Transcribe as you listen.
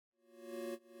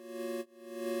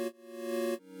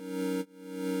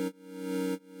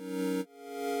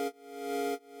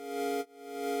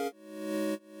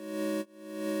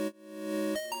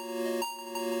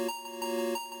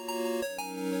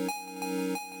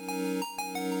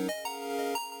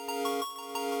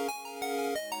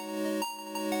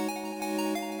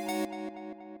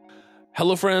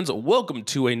Hello, friends. Welcome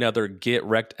to another Get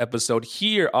Wrecked episode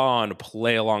here on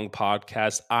Play Along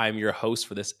Podcast. I'm your host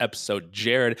for this episode,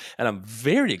 Jared, and I'm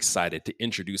very excited to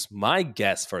introduce my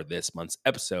guest for this month's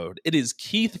episode. It is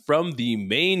Keith from the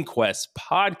Main Quest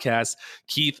podcast.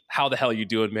 Keith, how the hell are you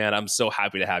doing, man? I'm so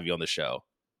happy to have you on the show.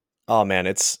 Oh man,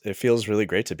 it feels really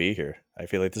great to be here. I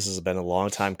feel like this has been a long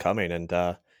time coming, and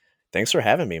thanks for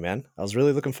having me, man. I was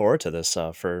really looking forward to this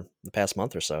for the past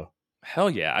month or so.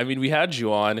 Hell yeah. I mean, we had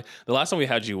you on. The last time we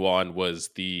had you on was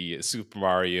the Super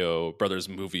Mario Brothers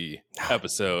movie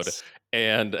episode. Yes.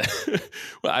 And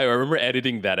I remember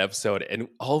editing that episode, and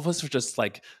all of us were just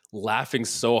like laughing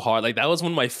so hard. Like, that was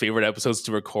one of my favorite episodes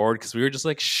to record because we were just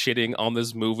like shitting on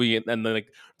this movie and then like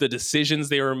the decisions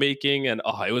they were making. And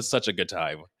oh, it was such a good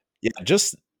time. Yeah,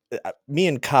 just me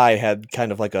and Kai had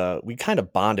kind of like we kind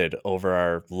of bonded over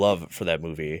our love for that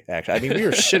movie. Actually, I mean, we were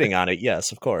shitting on it,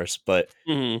 yes, of course, but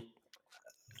Mhm.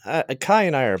 Kai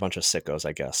and I are a bunch of sickos,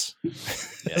 I guess. Yeah,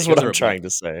 That's you what guys are I'm a bunch. trying to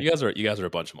say. You guys are a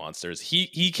bunch of monsters.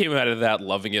 He came out of that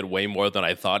loving it way more than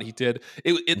I thought he did.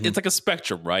 Mhm. It's like a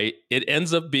spectrum, right? It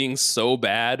ends up being so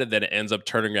bad, and then it ends up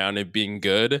turning around and being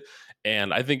good.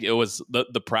 And I think it was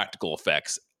the practical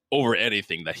effects over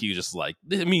anything that he just like.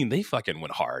 I mean, they fucking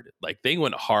went hard. Like they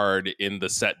went hard in the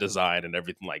set design and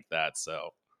everything like that.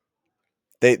 So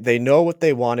They know what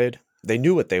they wanted. They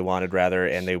knew what they wanted rather,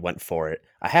 and they went for it.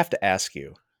 I have to ask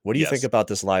you, what do you think yes. about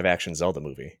this live action Zelda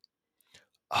movie?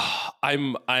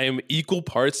 I'm equal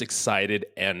parts excited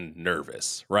and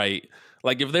nervous, right?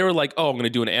 Like if they were like, "Oh, I'm going to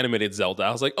do an animated Zelda,"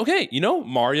 I was like, "Okay,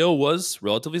 Mario was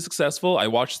relatively successful. I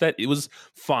watched that; it was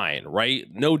fine, right?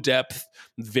 No depth,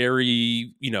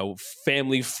 very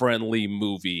family friendly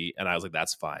movie." And I was like,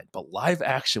 "That's fine." But live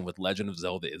action with Legend of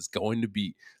Zelda is going to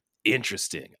be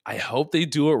interesting. I hope they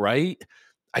do it right.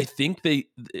 I think they.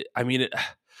 I mean,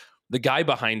 the guy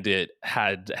behind it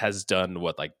has done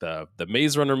what, like the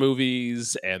Maze Runner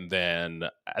movies, and then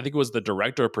I think it was the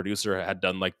director or producer had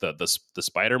done like the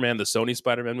Spider-Man, the Sony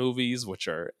Spider-Man movies, which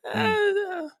are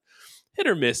Mm, hit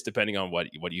or miss depending on what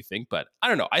you think. But I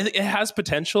don't know. I think it has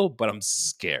potential, but I'm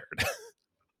scared.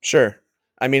 sure.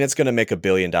 I mean, it's going to make $1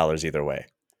 billion either way.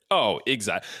 Oh,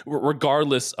 exactly.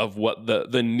 Regardless of what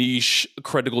the niche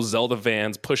critical Zelda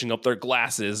fans pushing up their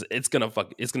glasses, it's gonna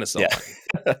sell Yeah.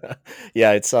 money.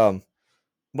 Yeah, it's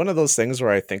one of those things where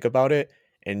I think about it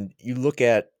and you look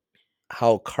at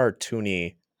how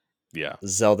cartoony Yeah.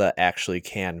 Zelda actually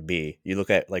can be. You look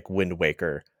at like Wind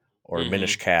Waker or Hmm.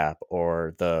 Minish Cap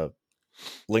or the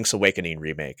Link's Awakening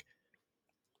remake.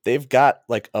 They've got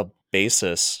like a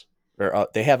basis or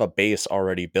they have a base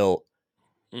already built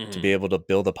to Hmm. be able to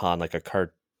build upon like a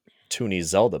cartoony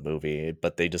Zelda movie,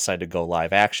 but they decide to go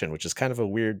live action, which is kind of a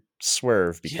weird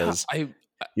swerve Yeah, because I,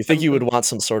 you think I'm, you would want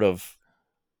some sort of,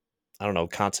 I don't know,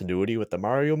 continuity with the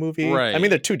Mario movie. I mean,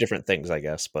 they're right. two different things, I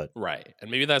guess, but Right.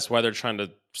 And maybe that's why they're trying to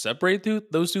separate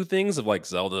those two things of like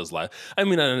Zelda's life. I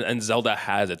mean, and Zelda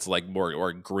has its like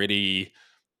more gritty,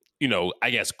 I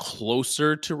guess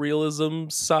closer to realism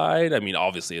side. I mean,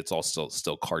 obviously it's all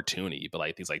still cartoony, but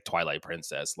like things like Twilight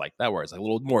Princess, like that where it's like a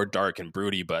little more dark and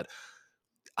broody, but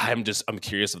I'm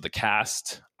curious of the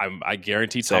cast. I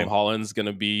guarantee Tom same. Holland's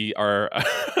gonna be our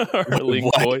our Link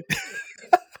What? boy.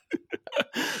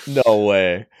 No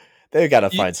way. They got to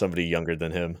Y- find somebody younger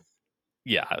than him.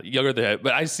 Yeah, younger than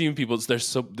but I've seen people.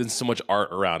 There's been so much art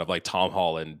around of like Tom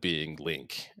Holland being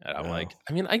Link, and I'm Oh. like,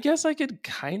 I mean, I guess I could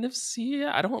kind of see it.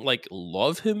 I don't like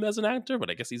love him as an actor, but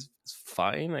I guess he's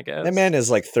fine. I That guess. man is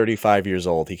like 35 years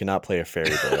old. He cannot play a fairy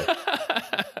boy.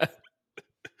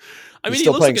 I He's mean, he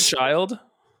still looks playing. like a child.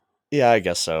 Yeah, I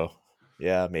guess so.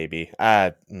 Yeah, maybe.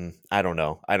 I don't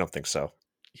know. I don't think so.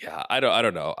 Yeah, I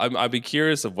don't know. I'd be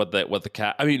curious of what the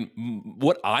cat. I mean,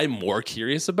 what I'm more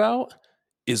curious about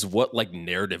is what like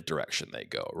narrative direction they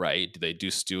go. Right? Do they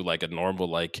just do like a normal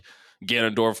like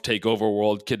Ganondorf take over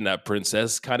world, kidnap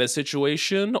princess kind of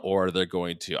situation, or they're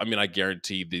going to? I mean, I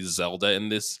guarantee the Zelda in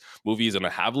this movie is going to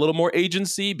have a little more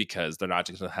agency because they're not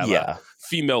just going to have a Yeah.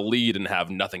 female lead and have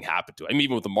nothing happen to it. I mean,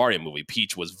 even with the Mario movie,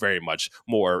 Peach was very much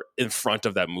more in front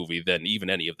of that movie than even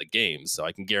any of the games. So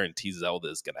I can guarantee Zelda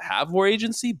is going to have more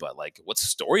agency, but like, what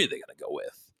story are they going to go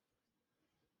with?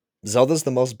 Zelda's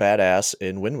the most badass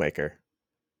in Wind Waker.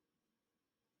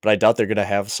 But I doubt they're going to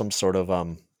have some sort of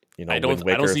Wind I don't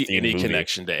Waker see themed any movie.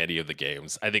 connection to any of the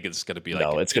games. I think it's going to be like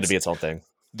No, it's going to it's be its own thing.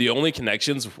 the only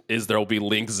connections is there will be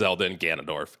Link, Zelda, and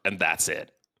Ganondorf, and that's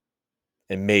it.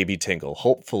 And maybe Tingle.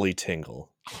 Hopefully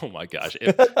Tingle. Oh my gosh!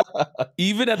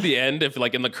 Even at the end, if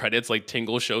like in the credits, like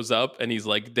Tingle shows up and he's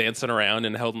like dancing around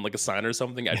and holding like a sign or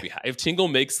something, I'd be if Tingle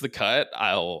makes the cut,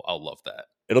 I'll love that.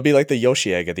 It'll be like the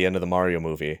Yoshi egg at the end of the Mario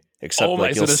movie, Oh except my,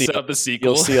 like so to set up the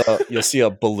sequel. you'll see a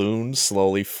balloon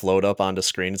slowly float up onto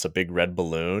screen. It's a big red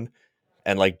balloon,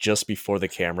 and like just before the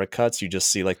camera cuts, you just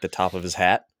see like the top of his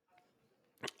hat.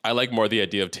 I like more the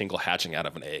idea of Tingle hatching out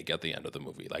of an egg at the end of the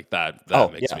movie. Like that Oh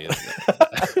makes yeah. me.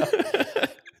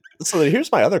 So then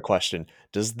here's my other question: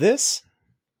 does this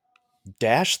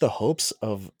dash the hopes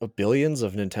of billions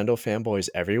of Nintendo fanboys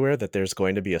everywhere that there's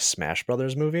going to be a Smash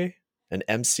Brothers movie, an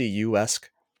MCU esque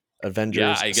Yeah,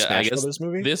 Avengers I Smash guess Brothers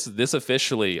movie? this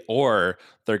officially, or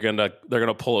they're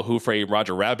gonna pull a Who Framed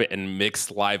Roger Rabbit and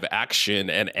mix live action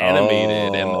and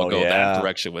animated, and they'll Oh go that yeah,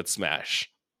 direction with Smash.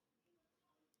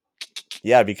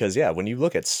 yeah. Because yeah, when you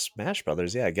look at Smash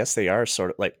Brothers, yeah, I guess they are sort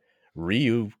of like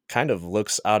Ryu kind of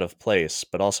looks out of place,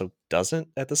 but also doesn't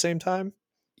at the same time.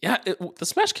 Yeah, the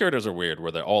Smash characters are weird,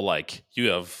 where they're all like you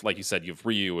have, like you said, you have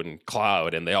Ryu and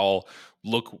Cloud, and they all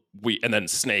look weird, and then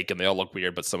Snake, and they all look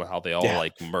weird, but somehow they all Yeah,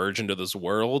 like merge into this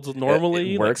world it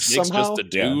normally. Like works Snake's just somehow. a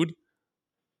Yeah, dude.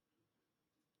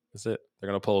 Is it? They're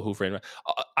gonna pull a Who Framed.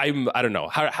 I don't know.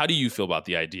 How do you feel about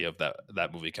the idea of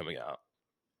that movie coming out?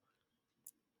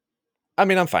 I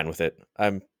mean, I'm fine with it.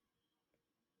 I'm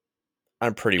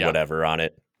pretty Yeah, whatever on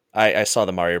it. I saw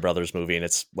the Mario Brothers movie, and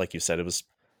it's like you said, it was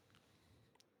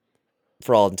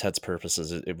for all intents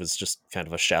purposes, it was just kind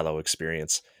of a shallow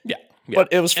experience. yeah, yeah, But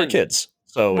it was for and kids,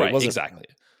 so it right, wasn't exactly.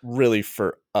 really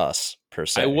for us per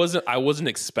se. I wasn't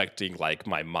expecting like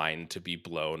my mind to be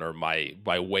blown or my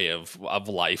way of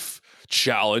life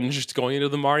challenged going into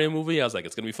the Mario movie. I was like,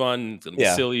 it's gonna be fun, it's gonna be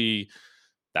Yeah, silly.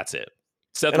 That's it.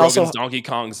 Seth and Rogen's also, Donkey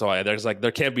Kong, so there's like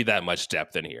there can't be that much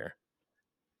depth in here.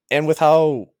 and with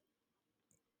how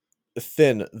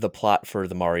thin the plot for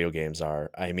the Mario games are,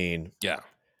 I mean, Yeah,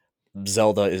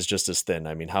 Zelda is just as thin.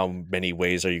 I mean, how many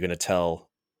ways are you going to tell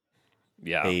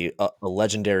yeah, a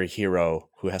legendary hero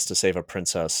who has to save a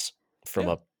princess from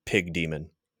yeah. a pig demon?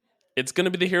 It's gonna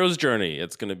be the hero's journey.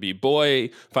 It's gonna be boy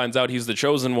finds out he's the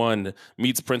chosen one,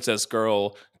 meets princess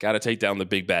girl, got to take down the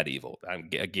big bad evil. I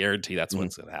guarantee that's Mhm.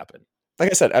 what's gonna happen. Like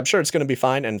I said, I'm sure it's going to be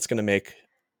fine, and it's going to make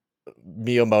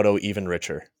Miyamoto even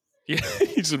richer. Yeah,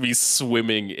 he's gonna be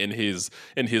swimming in his.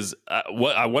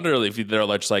 What I wonder if they're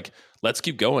just like, let's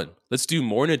keep going. Let's do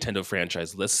more Nintendo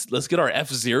franchise. Let's get our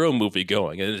F-Zero movie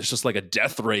going, and it's just like a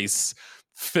death race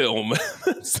film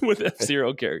with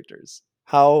F-Zero characters.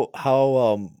 How how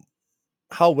um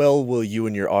how well will you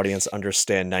and your audience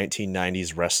understand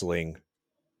 1990s wrestling?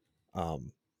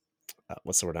 Um,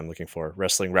 what's the word I'm looking for?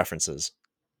 Wrestling references.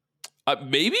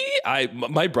 Maybe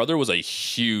my brother was a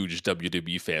huge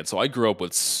WWE fan, so I grew up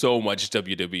with so much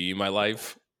WWE in my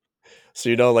life. So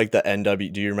you know, like the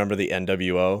NW. Do you remember the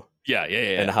NWO Yeah, yeah,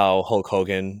 yeah, and yeah. how Hulk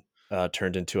Hogan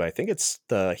turned into? I think it's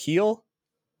the heel.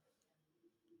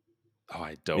 Oh,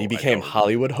 He I became don't remember.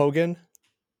 Hollywood Hogan.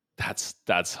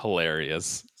 That's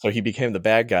hilarious. So he became the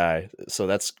bad guy. So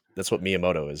that's what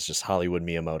Miyamoto is, just Hollywood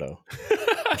Miyamoto.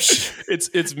 It's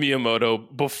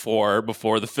Miyamoto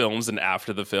before the films and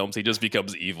after the films. He just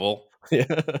becomes evil. Yeah.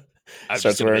 I'm just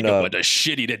Starts gonna wearing make a a bunch of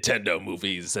shitty Nintendo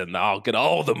movies, and I'll get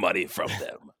all the money from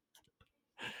them.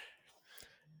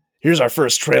 Here's our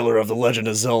first trailer of The Legend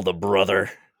of Zelda, brother.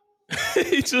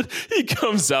 He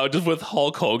comes out just with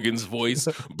Hulk Hogan's voice,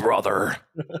 brother.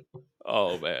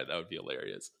 Oh man, that would be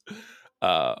hilarious.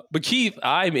 But Keith,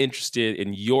 I'm interested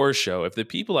in your show. If the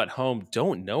people at home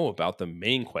don't know about the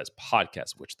Main Quest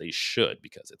podcast, which they should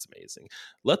because it's amazing,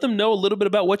 let them know a little bit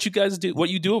about what you guys do, what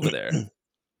you do over there.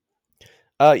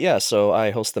 Yeah, so I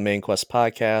host the Main Quest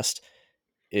podcast.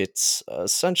 It's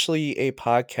essentially a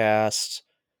podcast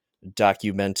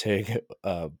documenting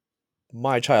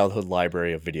my childhood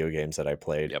library of video games that I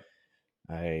played. Yep.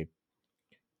 I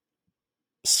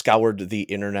scoured the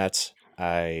internet.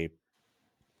 I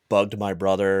bugged my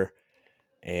brother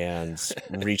and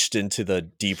reached into the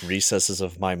deep recesses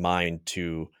of my mind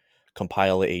to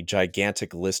compile a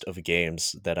gigantic list of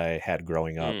games that I had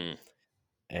growing up. Mm,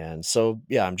 And so,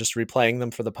 yeah, I'm just replaying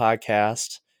them for the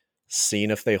podcast,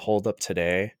 seeing if they hold up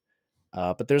today.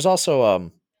 But there's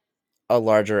also a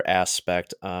larger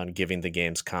aspect on giving the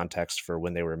games context for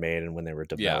when they were made and when they were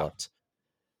yeah. developed.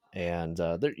 And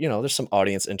there's some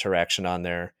audience interaction on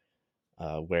there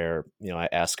where I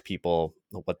ask people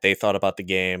what they thought about the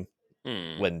game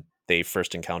Mm, when they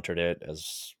first encountered it,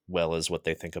 as well as what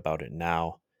they think about it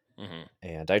now. hmm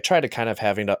And I try to kind of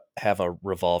having to have a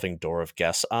revolving door of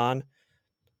guests on,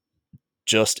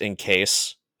 just in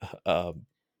case. Um,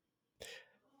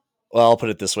 well, I'll put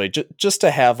it this way: just to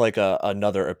have like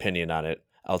another opinion on it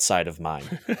outside of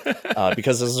mine.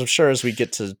 Because as I'm sure as we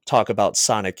get to talk about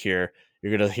Sonic here,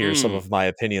 you're gonna hear some mm. of my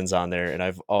opinions on there, and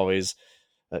I've always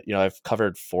I've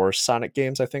covered 4 Sonic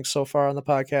games, I think, so far on the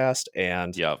podcast,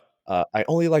 and Yep. I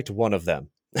only liked one of them.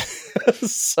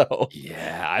 So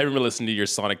Yeah, I remember listening to your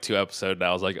Sonic 2 episode, and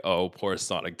I was like, "Oh, poor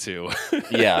Sonic 2."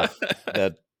 yeah,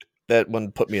 that that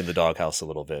one put me in the doghouse a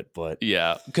little bit, but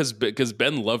Yeah, because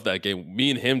Ben loved that game. Me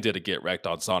and him did a get wrecked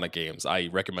on Sonic games. I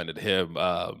recommended him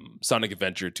Sonic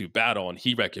Adventure 2 Battle, and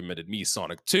he recommended me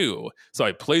Sonic 2. So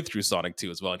I played through Sonic 2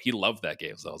 as well, and he loved that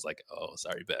game. So I was like, "Oh,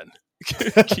 sorry, Ben,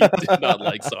 he did not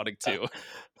like Sonic 2." I'm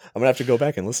gonna have to go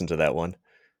back and listen to that one.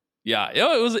 Yeah,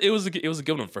 it was a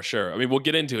good one for sure. I mean, we'll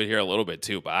get into it here a little bit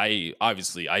too, but I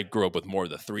grew up with more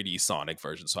of the 3D Sonic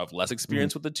version, so I have less Mhm,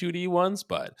 experience with the 2D ones.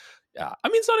 But yeah, I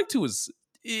mean, Sonic 2 was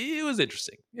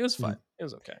interesting. It was fun. mhm. It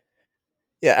was okay.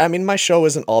 Yeah, I mean, my show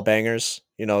isn't all bangers.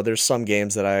 There's some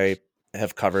games that I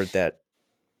have covered that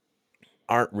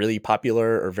aren't really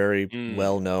popular or very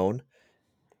well Mm. known.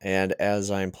 And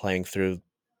as I'm playing through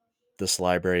this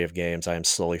library of games, I am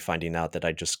slowly finding out that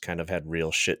I just kind of had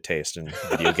real shit taste in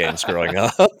video games growing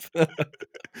up.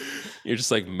 You're just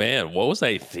like, man, what was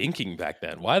I thinking back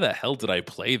then? Why the hell did I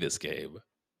play this game?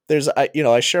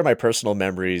 I share my personal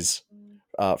memories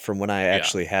from when I Yeah.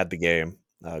 actually had the game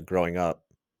growing up.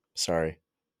 Sorry,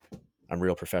 I'm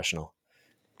real professional.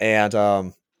 And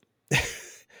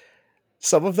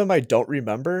some of them I don't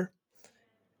remember.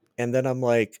 And then I'm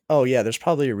like, oh, yeah, there's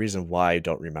probably a reason why I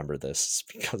don't remember this. It's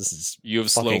because it's You have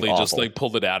fucking slowly just awful. like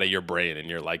pulled it out of your brain and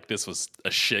you're like, this was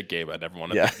a shit game. I never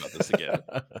want to Yeah. think about this again.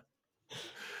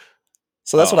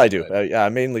 So that's what Oh I do. man. Yeah,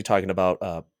 I'm mainly talking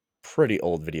about pretty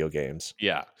old video games.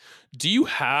 Yeah. Do you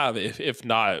have, if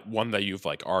not one that you've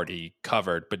like already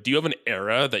covered, but do you have an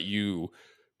era that you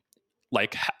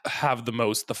like have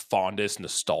the fondest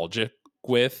nostalgic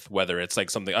with, whether it's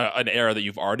like something an era that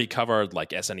you've already covered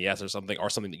like SNES or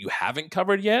something that you haven't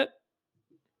covered yet?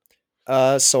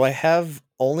 So I have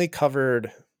only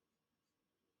covered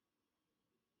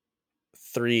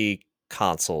 3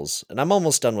 consoles, and I'm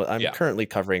almost done with. I'm Yeah. currently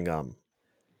covering.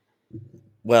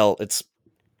 Well, it's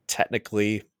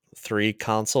technically 3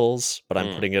 consoles, but I'm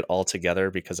Mm, putting it all together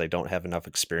because I don't have enough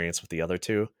experience with the other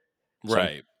 2. So I'm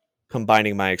right.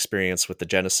 combining my experience with the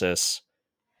Genesis,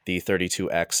 the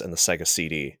 32X, and the Sega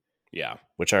CD, Yeah.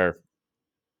 which are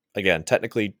again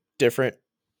technically different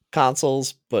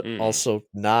consoles, but Mm, also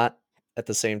not at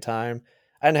the same time.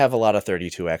 I didn't have a lot of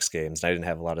 32X games, and I didn't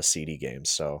have a lot of CD games,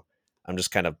 so I'm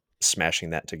just kind of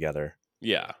smashing that together.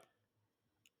 yeah.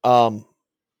 Um,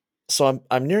 so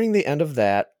I'm nearing the end of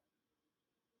that.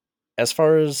 As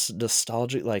far as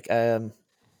nostalgia,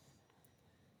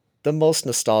 the most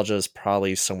nostalgia is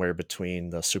probably somewhere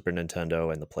between the Super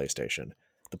Nintendo and the PlayStation.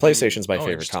 The Mm, PlayStation's my oh,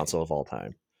 favorite interesting. console of all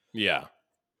time. Yeah.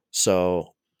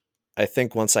 So I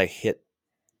think once I hit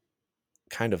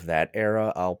kind of that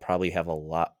era, I'll probably have a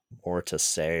lot more to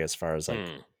say as far as like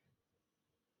Mm,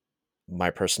 my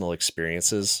personal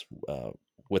experiences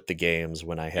with the games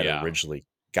when I had yeah. originally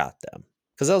got them.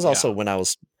 Because that was also Yeah. when I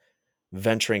was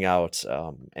venturing out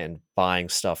and buying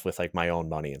stuff with like my own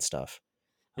money and stuff.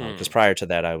 Because Mm, prior to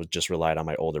that, I was just relied on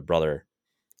my older brother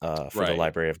for the right.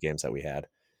 library of games that we had.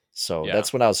 So Yeah.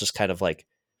 that's when I was just kind of like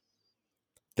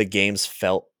the games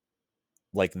felt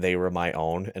like they were my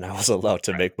own, and I was allowed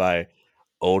to make my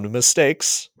own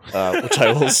mistakes, which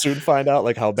I will soon find out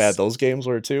like how bad S- those games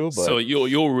were too. So But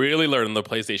you'll really learn in the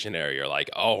PlayStation era. You're like,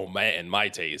 oh man, my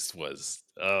taste was.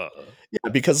 yeah,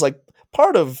 because like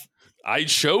part of I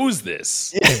chose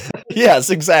this. yes,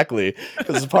 exactly.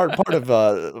 Because part of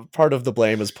the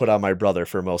blame is put on my brother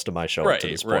for most of my show up to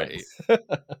Right. this point. Right.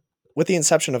 With the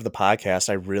inception of the podcast,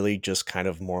 I really just kind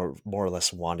of more or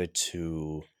less wanted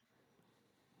to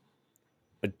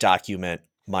document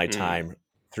my Mm, time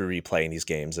through replaying these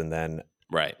games, and then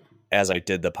right. as I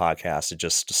did the podcast, it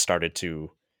just started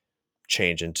to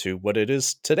change into what it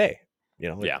is today.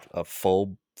 Like Yeah. a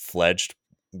full fledged,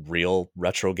 real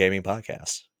retro gaming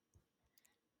podcast.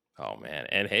 Oh man.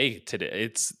 And hey, today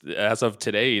it's as of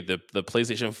today, the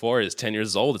PlayStation 4 is 10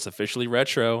 years old. It's officially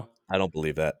retro. I don't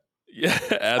believe that. Yeah,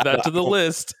 add I that to the don't,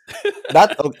 list.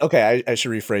 not okay. I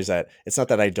should rephrase that. It's not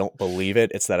that I don't believe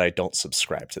it. It's that I don't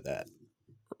subscribe to that.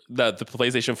 That the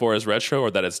PlayStation 4 is retro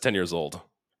or that it's 10 years old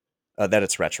That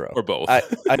it's retro. or both. I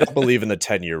don't believe in the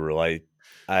 10-year rule. I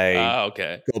Ah,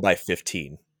 okay. go by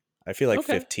 15. I feel like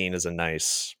Okay. 15 is a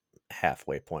nice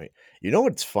halfway point. You know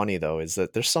what's funny though is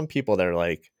that there's some people that are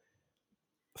like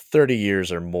 30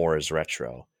 years or more is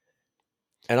retro.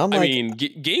 And I'm I like, mean,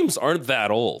 games aren't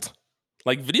that old.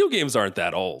 Like video games aren't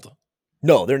that old.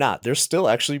 no, they're not. They're still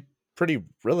actually pretty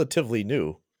relatively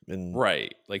new. And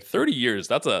Right. Like 30 years,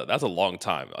 that's a long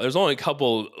time. There's only a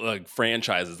couple like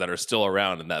franchises that are still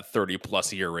around in that 30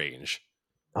 plus year range.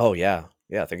 oh yeah.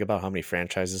 Yeah, think about how many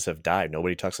franchises have died.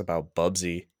 Nobody talks about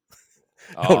Bubsy.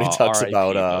 Nobody talks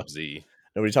about R.I.P. Bubsy.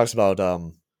 nobody talks about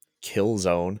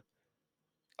Killzone.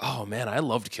 Oh man, I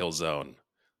loved Killzone.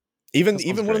 Even That sounds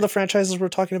even one of the great. franchises we're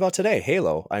talking about today,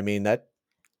 Halo. I mean, that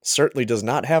certainly does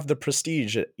not have the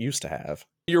prestige it used to have.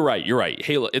 You're right. You're right.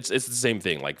 Halo. It's the same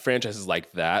thing. Like franchises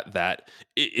like that.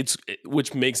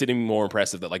 Which makes it even more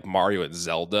impressive that like Mario and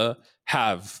Zelda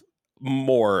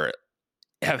more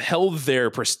have held their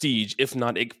prestige, if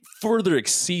not further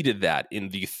exceeded that in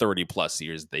the 30 plus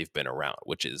years they've been around,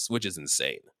 which is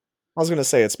insane. I was gonna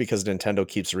say it's because Nintendo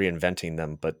keeps reinventing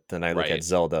them, but then I look at Right.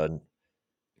 Zelda and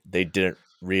they didn't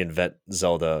reinvent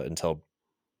Zelda until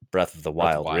Breath of the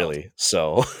Breath of the Wild, Wild. really.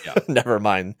 So Yeah. never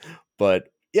mind. But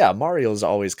yeah, Mario's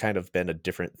always kind of been a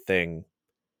different thing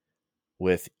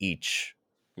with each,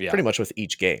 Yeah. pretty much with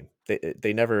each game.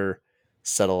 They never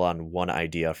settle on one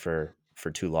idea for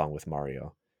too long with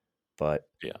Mario. But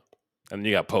Yeah. And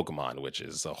you got Pokemon, which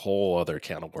is a whole other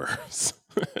can of worms.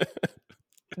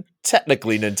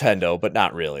 technically Nintendo, but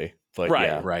not really. But Right,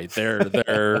 yeah, right.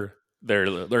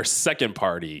 They're second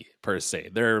party per se.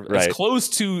 They're as right, close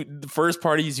to the first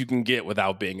parties you can get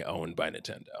without being owned by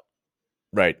Nintendo.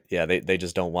 right. Yeah, they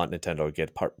just don't want Nintendo to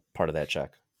get part of that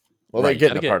check. Well, they're Right. You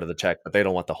getting gotta a get part of the check, but they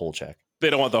don't want the whole check. they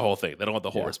don't want the whole thing. They don't want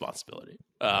the whole Yeah, responsibility.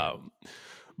 right.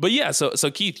 But yeah, so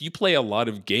Keith, you play a lot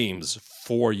of games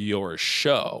for your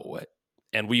show.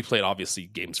 And we played obviously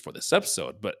games for this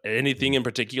episode, but anything Mhm. in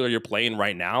particular you're playing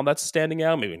right now that's standing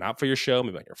out? Maybe not for your show,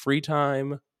 maybe on your free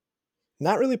time.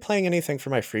 Not really playing anything for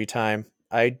my free time.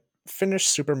 I finished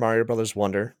Super Mario Brothers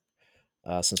Wonder,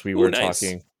 since we Ooh, were nice.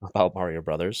 talking about Mario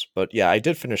Brothers. But yeah, I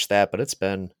did finish that, but it's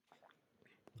been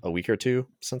a week or two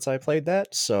since I played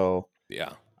that. So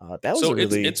Yeah. that was So a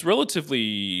really it's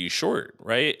relatively short,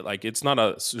 right? Like it's not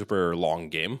a super long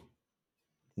game.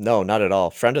 no, not at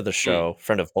all. Friend of the Hmm. show,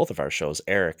 friend of both of our shows,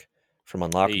 Eric from Hey,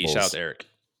 shout out Unlockables. to Eric.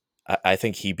 I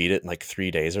think he beat it in like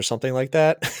 3 days or something like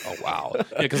that. Oh wow.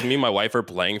 Yeah, because me and my wife are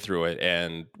playing through it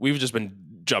and we've just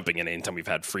been jumping in anytime we've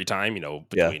had free time, Yeah.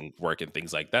 between work and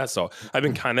things like that. So I've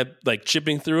been kind of like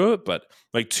chipping through it, but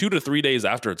like 2 to 3 days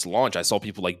after its launch, I saw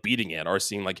people like beating it or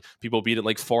seeing like people beat it in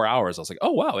like 4 hours. I was like,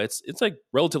 oh wow, it's like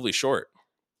relatively short.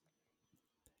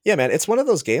 Yeah, man, it's one of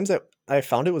those games that I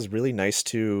found it was really nice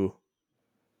to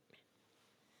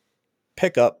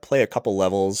pick up, play a couple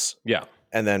levels, Yeah.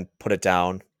 and then put it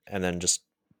down, and then just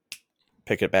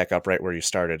pick it back up right where you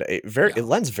started. Yeah. It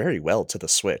lends very well to the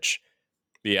Switch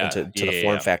and Yeah. to the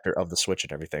form Yeah. factor of the Switch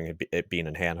and everything, it being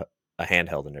a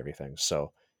handheld and everything.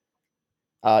 So,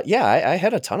 yeah, I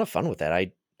had a ton of fun with that.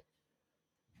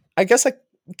 I guess I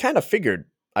kind of figured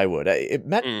I would. It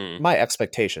met Mm, my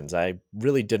expectations. I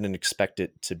really didn't expect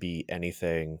it to be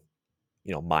anything,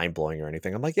 mind blowing or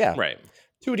anything. I'm like, yeah, right.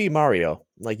 2D Mario.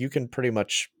 Like you can pretty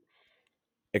much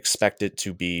expect it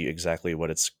to be exactly what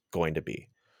it's going to be.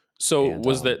 So And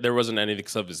was that there wasn't anything?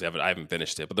 Cause obviously I haven't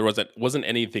finished it, but there wasn't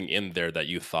anything in there that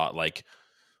you thought like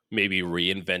maybe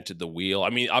reinvented the wheel. I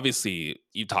mean, obviously,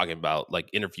 you talking about like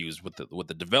interviews with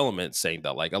the development, saying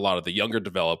that like a lot of the younger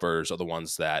developers are the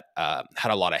ones that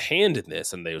had a lot of hand in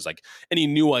this, and they was like any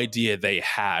new idea they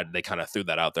had, they kind of threw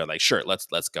that out there, like sure, let's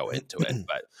go into it.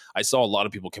 But I saw a lot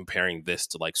of people comparing this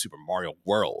to like Super Mario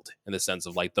World in the sense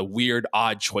of like the weird,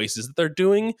 odd choices that they're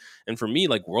doing, and for me,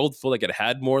 like World felt like it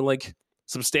had more like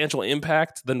substantial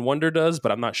impact than Wonder does,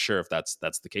 but I'm not sure if that's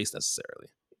the case necessarily.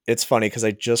 it's funny because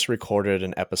I just recorded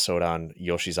an episode on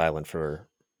Yoshi's Island for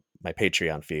my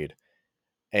Patreon feed,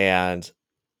 and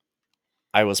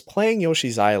I was playing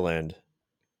Yoshi's Island,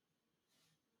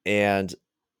 and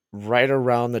right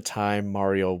around the time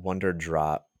Mario Wonder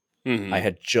dropped, I Hmm.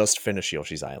 had just finished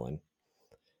Yoshi's Island.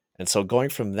 And so going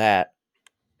from that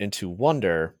into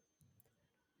Wonder,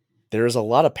 there's a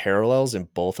lot of parallels in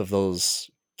both of those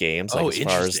games, like Oh, as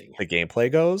far as interesting. the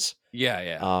gameplay goes. Yeah,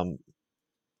 yeah. Um,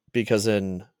 because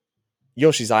in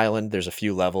Yoshi's Island, there's a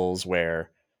few levels where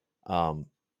um,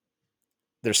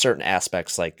 there's certain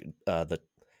aspects like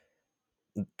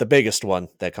the biggest one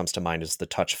that comes to mind is the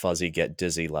touch fuzzy get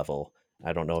dizzy level.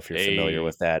 I don't know if you're familiar Hey,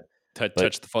 with that, but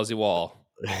touch the fuzzy wall,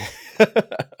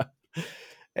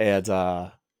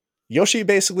 and Yoshi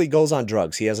basically goes on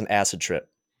drugs. He has an acid trip,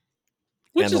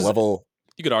 which and the is level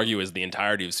you could argue is the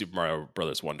entirety of Super Mario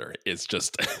Brothers Wonder. It's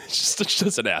just it's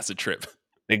just an acid trip.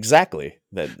 exactly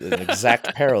that an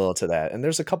exact parallel to that. And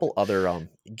there's a couple other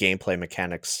gameplay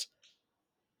mechanics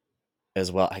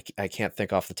as well. I can't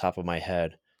think off the top of my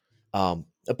head.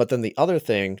 But then the other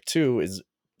thing too is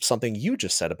something you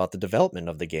just said about the development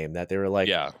of the game, that they were like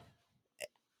Yeah,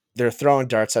 they're throwing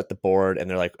darts at the board and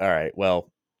they're like, all right,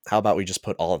 well, how about we just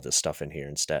put all of this stuff in here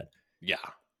instead? yeah.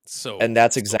 And So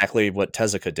that's so cool. exactly what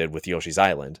Tezuka did with Yoshi's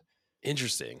Island.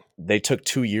 Interesting. They took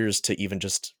 2 years to even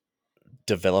just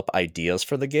develop ideas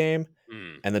for the game,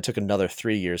 Mm, and then took another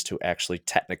 3 years to actually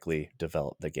technically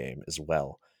develop the game as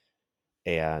well.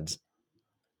 And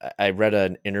I read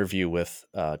an interview with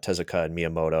Tezuka and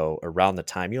Miyamoto around the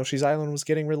time Yoshi's Island was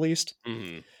getting released.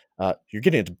 mhm. You're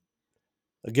getting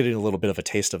a little bit of a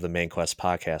taste of the Main Quest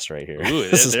podcast right here. Ooh,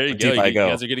 This is there how you go. deep I You go.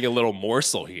 guys are getting a little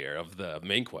morsel here of the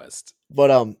main quest.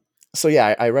 But so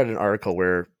yeah, I read an article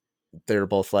where they're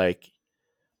both like,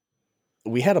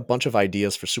 we had a bunch of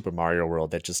ideas for Super Mario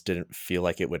World that just didn't feel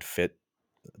like it would fit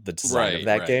the design of Right,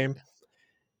 that right. game,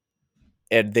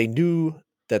 and they knew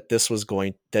that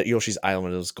that Yoshi's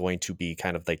Island was going to be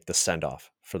kind of like the send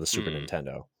off for the Super Mm.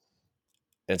 Nintendo,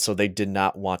 and so they did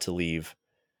not want to leave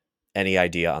any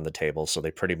idea on the table. So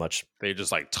they pretty much, They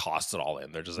just like tossed it all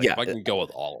in. They're just like, yeah, if I can go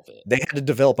with all of it, they had to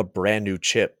develop a brand new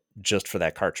chip just for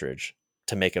that cartridge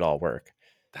to make it all work.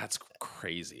 that's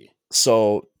crazy.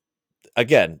 So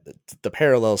again, the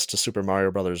parallels to Super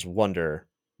Mario Brothers Wonder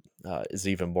is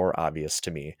even more obvious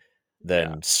to me Yeah.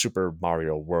 than Super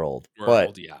Mario World. But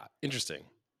World, yeah. Interesting.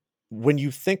 when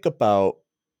you think about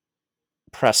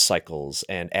press cycles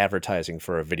and advertising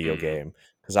for a video Mm. game,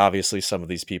 because obviously some of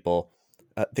these people,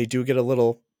 they do get a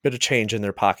little bit of change in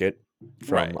their pocket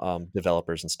from Right.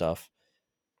 developers and stuff.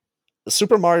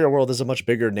 Super Mario World is a much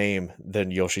bigger name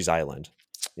than Yoshi's Island.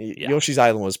 Yeah. Yoshi's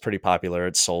Island was pretty popular;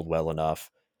 it sold well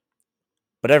enough,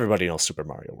 but everybody knows Super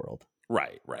Mario World.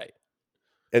 Right, right.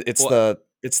 It's Well,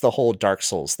 the whole Dark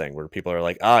Souls thing where people are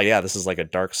like, "Ah, yeah, this is like a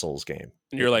Dark Souls game."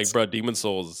 and you're like, It's bro, Demon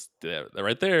Souls, they're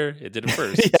right there. It did it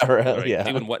first. yeah, They're like, yeah,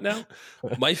 doing what now?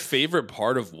 My favorite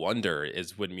part of Wonder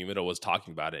is when Miyamoto was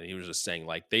talking about it, and he was just saying,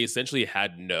 like, they essentially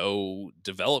had no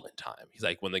development time. He's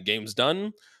like, when the game's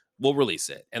done, we'll release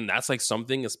it. And that's like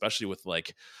something, especially with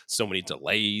like so many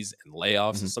delays and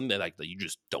layoffs, Mhm. is something that you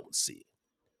just don't see.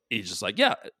 He's just like,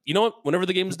 yeah, you know what? Whenever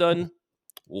the game's done,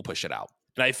 we'll push it out.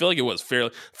 And I feel like it was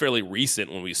fairly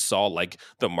recent when we saw like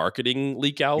the marketing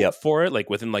leak out Yep. for it, like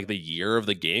within like the year of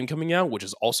the game coming out, which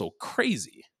is also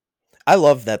crazy. I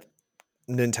love that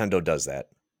Nintendo does that.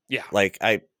 Yeah, Like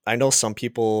I know some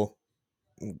people,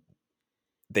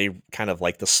 they kind of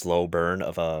like the slow burn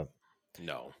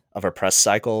no. of a press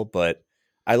cycle, but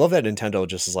I love that Nintendo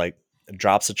just is like,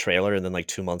 drops a trailer and then like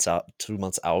 2 months out,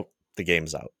 the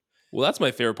game's out. Well, that's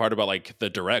my favorite part about like the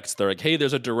directs. They're like, hey,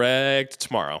 there's a direct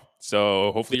tomorrow.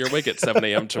 So hopefully you're awake at 7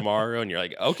 a.m. tomorrow. And you're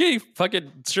like, okay, fuck it.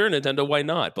 Sure, Nintendo, why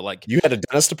not? But like, You had a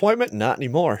dentist appointment? Not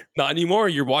anymore. not anymore.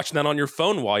 You're watching that on your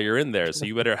phone while you're in there. So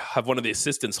you better have one of the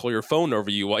assistants hold your phone over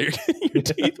you while you're getting your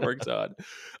teeth worked on.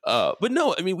 But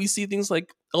no, I mean, we see things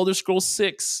like Elder Scrolls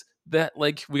 6 that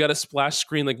like we got a splash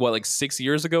screen like what, like 6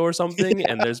 years ago or something.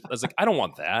 And I was like, I don't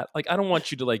want that. Like, I don't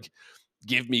want you to like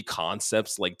give me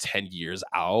concepts like 10 years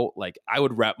out. Like, I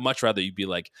would much rather you be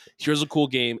like, here's a cool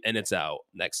game and it's out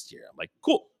next year. I'm like,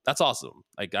 cool. That's awesome.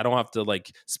 Like, I don't have to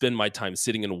like spend my time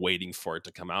sitting and waiting for it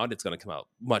to come out. It's going to come out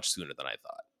much sooner than I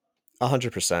thought.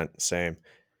 100% same.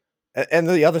 And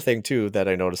the other thing too that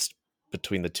I noticed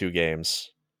between the two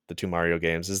Mario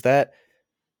games, is that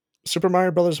Super Mario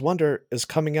Brothers Wonder is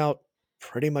coming out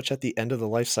pretty much at the end of the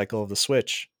life cycle of the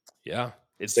Switch. Yeah.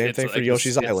 Same thing for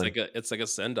Yoshi's Island. It's like a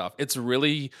send off. It's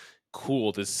really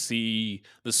cool to see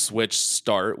the Switch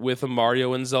start with a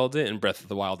Mario and Zelda in Breath of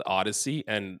the Wild Odyssey,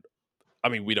 and I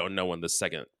mean, we don't know when the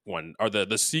second one or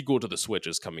the sequel to the Switch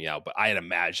is coming out, but I'd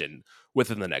imagine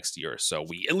within the next year or so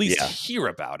we at least Yeah. hear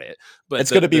about it. But It's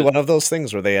going to be one of those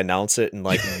things where they announce it in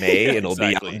like May yeah, and it'll be out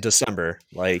in exactly. December.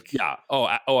 Like, Yeah.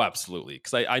 Oh, absolutely.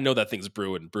 Because I know that thing's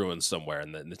brewing somewhere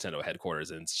in the Nintendo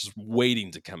headquarters, and it's just waiting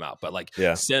to come out. But like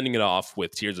yeah, sending it off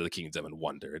with Tears of the Kingdom and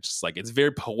Wonder, it's just like it's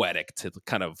very poetic to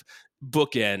kind of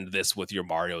bookend this with your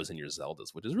Mario's and your Zeldas,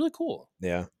 which is really cool.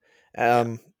 yeah. Yeah.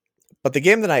 Um, but the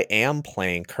game that I am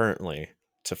playing currently,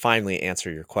 to finally answer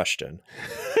your question,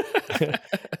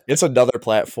 it's another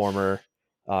platformer.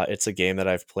 It's a game that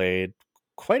I've played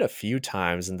quite a few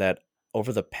times, and that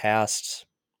over the past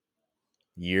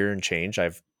year and change,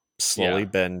 I've slowly Yeah.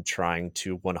 been trying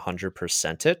to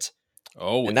 100% it,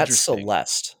 Oh, and that's interesting.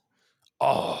 Celeste.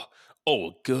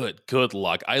 Oh, good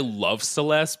luck. I love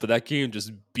Celeste, but that game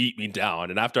just beat me down.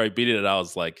 And after I beat it, I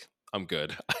was like, I'm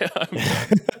good. I'm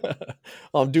done.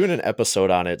 Well, I'm doing an episode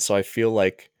on it, so I feel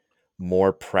like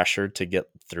more pressured to get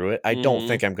through it. I don't Hmm.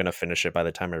 think I'm going to finish it by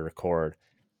the time I record.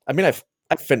 I mean, Yeah.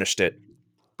 I've finished it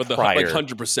But the like prior.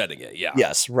 100%ing it, yeah.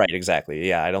 Yes, right, exactly.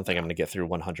 Yeah, I don't think I'm Yeah. going to get through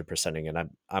 100%ing it.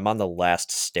 I'm on the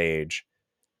last stage,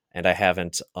 and I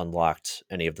haven't unlocked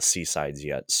any of the seasides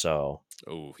yet. So,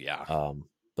 Oh, yeah.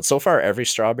 but so far, every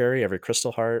strawberry, every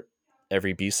crystal heart,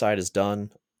 every B side is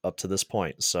done. up to this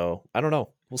point. So I don't know.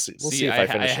 We'll see. We'll See, see if I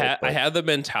finish it. I But had the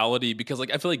mentality because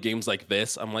like I feel like games like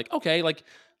this, I'm like, okay, like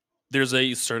there's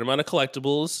a certain amount of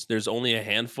collectibles. There's only a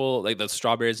handful, like the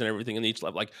strawberries and everything in each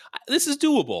level. Like this is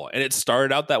doable, and it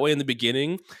started out that way in the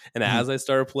beginning. And Mhm. as I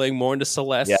started playing more into Yeah,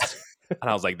 Celeste, and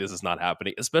I was like, this is not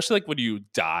happening. Especially like when you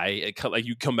die, like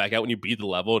you come back out when you beat the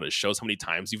level, and it shows how many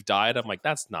times you've died. I'm like,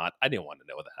 that's not. I didn't want to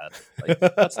know that.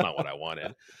 Like that's not what I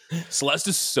wanted. Celeste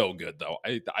is so good though.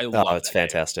 I oh, love it's that game.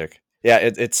 fantastic. Yeah,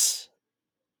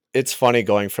 it's funny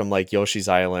going from like Yoshi's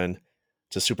Island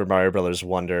to Super Mario Brothers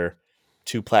Wonder,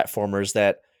 two platformers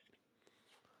that,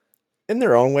 in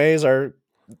their own ways, are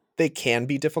they can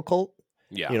be difficult.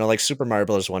 Yeah, Like Super Mario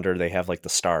Brothers Wonder, they have like the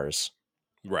stars.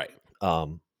 right.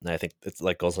 And I think it's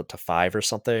like goes up to 5 or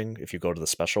something if you go to the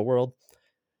special world.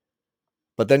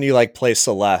 But then you like play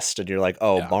Celeste and you're like,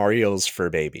 oh, Yeah. Mario's for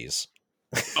babies.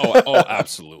 Oh,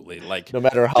 absolutely. Like No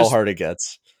matter how just hard it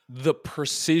gets. the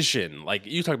precision, like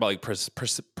you talk about like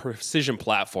precision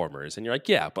platformers, and you're like,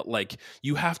 yeah, but like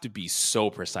you have to be so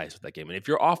precise with that game. And if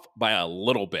you're off by a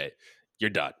little bit, you're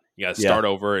done. You got to Yeah. start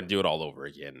over and do it all over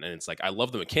again. And it's like, I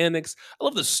love the mechanics. I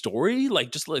love the story.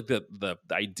 Like just like the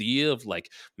idea of like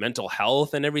mental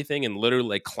health and everything, and literally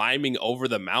like climbing over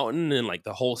the mountain and like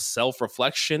the whole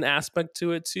self-reflection aspect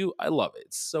to it too. I love it.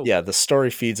 It's so Yeah, good. the story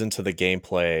feeds into the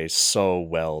gameplay so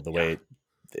well. The Yeah. way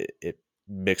it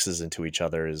mixes into each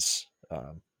other is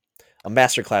a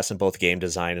masterclass in both game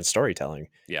design and storytelling.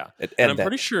 Yeah, and And I'm that,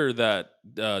 pretty sure that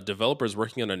developers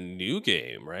working on a new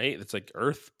game, right? It's like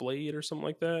Earthblade or something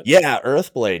like that. yeah,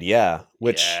 Earthblade, yeah,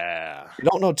 which Yeah, we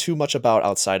don't know too much about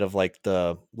outside of like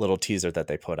the little teaser that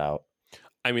they put out.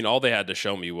 I mean, all they had to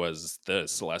show me was the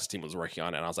Celeste team was working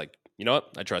on it, and I was like, you know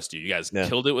what? I trust you. You guys Yeah,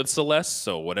 killed it with Celeste,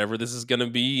 so whatever this is gonna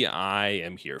be, I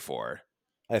am here for.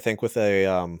 I think with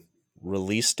a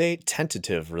release date,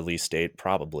 tentative release date,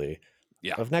 probably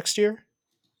Yeah, of next year,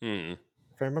 hmm.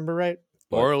 if I remember right.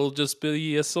 Or But it'll just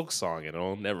be a Silk song, and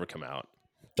it'll never come out,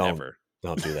 don't ever.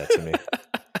 don't do that to me.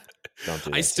 Don't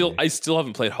do I that to still, me. I still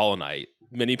haven't played Hollow Knight.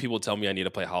 Many people tell me I need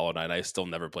to play Hollow Knight. I still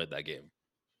never played that game.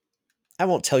 I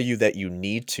won't tell you that you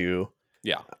need to.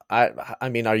 Yeah, I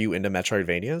mean, are you into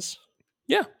Metroidvanias?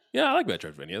 yeah, yeah. I like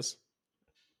Metroidvanias.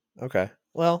 Okay.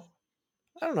 Well,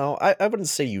 I don't know. I wouldn't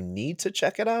say you need to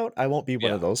check it out. I won't be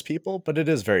one of Yeah. those people, but it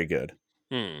is very good.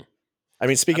 Hmm. I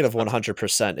mean, speaking of That's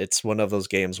 100%, it's one of those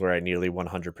games where I nearly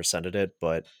 100%ed it,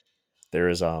 but there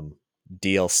is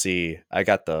DLC. I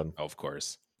got the of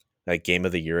course. like Game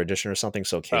of the Year edition or something,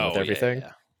 so it came with Oh yeah, yeah, everything.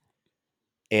 yeah.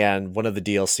 And one of the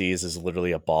DLCs is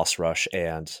literally a boss rush,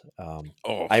 and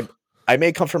Oh, I I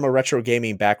may come from a retro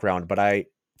gaming background, but I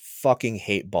fucking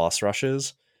hate boss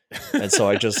rushes, and so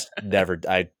I just never.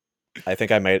 I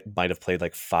think I might have played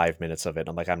like 5 minutes of it.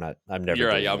 I'm like, I'm never you're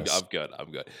right. doing Yeah, this. I'm good.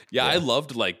 I'm good. Yeah, I Yeah.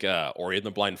 loved like Ori and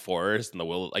the Blind Forest and the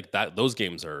Will, like that. Those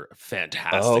games are Oh,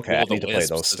 fantastic. okay. Will I of the need to play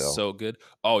those Wisps is still. so good.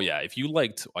 Oh yeah, if you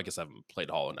liked, I guess I haven't played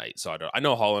Hollow Knight, so I don't. I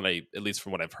know Hollow Knight, at least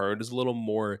from what I've heard, is a little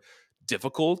more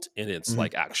difficult in its Mhm.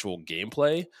 like actual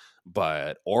gameplay.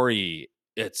 But Ori,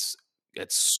 its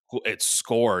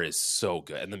score is so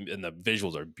good, and the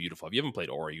visuals are beautiful. If you haven't played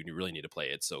Ori, you really need to play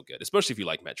it. It's so good, especially if you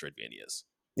like Metroidvanias.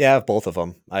 Yeah, I have both of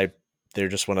them. They're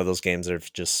just one of those games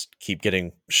that just keep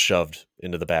getting shoved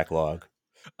into the backlog.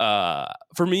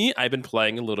 For me, I've been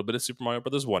playing a little bit of Super Mario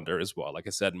Brothers Wonder as well. Like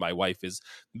I said, my wife is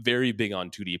very big on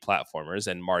 2D platformers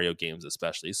and Mario games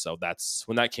especially. So that's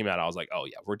when that came out, I was like, oh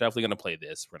yeah, we're definitely gonna play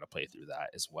this. We're gonna play through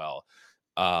that as well.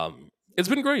 It's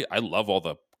been great. I love all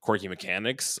the quirky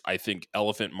mechanics. I think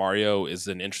Elephant Mario is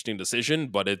an interesting decision,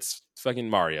 but it's fucking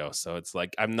Mario. So it's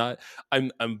like I'm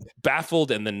baffled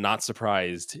and then not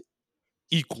surprised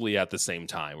equally at the same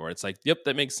time, where it's like, yep,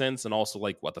 that makes sense, and also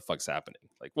like, what the fuck's happening?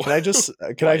 Like, Can I why just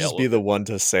be the elephant? one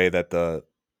to say that the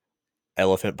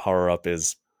elephant power up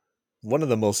is one of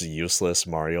the most useless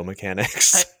Mario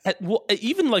mechanics? Well,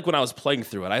 even like when I was playing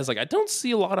through it, I was like, I don't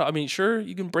see a lot of. I mean, sure,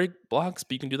 you can break blocks,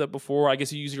 but you can do that before. I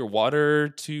guess you use your water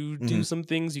to do Mhm. some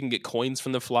things. You can get coins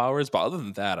from the flowers, but other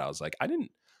than that, I was like, I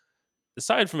didn't.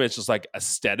 Aside from it's just like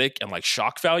aesthetic and like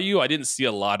shock value, I didn't see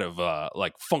a lot of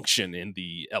like function in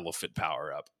the elephant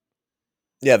power up.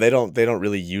 Yeah, they don't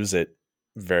really use it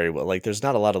very well. Like there's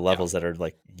not a lot of Yeah, levels that are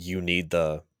like you need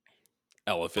the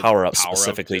elephant power up power up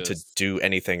specifically to to do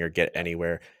anything or get yeah.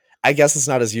 anywhere. I guess it's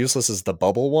not as useless as the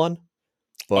bubble one,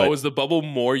 Oh, but is the bubble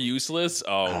more useless?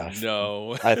 Oh uh,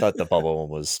 no. I thought the bubble one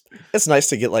was. It's nice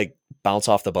to get like bounce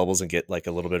off the bubbles and get like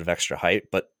a little bit of extra height,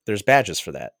 but there's badges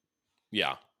for that.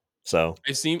 Yeah. So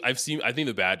I think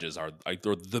the badges are like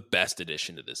they're the best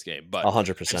addition to this game. But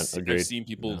 100% I've agreed. seen Yeah.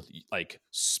 people like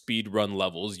speed run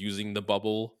levels using the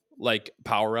bubble like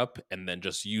power up and then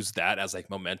just use that as like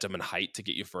momentum and height to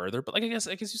get you further. But like I guess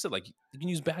you said like you can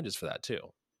use badges for that too.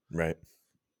 Right.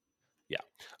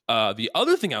 Yeah. The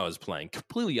other thing I was playing,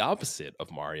 completely opposite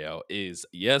of Mario, is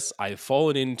yes, I've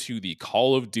fallen into the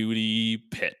Call of Duty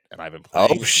pit, and I've been Oh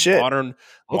playing some shit. Modern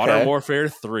Okay. Warfare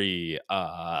 3.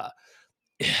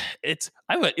 It's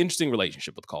I have an interesting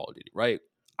relationship with Call of Duty, right?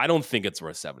 I don't think it's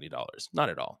worth $70. Not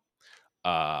at all.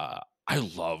 I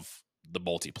love the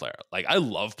multiplayer. Like I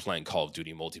love playing Call of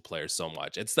Duty multiplayer so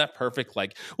much. It's that perfect,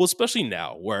 like, well, especially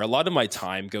now where a lot of my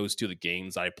time goes to the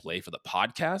games I play for the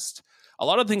podcast. A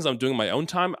lot of things I'm doing in my own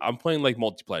time, I'm playing like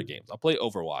multiplayer games. I'll play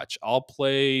Overwatch, I'll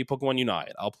play Pokemon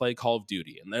Unite, I'll play Call of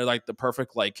Duty, and they're like the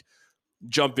perfect like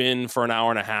jump in for an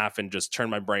hour and a half and just turn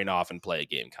my brain off and play a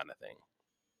game kind of thing.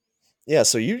 Yeah,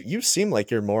 so you seem like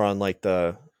you're more on like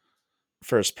the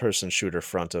first person shooter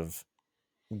front of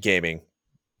gaming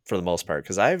for the most part,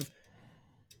 because I've,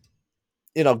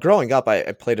 growing up,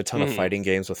 I played a ton of Hmm. fighting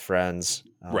games with friends.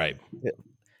 Right.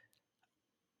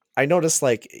 I noticed,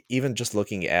 like, even just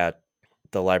looking at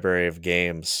the library of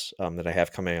games that I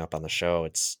have coming up on the show,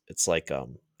 it's like,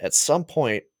 at some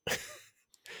point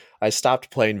I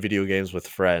stopped playing video games with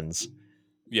friends,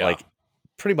 Yeah. like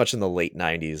pretty much in the late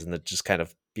 '90s, and it just kind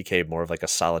of became more of like a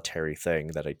solitary thing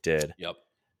that I did. Yep.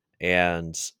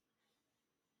 And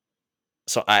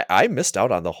so I missed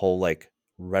out on the whole like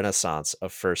renaissance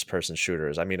of first person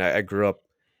shooters. I mean, I grew up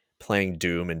playing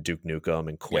Doom and Duke Nukem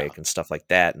and Yeah. Quake and stuff like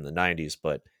that in the '90s,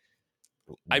 but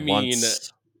I mean,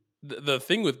 once, the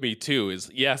thing with me too is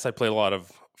yes, I play a lot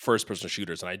of first person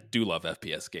shooters and I do love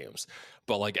FPS games.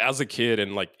 But like as a kid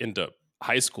and like into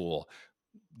high school,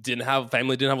 didn't have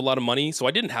a lot of money, so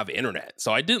I didn't have internet.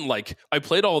 So I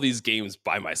played all these games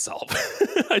by myself.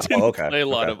 I oh, didn't okay, play a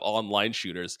lot okay, of online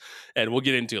shooters. And we'll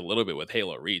get into a little bit with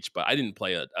Halo Reach, but I didn't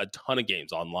play a ton of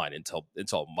games online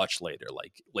until much later,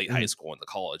 like late high mhm. school into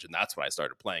college. And that's when I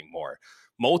started playing more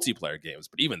multiplayer games.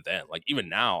 But even then, like even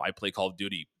now, I play Call of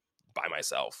Duty by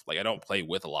myself. Like I don't play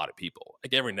with a lot of people.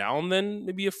 Like every now and then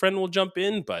maybe a friend will jump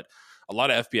in, but a lot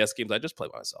of FPS games I just play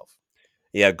by myself.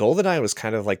 Yeah, GoldenEye was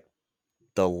kind of like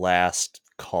the last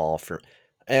call for,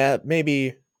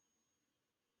 maybe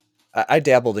I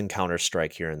dabbled in Counter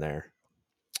Strike here and there,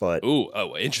 but Ooh,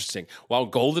 oh, interesting. Wow,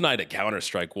 GoldenEye to Counter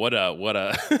Strike. What a what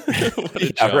a yeah,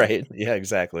 jump. right, yeah,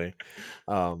 exactly.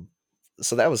 Um,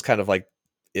 so that was kind of like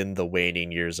in the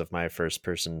waning years of my first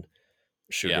person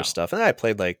shooter Yeah, stuff, and I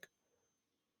played like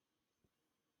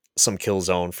some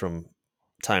Killzone from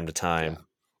time to yeah. time.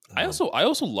 I Um, also I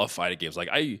also love fighting games. Like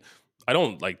I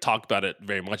don't like talk about it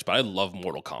very much, but I love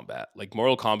Mortal Kombat. Like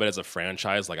Mortal Kombat as a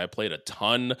franchise, like I played a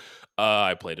ton.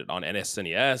 I played it on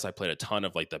SNES. I played a ton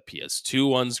of like the PS2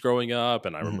 ones growing up,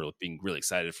 and I mhm. remember being really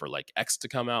excited for like X to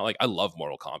come out. Like I love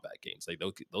Mortal Kombat games. Like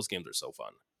those games are so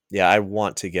fun. Yeah, I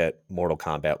want to get Mortal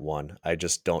Kombat 1. I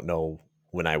just don't know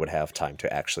when I would have time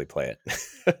to actually play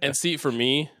it. And see, for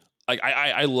me, like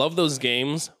I love those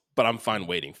games, but I'm fine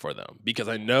waiting for them because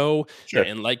I know that Sure.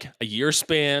 in like a year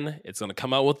span, it's gonna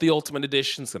come out with the Ultimate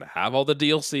Edition. It's gonna have all the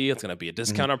DLC. It's gonna be a Mhm.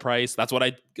 discounted price. That's what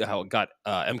I how I got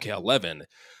MK11.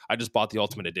 I just bought the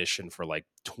Ultimate Edition for like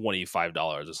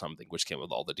 $25 or something, which came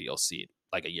with all the DLC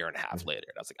like a year and a half Mhm. later.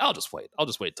 And I was like, I'll just wait. I'll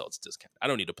just wait till it's discounted. I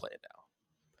don't need to play it now.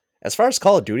 As far as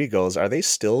Call of Duty goes, are they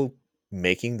still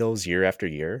making those year after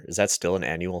year? Is that still an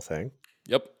annual thing?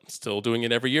 Yep, still doing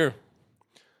it every year,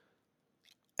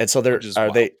 And so which is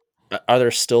wild. are there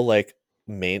still like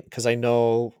main, because I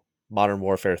know Modern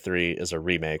Warfare 3 is a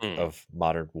remake Mm. of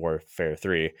Modern Warfare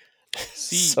 3.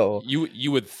 See, So,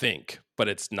 you would think, but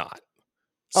it's not.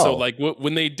 So oh, like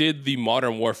when they did the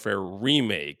Modern Warfare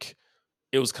remake,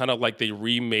 it was kind of like they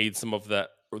remade some of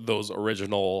those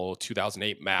original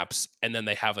 2008 maps, and then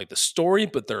they have like the story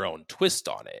but their own twist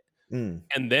on it. mm.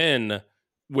 And then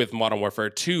with Modern Warfare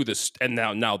 2, this and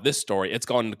now this story, it's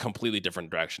gone in a completely different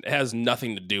direction. It has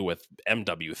nothing to do with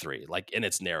MW3, like in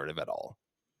its narrative at all.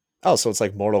 Oh, so it's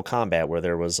like Mortal Kombat where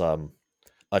there was a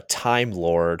time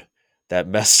lord that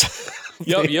messed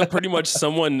Yep, the, yep. Pretty much,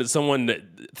 someone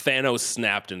Thanos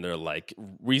snapped, and they're like,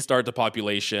 restart the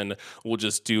population. We'll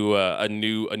just do a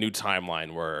new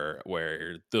timeline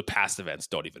where the past events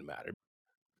don't even matter.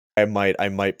 I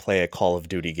might play a Call of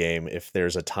Duty game if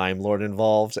there's a time lord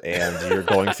involved and you're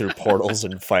going through portals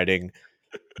and fighting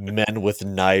men with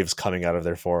knives coming out of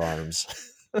their forearms.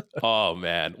 Oh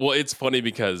man, well, it's funny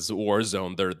because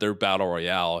Warzone, their battle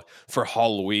royale for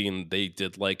Halloween, they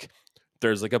did like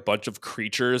there's like a bunch of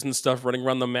creatures and stuff running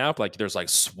around the map. Like there's like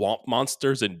swamp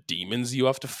monsters and demons you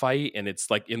have to fight, and it's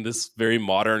like in this very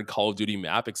modern Call of Duty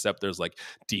map, except there's like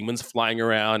demons flying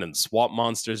around and swamp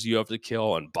monsters you have to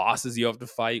kill and bosses you have to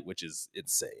fight, which is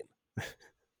insane.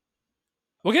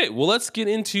 Okay, well, let's get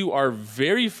into our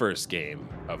very first game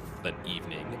of the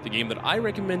evening, the game that I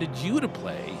recommended you to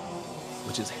play,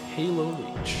 which is Halo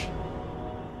Reach.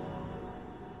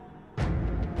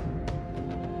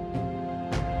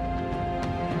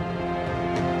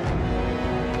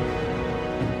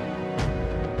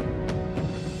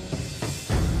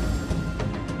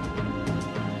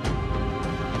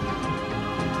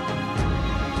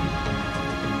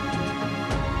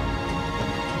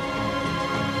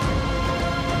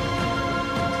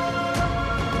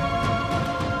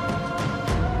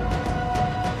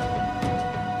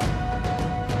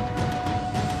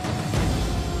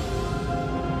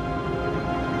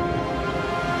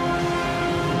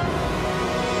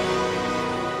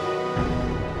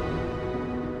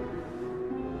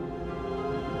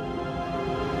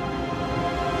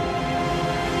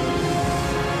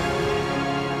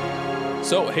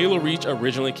 So, Halo Reach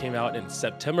originally came out in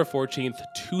September 14th,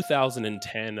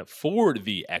 2010 for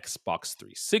the Xbox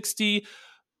 360,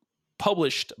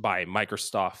 published by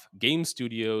Microsoft Game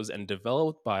Studios and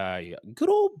developed by good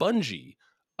old Bungie.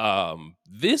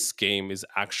 This game is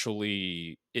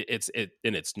actually it's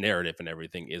in its narrative and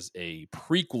everything is a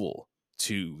prequel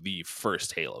to the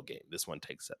first Halo game. This one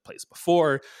takes place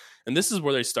before, and this is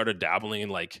where they started dabbling in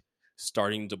like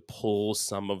starting to pull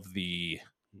some of the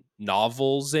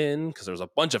novels in, because there's a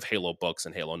bunch of Halo books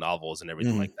and Halo novels and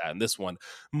everything like that. And this one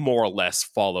more or less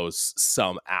follows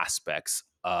some aspects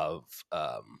of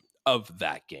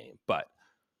that game. But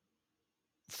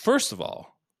first of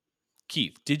all,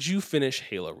 Keith, did you finish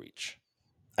Halo Reach?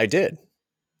 I did.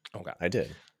 Okay. I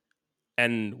did.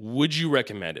 And would you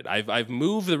recommend it? I've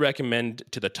moved the recommend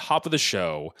to the top of the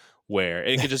show, where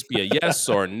it could just be a yes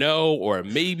or a no or a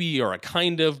maybe or a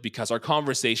kind of, because our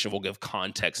conversation will give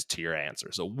context to your answer.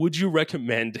 So would you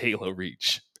recommend Halo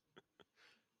Reach?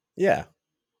 Yeah.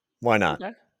 Why not?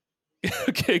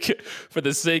 Okay. Okay. For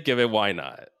the sake of it, why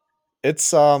not?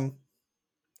 It's on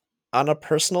a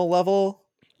personal level,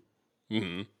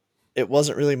 Hmm. it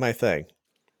wasn't really my thing.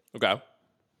 Okay.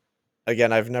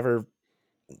 Again, I've never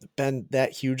been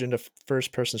that huge into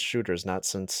first person shooters, not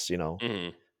since, Hmm.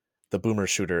 the boomer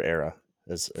shooter era,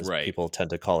 as Right. people tend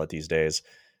to call it these days.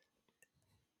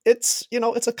 It's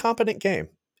a competent game.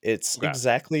 It's Okay.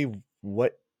 exactly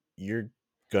what you're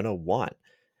gonna want.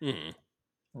 Hmm.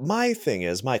 My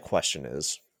question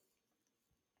is,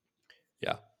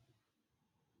 Yeah.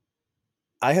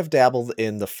 I have dabbled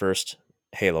in the first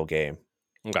Halo game.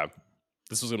 Okay.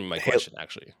 This was going to be my Halo, question,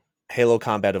 actually. Halo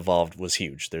Combat Evolved was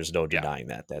huge. There's no Yeah. denying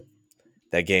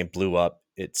that game blew up.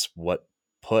 It's what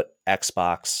put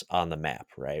Xbox on the map,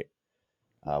 right?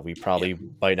 We Yeah. probably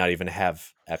might not even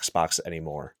have Xbox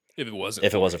anymore If it wasn't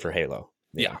if it for wasn't for Halo. Halo.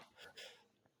 Yeah.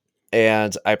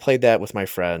 And I played that with my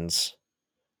friends,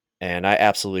 and I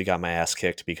absolutely got my ass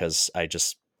kicked because I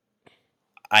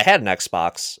had an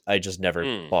Xbox. I just never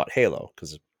Mm. bought Halo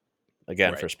because,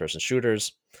 again, Right. first person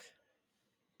shooters,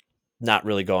 not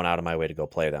really going out of my way to go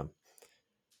play them.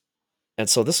 And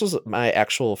so this was my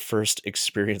actual first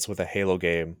experience with a Halo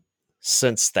game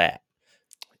since that.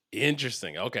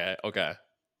 Interesting. Okay. Okay.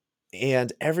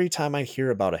 And every time I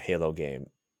hear about a Halo game,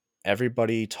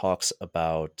 everybody talks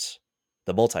about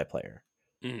the multiplayer.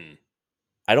 Mm.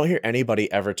 I don't hear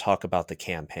anybody ever talk about the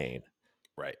campaign.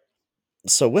 Right.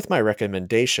 So with my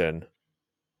recommendation,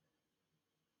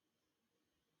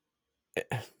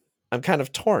 I'm kind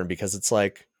of torn because it's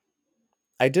like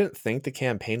I didn't think the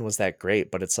campaign was that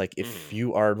great, but it's like if Mm.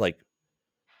 you are like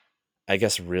I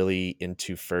guess really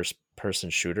into first person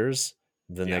shooters,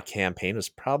 then the Yeah. campaign is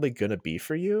probably going to be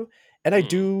for you. And I Mm.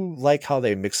 do like how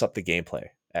they mix up the gameplay.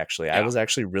 Actually, I Yeah. was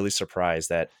actually really surprised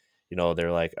that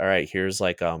they're like, all right, here's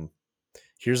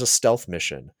a stealth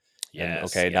mission. And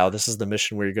Yes. okay, Yeah. now this is the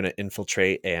mission where you're going to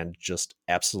infiltrate and just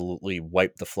absolutely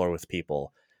wipe the floor with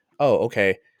people. Oh,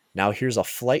 okay. Now here's a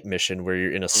flight mission where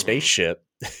you're in a Hmm. spaceship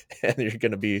and you're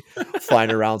going to be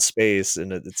flying around space,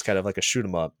 and it's kind of like a shoot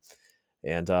 'em up.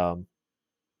 And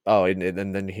oh, and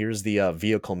then here's the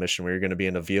vehicle mission where you're going to be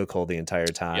in a vehicle the entire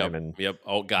Yep. time and Yep.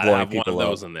 Oh, gotta blowing have one of people up.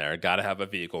 those in there. Gotta have a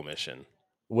vehicle mission.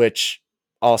 Which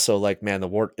also, like, man, the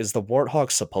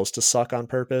warthog supposed to suck on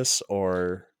purpose,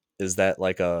 or is that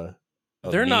like a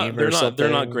They're not. meme They're or not. They're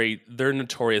not something? great. They're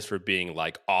notorious for being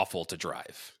like awful to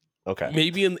drive. Okay.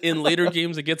 Maybe in later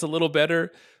games it gets a little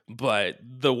better, but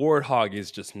the Warthog is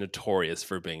just notorious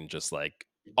for being just like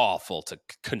awful to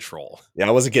control. Yeah,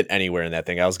 I wasn't getting anywhere in that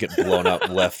thing. I was getting blown up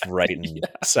left, right, and Yeah.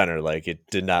 center. Like it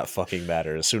did not fucking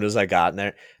matter. As soon as I got in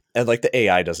there, and like the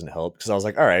AI doesn't help because I was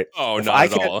like, all right, Oh, if not I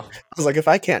at can't, all. I was like, if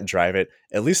I can't drive it,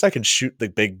 at least I can shoot the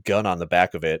big gun on the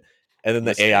back of it, and then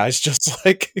the AI Mistake. is just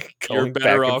like You're going better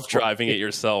back and off forth. driving it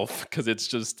yourself because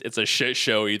it's a shit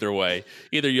show either way.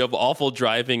 Either you have awful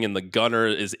driving and the gunner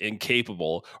is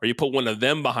incapable, or you put one of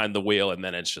them behind the wheel and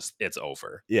then it's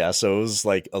over. Yeah, so it was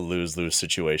like a lose-lose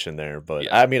situation there, but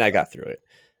Yeah. I mean, I got through it.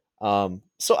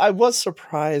 So I was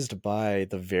surprised by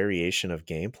the variation of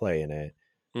gameplay in it,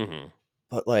 Hmm.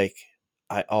 but like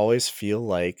I always feel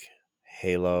like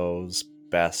Halo's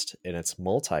best in its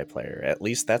multiplayer. At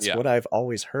least that's Yeah. what I've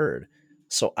always heard.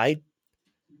 So I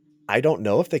don't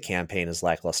know if the campaign is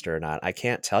lackluster or not. I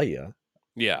can't tell you.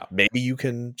 Yeah. Maybe you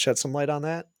can shed some light on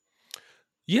that.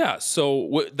 Yeah.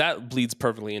 So that bleeds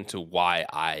perfectly into why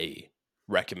I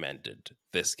recommended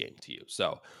this game to you.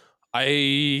 So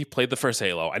I played the first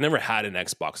Halo. I never had an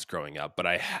Xbox growing up, but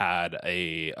I had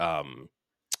a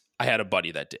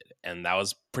buddy that did, and that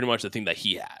was pretty much the thing that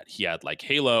he had. He had like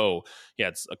Halo, he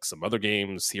had some other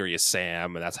games, Serious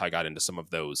Sam, and that's how I got into some of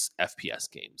those FPS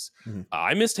games. Mhm.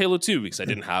 I missed Halo 2 because I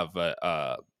didn't have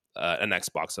an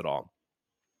Xbox at all.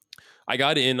 I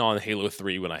got in on Halo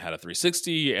 3 when I had a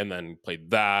 360 and then played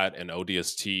that and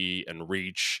ODST and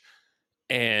Reach.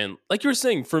 And like you were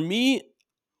saying, for me,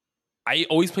 I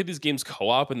always played these games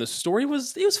co-op, and the story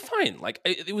was fine. Like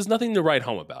it was nothing to write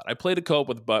home about. I played a co-op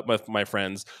with my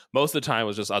friends. Most of the time, it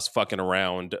was just us fucking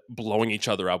around, blowing each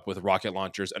other up with rocket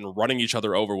launchers, and running each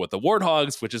other over with the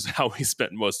warthogs, which is how we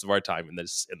spent most of our time in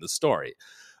the story.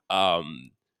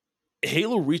 Um,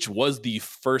 Halo Reach was the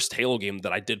first Halo game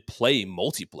that I did play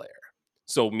multiplayer.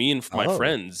 So me and my Oh,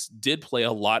 friends did play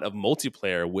a lot of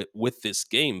multiplayer with this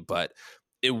game, but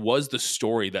it was the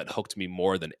story that hooked me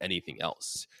more than anything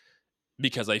else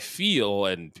because I feel,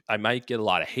 and I might get a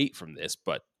lot of hate from this,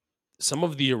 but some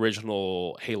of the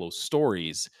original Halo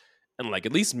stories, and like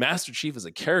at least Master Chief as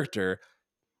a character,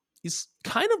 he's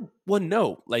kind of one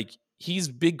note. Like he's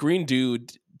big green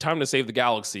dude, time to save the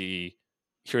galaxy.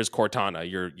 Here's Cortana,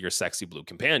 your sexy blue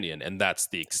companion, and that's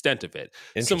the extent of it.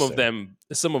 interesting.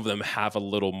 Some of them have a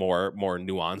little more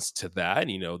nuance to that.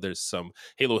 You know, there's some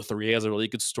Halo 3 has a really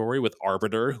good story with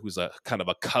Arbiter, who's a kind of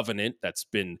a covenant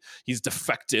he's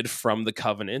defected from the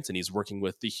covenant and he's working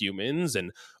with the humans.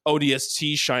 And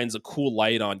ODST shines a cool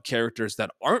light on characters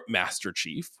that aren't Master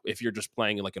Chief if you're just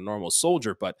playing like a normal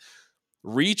soldier, but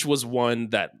Reach was one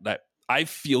that I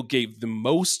feel gave the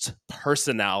most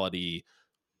personality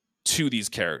to these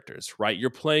characters, right?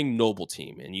 You're playing Noble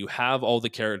Team and you have all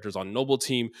the characters on Noble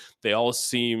Team. They all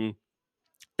seem,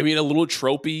 I mean, a little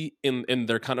tropey in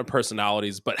their kind of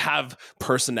personalities, but have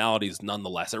personalities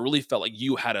nonetheless. I really felt like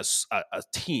you had a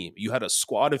team, you had a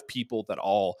squad of people that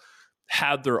all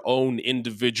had their own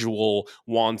individual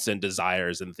wants and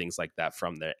desires and things like that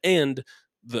from there. And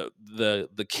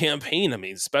the campaign, I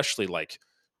mean, especially like,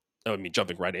 I mean,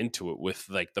 jumping right into it with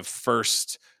like the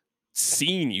first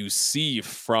scene you see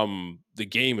from the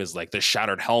game is like the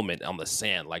shattered helmet on the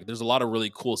sand. Like there's a lot of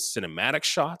really cool cinematic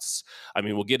shots. I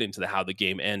mean, we'll get into how the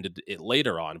game ended it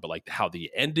later on, but like how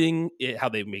the ending, how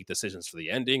they make decisions for the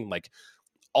ending, like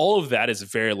all of that is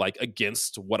very like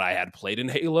against what I had played in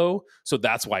Halo. So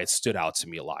that's why it stood out to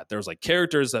me a lot. There was like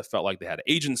characters that felt like they had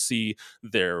agency.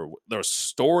 Their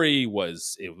story it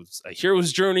was a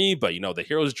hero's journey, but you know, the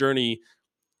hero's journey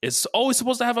is always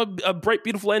supposed to have a bright,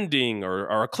 beautiful ending or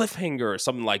a cliffhanger or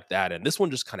something like that. And this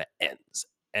one just kind of ends.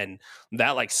 And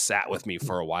that like sat with me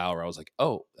for a while where I was like,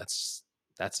 oh, that's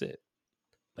it.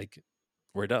 Like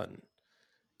we're done.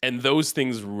 And those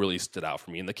things really stood out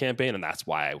for me in the campaign. And that's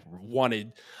why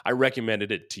I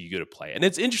recommended it to you to play. And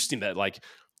it's interesting that like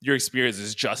your experience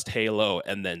is just Halo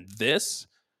and then this,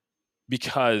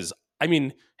 because I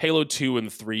mean, Halo 2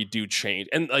 and 3 do change.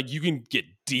 And like you can get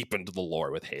deep into the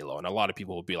lore with Halo. And a lot of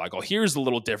people will be like, oh, here's the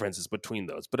little differences between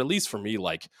those. But at least for me,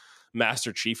 like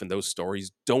Master Chief and those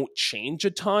stories don't change a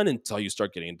ton until you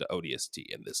start getting into ODST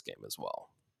in this game as well.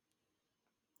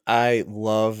 I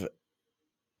love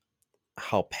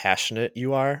how passionate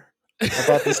you are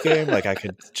about this game. Like I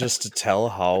could just tell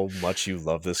how much you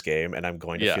love this game, and I'm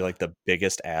going to feel Yeah. like the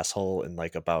biggest asshole in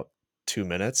like about 2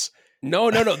 minutes.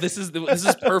 No. This is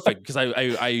perfect because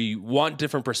I want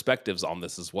different perspectives on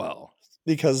this as well.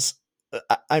 Because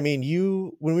I mean,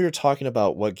 you when we were talking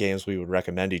about what games we would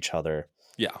recommend each other,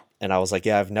 Yeah. and I was like,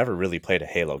 yeah, I've never really played a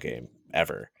Halo game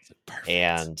ever, Perfect.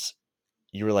 and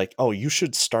you were like, oh, you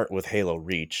should start with Halo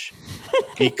Reach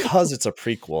because it's a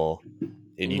prequel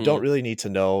and you don't Hmm. really need to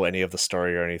know any of the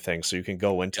story or anything, so you can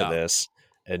go into Yeah. this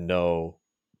and know,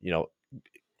 you know,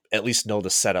 at least know the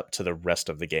setup to the rest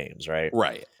of the games, right?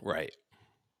 Right. Right.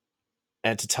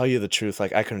 And to tell you the truth,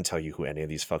 like I couldn't tell you who any of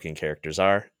these fucking characters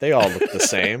are. They all look the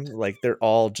same. Like they're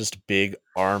all just big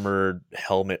armored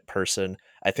helmet person.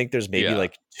 I think there's maybe Yeah.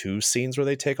 like 2 scenes where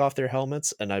they take off their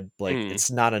helmets, and I like Mm.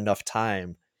 it's not enough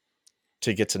time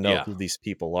to get to know Yeah. who these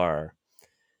people are.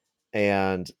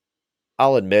 And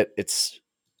I'll admit it's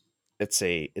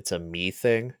a me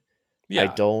thing. I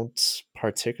Yeah. don't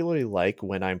particularly like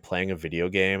when I'm playing a video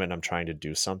game and I'm trying to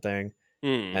do something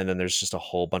Mm. and then there's just a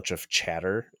whole bunch of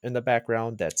chatter in the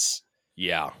background that's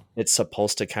Yeah. it's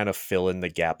supposed to kind of fill in the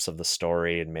gaps of the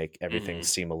story and make everything Mm.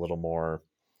 seem a little more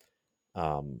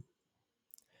um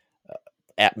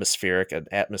atmospheric. And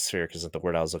atmospheric isn't the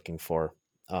word I was looking for.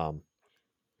 Um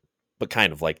but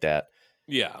kind of like that.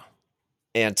 Yeah.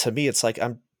 And to me it's like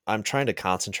I'm trying to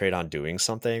concentrate on doing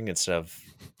something instead of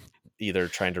either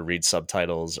trying to read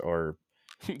subtitles or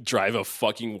Drive a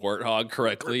fucking warthog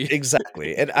correctly.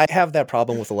 exactly. And I have that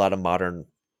problem with a lot of modern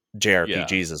Yeah.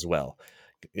 JRPGs as well.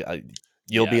 Uh,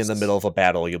 You'll be in the middle Yes. of a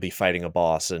battle, you'll be fighting a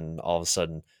boss, and all of a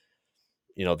sudden,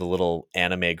 the little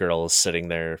anime girl is sitting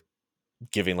there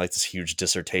giving like this huge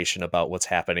dissertation about what's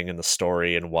happening in the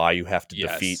story and why you have to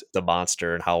defeat Yes. the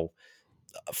monster and how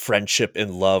friendship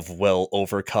and love will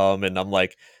overcome. And I'm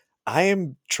like, I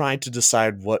am trying to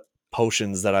decide what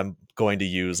potions that I'm going to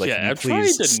use. Like, can Yeah, you I'm trying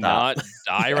please to stop? not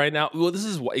die right now. Well, this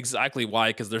is exactly why,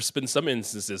 because there's been some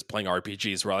instances playing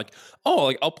RPGs where like, oh,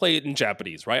 like I'll play it in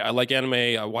Japanese, right? I like anime.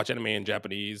 I watch anime in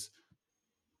Japanese.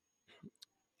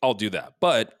 I'll do that.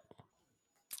 But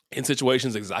in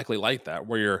situations exactly like that,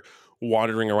 where you're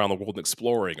wandering around the world and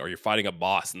exploring, or you're fighting a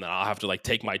boss, and then I'll have to like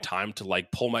take my time to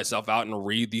like pull myself out and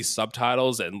read these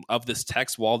subtitles and of this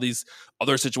text while these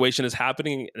other situation is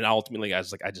happening. And ultimately, I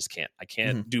was like, I just can't. I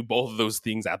can't Mhm. do both of those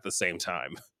things at the same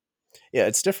time. Yeah,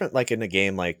 it's different like in a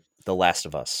game like The Last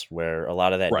of Us, where a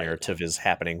lot of that Right. narrative is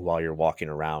happening while you're walking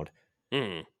around.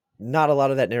 Mm. Not a lot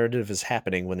of that narrative is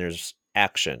happening when there's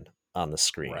action on the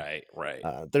screen. Right.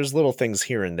 Right. There's little things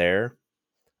here and there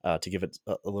to give it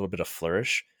a little bit of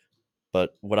flourish.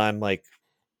 But when I'm like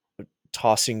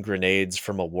tossing grenades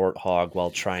from a warthog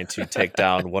while trying to take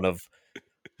down one of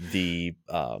the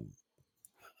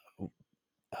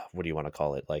what do you want to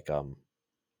call it? Like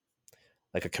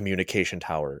a communication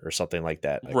tower or something like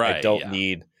that. Like I Right. don't Yeah.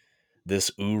 need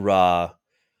this oorah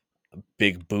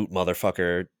big boot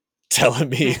motherfucker telling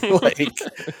me like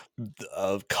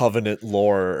covenant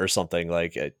lore or something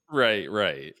like it. Right.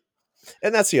 Right.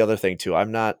 And that's the other thing too.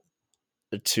 I'm not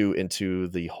too into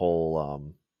the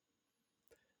whole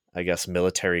I guess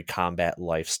military combat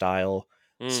lifestyle.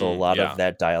 So a Mm, lot of yeah.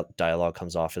 that dialogue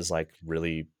comes off as like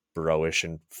really bro-ish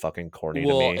and fucking corny to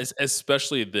Well, me.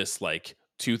 especially this like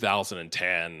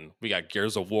 2010, we got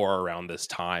Gears of War around this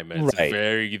time, and it's Right.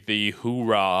 very the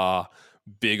hoorah,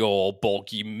 big old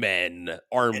bulky men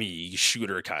army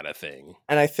shooter kind of thing.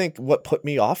 And I think what put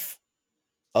me off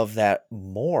of that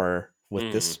more with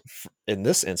Mm, this in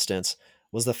this instance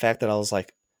was the fact that I was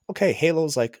like, okay,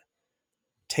 Halo's like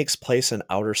takes place in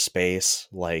outer space.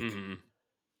 Like hmm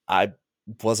I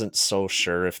wasn't so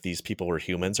sure if these people were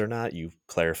humans or not. You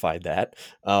clarified that.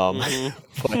 Um, hmm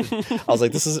but I was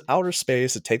like, this is outer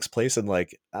space. It takes place in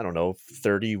like, I don't know,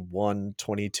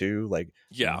 3122, like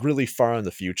yeah, really far in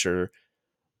the future.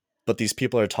 But these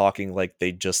people are talking like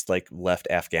they just like left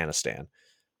Afghanistan.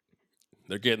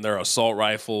 they're getting their assault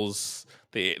rifles,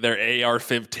 their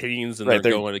AR-15s, and Right. they're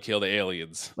They're going to kill the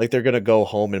aliens. like they're gonna go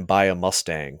home and buy a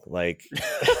Mustang. Like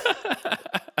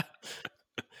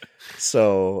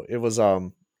so it was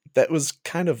that was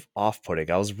kind of off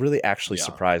putting. I was really actually Yeah.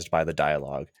 surprised by the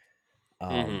dialogue.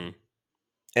 Um hmm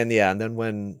and yeah, and then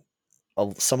when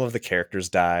some of the characters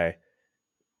die,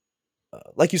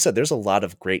 like you said, there's a lot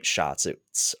of great shots.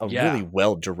 It's a really Yeah.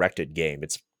 well directed game.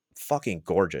 It's fucking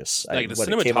gorgeous. Like the What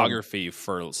it came on. cinematography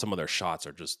for some of their shots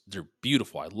are just they're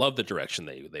beautiful. I love the direction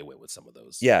they went with some of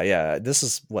those. Yeah, yeah. This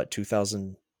is what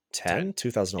 2010, 10. Yeah.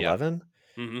 2011.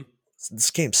 hmm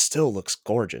This game still looks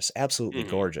gorgeous, absolutely hmm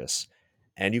gorgeous.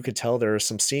 And you could tell there are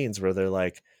some scenes where they're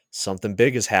like something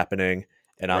big is happening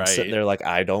and I'm sitting Right. there like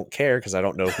I don't care because I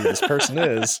don't know who this person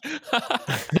is.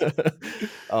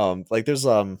 Like there's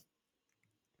one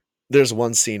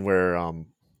scene where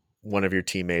one of your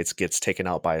teammates gets taken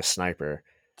out by a sniper.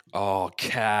 Oh,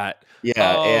 cat.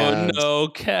 Yeah, Oh no,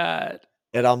 cat.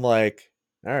 and I'm like,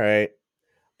 all right.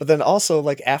 But then also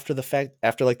like after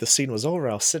like the scene was over,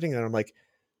 I was sitting there, I'm like,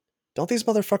 don't these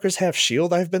motherfuckers have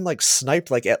shield? I've been like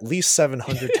sniped like at least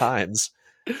 700 times.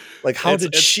 Like, how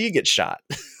did It's she get shot?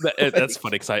 that's Like,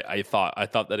 funny because I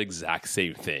thought that exact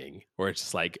same thing where it's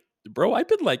just like, bro, I've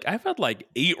had like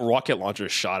 8 rocket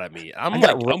launchers shot at me. I I'm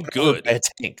got like, run I'm over by good. a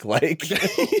tank. Like,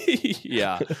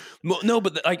 Yeah. No,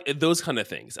 but like those kind of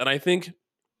things. And I think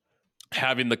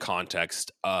having the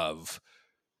context of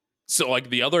so like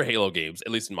the other Halo games,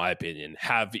 at least in my opinion,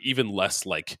 have even less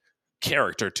like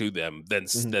character to them than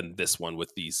Mhm. than this one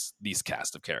with these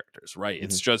cast of characters, right?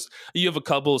 It's Mhm. just you have a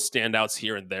couple of standouts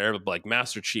here and there, but like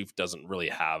Master Chief doesn't really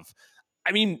have.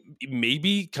 I mean,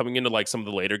 maybe coming into like some of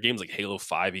the later games, like Halo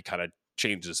 5, he kind of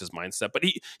changes his mindset, but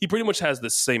he pretty much has the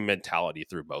same mentality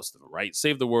through most of them, right?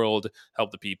 Save the world,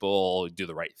 help the people, do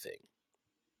the right thing.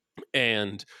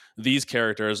 And these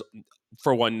characters,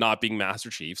 for one, not being Master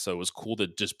Chief, so it was cool to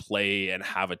just play and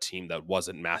have a team that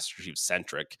wasn't Master Chief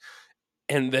centric.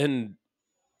 And then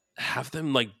have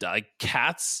them like die.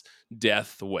 Cat's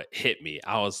death what hit me.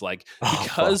 I was like, Oh,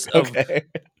 because fuck. Okay.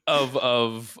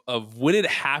 of when it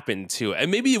happened to, and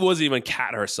maybe it wasn't even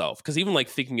Cat herself, because even like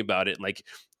thinking about it, like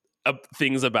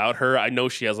things about her. I know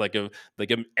she has like an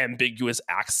ambiguous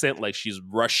accent, like she's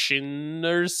Russian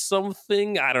or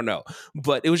something. I don't know,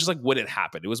 but it was just like when it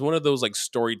happened. It was one of those like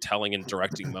storytelling and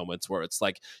directing moments where it's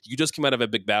like you just came out of a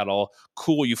big battle.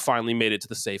 Cool, you finally made it to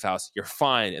the safe house. You're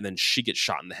fine, and then she gets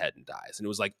shot in the head and dies. And it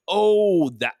was like, oh,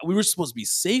 that we were supposed to be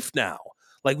safe now.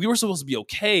 Like we were supposed to be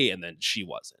okay, and then she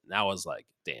wasn't. And I was like,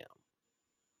 damn,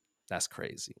 that's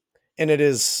crazy. And it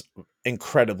is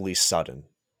incredibly sudden,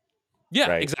 Yeah,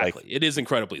 right? exactly. It is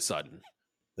incredibly sudden.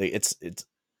 Like it's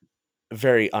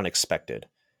very unexpected.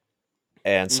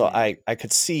 And so Mhm. I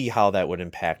could see how that would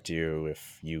impact you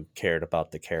if you cared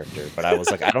about the character, but I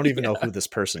was like, I don't even know Yeah. who this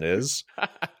person is.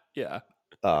 Yeah.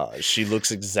 She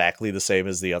looks exactly the same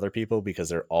as the other people because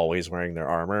they're always wearing their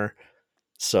armor.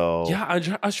 So Yeah,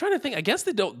 I was trying to think. I guess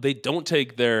they don't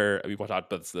take their. I mean, we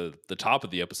talked about this the top of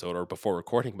the episode or before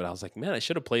recording, but I was like, man, I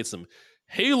should have played some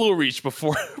Halo Reach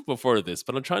before before this.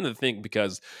 But I'm trying to think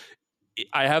because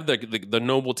I have the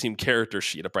Noble Team character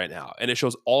sheet up right now, and it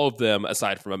shows all of them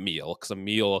aside from Emil, because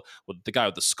Emil, well, the guy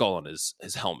with the skull on his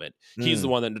helmet, he's the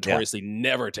one that yeah. notoriously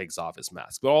never takes off his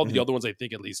mask. But all the Mhm. other ones, I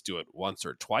think, at least do it once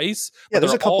or twice. Yeah, But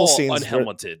there's they're a couple all scenes where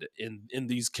unhelmeted in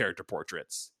these character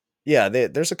portraits.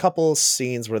 there's a couple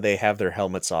scenes where they have their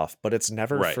helmets off, but it's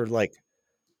never Right. for like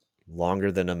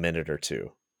longer than a minute or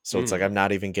two. So it's like Hmm. I'm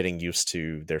not even getting used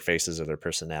to their faces or their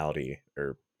personality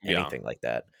or Yeah. anything like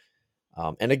that.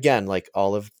 And again, like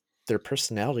all of their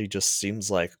personality just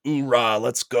seems like, "Oorah,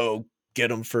 let's go get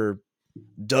them for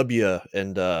W,"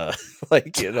 and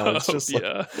like it's Oh, just like,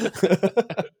 yeah.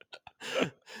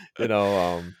 you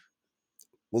know,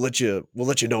 we'll let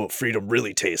you know what freedom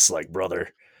really tastes like, brother.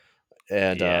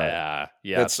 And Yeah.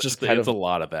 Yeah. it's just kind It's a of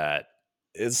lot of that.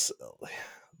 it's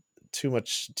too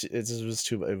much. It was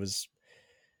too. It was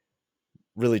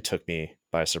really took me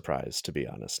by surprise, to be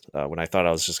honest. When I thought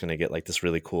I was just going to get like this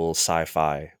really cool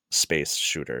sci-fi space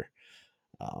shooter.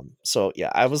 So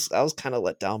yeah, I was kind of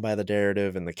let down by the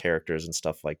narrative and the characters and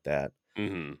stuff like that.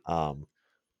 Hmm. Um,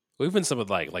 Well, even some of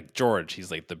like George,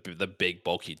 he's like the big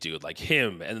bulky dude, like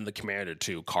him, and then the commander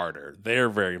too, Carter. They're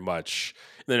very much.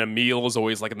 And then Emil is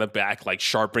always like in the back, like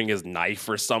sharpening his knife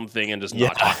or something, and just yeah,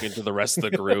 not talking to the rest of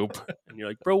the group. And you're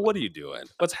like, bro, what are you doing?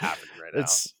 What's happening right now?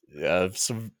 it's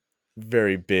some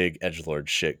very big edgelord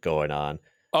shit going on.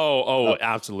 Oh, Uh,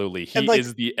 absolutely. and He like,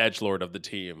 is the edge lord of the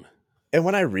team. and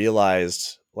when I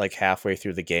realized like halfway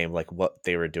through the game, like what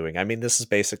they were doing, I mean, this is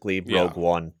basically Yeah. Rogue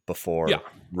One Yeah. before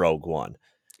Rogue One,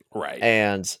 Right.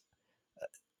 and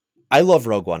I love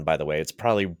Rogue One, by the way. It's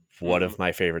probably one Hmm. of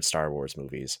my favorite Star Wars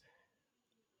movies.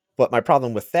 But my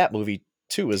problem with that movie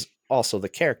too is also the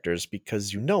characters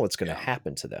because you know what's going to Yeah.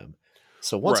 happen to them.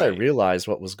 So once I Right. realized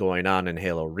what was going on in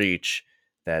Halo Reach,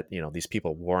 that these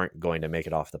people weren't going to make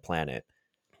it off the planet,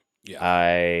 Yeah.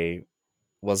 I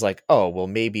was like, oh well,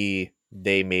 maybe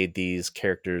they made these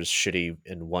characters shitty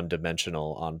and one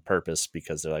dimensional on purpose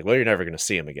because they're like, well, you're never going to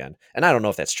see them again. And I don't know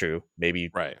if that's true. Maybe you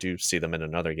Right. do see them in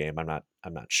another game. I'm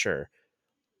not sure.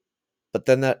 But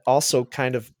then that also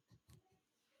kind of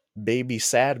made me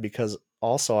sad because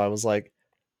also I was like,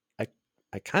 I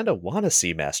I kind of want to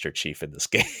see Master Chief in this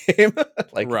game.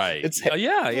 Like Right. it's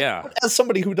Yeah. Yeah. as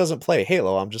somebody who doesn't play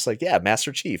Halo, I'm just like, yeah,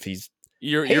 Master Chief, he's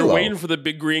You're Halo. waiting for the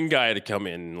big green guy to come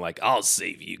in, like, I'll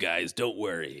save you guys, don't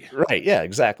worry. Right, yeah,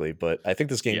 exactly. But I think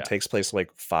this game Yeah, takes place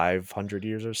like 500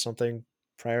 years or something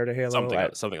prior to Halo.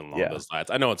 something along Yeah. those lines.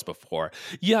 I know it's before.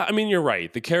 Yeah, I mean, you're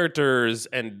right. The characters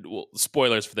and well,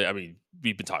 spoilers for the. I mean,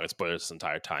 we've been talking spoilers this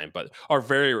entire time, but are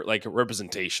very like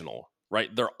representational, right?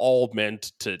 They're all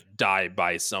meant to die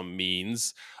by some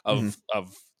means Mhm.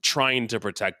 of trying to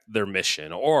protect their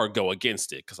mission or go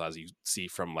against it. Because as you see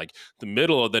from like the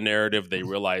middle of the narrative, they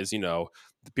realize,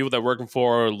 the people they're working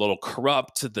for are a little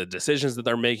corrupt. The decisions that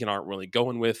they're making aren't really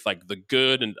going with like the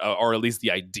good and or at least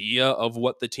the idea of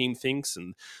what the team thinks,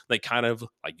 and they kind of,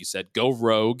 like you said, go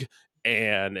rogue.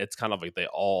 And it's kind of like they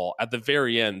all, at the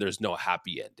very end, there's no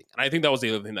happy ending. And I think that was the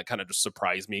other thing that kind of just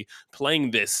surprised me playing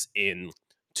this in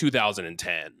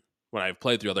 2010. when I've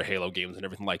played through other Halo games and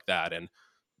everything like that. And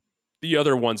the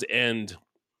other ones end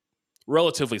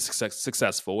relatively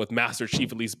successful, with Master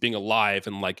Chief at least being alive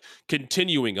and like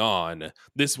continuing on.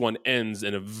 This one ends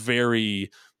in a very,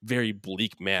 very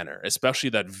bleak manner, especially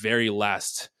that very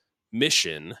last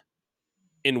mission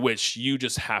in which you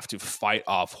just have to fight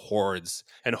off hordes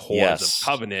and hordes of Yes.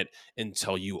 Covenant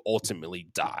until you ultimately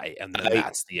die. And then I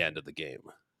that's the end of the game.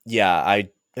 Yeah, I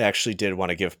actually did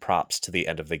want to give props to the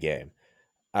end of the game.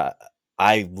 Uh,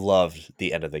 I loved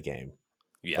the end of the game.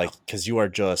 Yeah. Like, because you're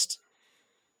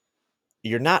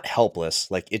not helpless.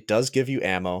 Like, it does give you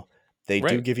ammo. They do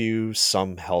Right. give you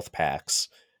some health packs.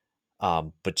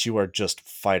 But you are just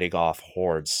fighting off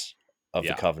hordes of the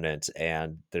Yeah. Covenant,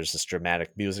 and there's this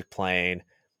dramatic music playing.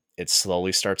 It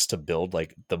slowly starts to build,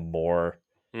 like, the more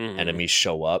Hmm. enemies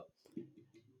show up.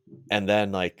 And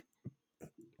then, like,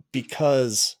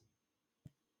 because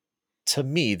to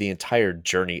me, the entire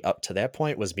journey up to that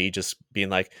point was me just being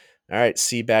like, all right,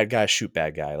 see bad guy, shoot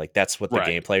bad guy. Like, that's what the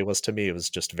Right. gameplay was to me. It was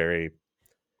just very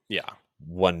Yeah.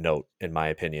 one note, in my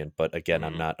opinion. But again,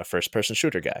 I'm Hmm. not a first person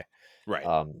shooter guy. Right.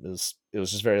 It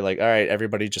was just very like, all right,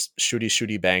 everybody just shooty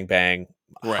shooty bang bang,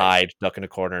 Right. hide, duck in a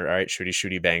corner. All right, shooty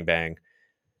shooty bang bang.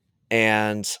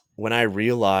 And when I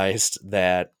realized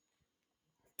that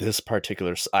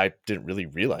I didn't really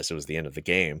realize it was the end of the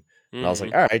game. And I was like,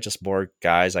 Hmm. all right, just more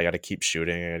guys. I got to keep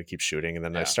shooting. I got to keep shooting. And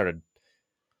then I Yeah. started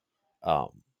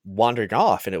um, wandering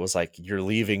off, and it was like, you're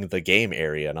leaving the game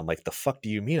area. And I'm like, the fuck do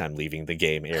you mean I'm leaving the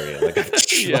game area? Like,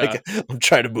 Yeah. I'm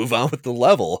trying to move on with the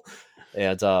level.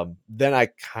 And then I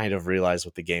kind of realized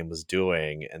what the game was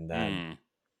doing. And then Mm.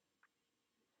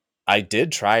 I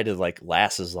did try to like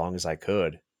last as long as I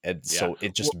could. And Yeah. so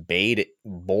it just Well, made it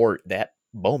more, that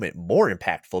moment more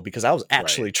impactful, because I was right.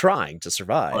 actually trying to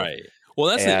survive. Right. Well,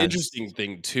 that's the And interesting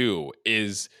thing too,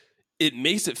 is it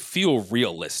makes it feel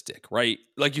realistic, right?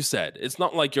 Like you said, it's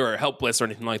not like you're helpless or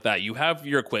anything like that. You have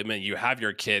your equipment, you have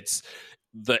your kits.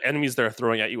 The enemies they're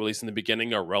throwing at you, at least in the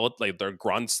beginning, are relative. Like they're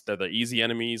grunts, they're the easy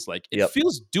enemies. Like it yep,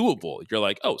 feels doable. You're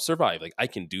like, oh, survive. Like I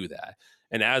can do that.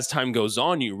 And as time goes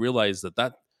on, you realize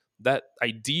that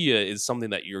idea is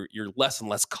something that you're less and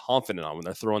less confident on when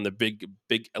they're throwing the big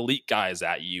elite guys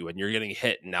at you and you're getting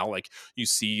hit. And now like you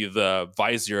see the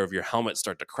visor of your helmet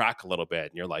start to crack a little bit,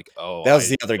 and you're like, oh, that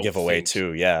was I the other don't giveaway think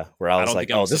too. Yeah, where I I was don't like,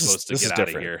 think I'm oh, this is supposed to this get is out of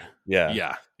different. here. Yeah,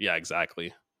 Yeah, yeah,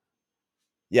 exactly.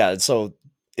 yeah. And so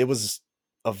it was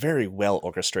a very well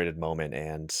orchestrated moment,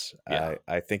 and Yeah,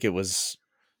 I think it was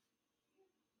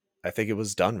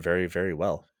done very, very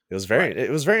well. right,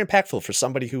 It was very impactful for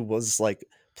somebody who was like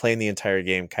playing the entire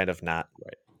game, kind of not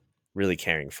right. really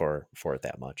caring for it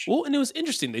that much. Well, and it was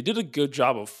interesting. They did a good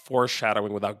job of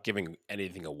foreshadowing without giving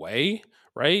anything away,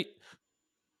 right?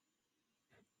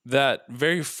 That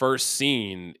very first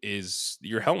scene is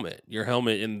your helmet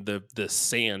in the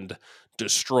sand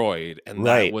destroyed, and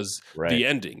that Right, was right. the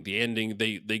ending. The ending,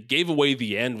 they gave away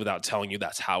the end without telling you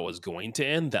that's how it was going to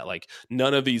end. That like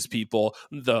none of these people,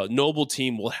 the noble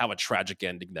team, will have a tragic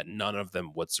ending, that none of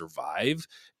them would survive.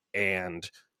 And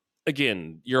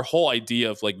again, your whole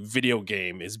idea of like video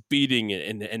game is beating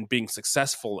and being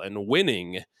successful and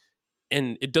winning,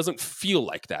 and it doesn't feel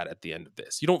like that at the end of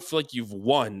this. You don't feel like you've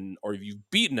won or you've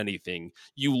beaten anything.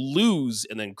 You lose,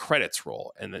 and then credits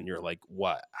roll, and then you're like,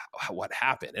 what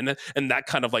happened? And that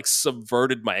kind of like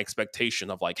subverted my expectation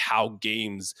of like how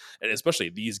games, and especially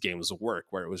these games, work,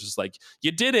 where it was just like,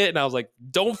 you did it, and I was like,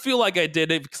 don't feel like I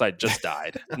did it, because I just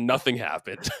died. Nothing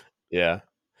happened. Yeah,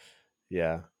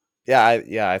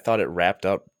 yeah, I thought it wrapped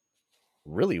up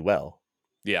really well.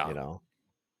 Yeah. You know,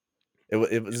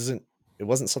 it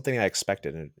wasn't something I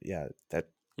expected, and yeah, that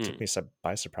took Hmm. me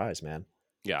by surprise, man.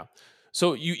 Yeah.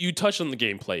 So you touched on the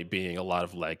gameplay being a lot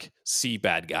of like see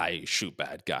bad guy, shoot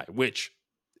bad guy, which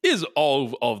is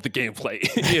all of the gameplay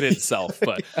in itself.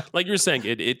 But like you're saying,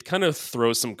 it kind of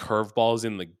throws some curveballs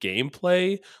in the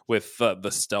gameplay with the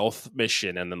stealth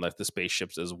mission and then like the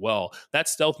spaceships as well. That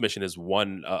stealth mission is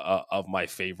one of my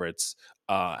favorites.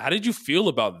 How did you feel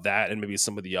about that and maybe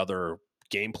some of the other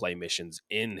gameplay missions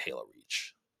in Halo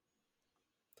Reach?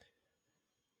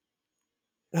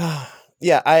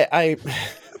 Yeah, I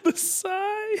The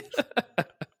sigh.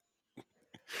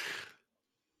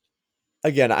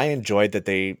 again, I enjoyed that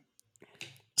they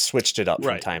switched it up from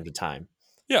Right. time to time.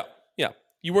 Yeah, yeah.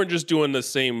 You weren't just doing the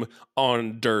same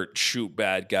on dirt, shoot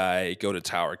bad guy, go to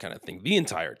tower kind of thing the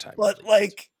entire time, at But least.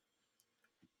 like,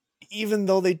 even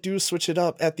though they do switch it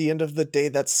up, at the end of the day,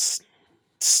 that's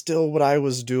still what I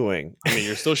was doing. I mean,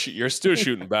 you're still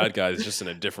shooting bad guys, just in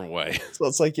a different way. So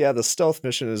it's like, yeah, the stealth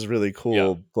mission is really Yeah,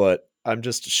 cool, but I'm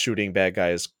just shooting bad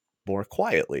guys more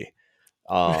quietly.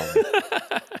 um,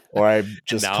 or I'm And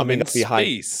just now I'm coming in up behind,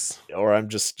 space. or I'm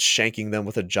just shanking them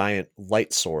with a giant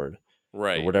light sword or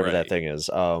Right, whatever that right. thing is.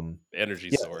 Energy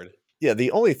Yeah, sword. yeah.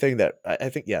 The only thing that I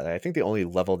think the only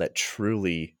level that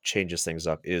truly changes things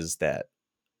up is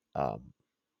um,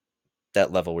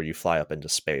 that level where you fly up into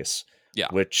space, Yeah,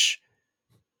 which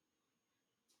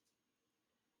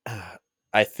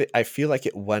I feel like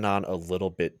it went on a little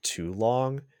bit too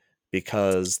long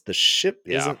because the ship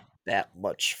yeah. isn't that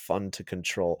much fun to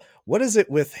control. What is it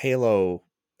with Halo,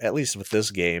 at least with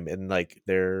this game, and like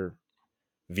their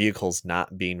vehicles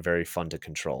not being very fun to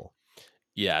control?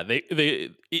 Yeah,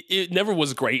 it never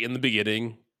was great in the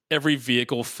beginning. Every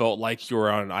vehicle felt like you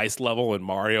were on an ice level in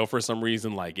Mario for some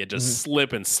reason. Like it just Mhm,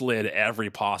 slip and slid every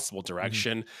possible mhm.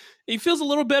 direction. It feels a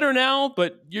little better now,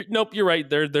 but nope, you're right.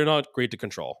 They're not great to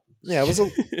control. Yeah, it was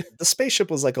the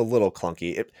spaceship was like a little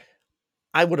clunky.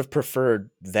 I would have preferred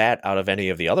that out of any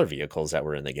of the other vehicles that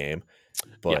were in the game,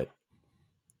 Yeah. but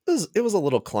it was a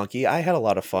little clunky. I had a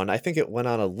lot of fun. I think it went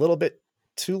on a little bit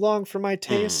too long for my Mm,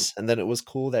 tastes, and then it was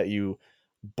cool that you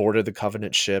boarded the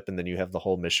Covenant ship, and then you have the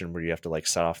whole mission where you have to like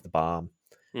set off the bomb.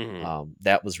 hmm.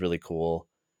 That was really cool.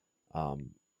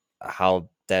 Um, how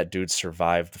that dude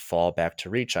survived the fall back to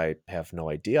Reach, I have no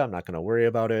idea. I'm not going to worry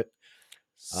about it.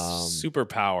 Um,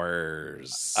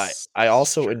 Superpowers. I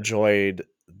also Sure. enjoyed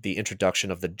the introduction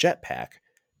of the jetpack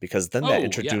because then that Oh yeah.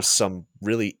 introduced some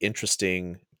really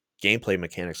interesting gameplay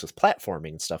mechanics with platforming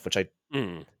and stuff, which I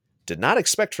Mm, did not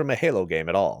expect from a Halo game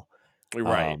at all. you're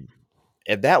right. Um,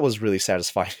 and that was really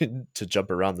satisfying to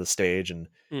jump around the stage and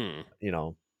Mm, you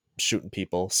know shooting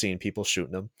people, seeing people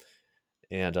shooting them,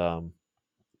 and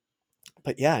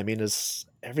but yeah, I mean, as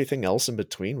everything else in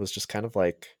between was just kind of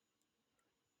like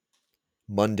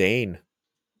mundane,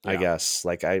 I yeah. guess.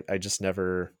 Like I just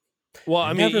never, Well, I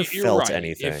I mean, never you're felt right.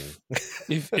 anything.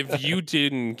 If you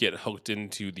didn't get hooked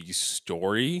into the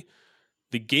story,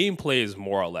 the gameplay is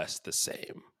more or less the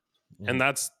same. And Mhm.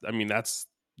 that's I mean, that's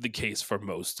the case for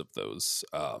most of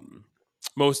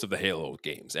the Halo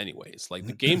games anyways. Like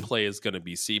the gameplay is going to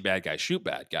be see bad guy, shoot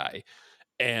bad guy,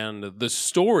 and the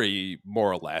story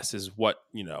more or less is what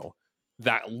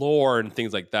that lore and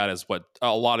things like that is what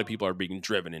a lot of people are being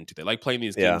driven into. They like playing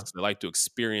these games Yeah, because they like to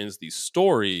experience these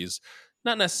stories,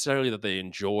 not necessarily that they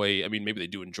enjoy. I mean, maybe they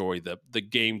do enjoy the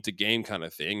game to game kind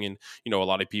of thing. And a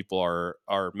lot of people are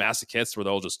masochists where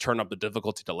they'll just turn up the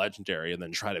difficulty to legendary and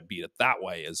then try to beat it that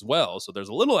way as well. So there's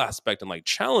a little aspect and like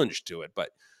challenge to it, but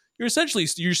you're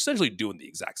essentially doing the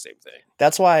exact same thing.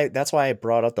 that's why I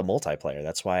brought up the multiplayer.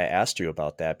 That's why I asked you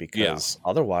about that Yeah. because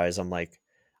otherwise, I'm like,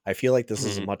 I feel like this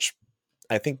is a Mhm. much.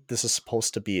 I think this is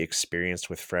supposed to be experienced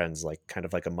with friends, like kind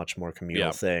of like a much more communal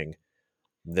Yeah. thing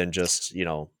than just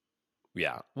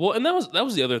Yeah. Well, and that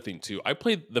was the other thing too. I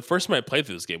played the first time I played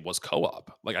through this game was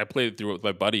co-op. Like I played through it with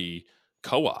my buddy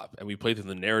co-op and we played through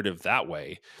the narrative that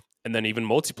way. And then even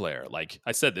multiplayer. Like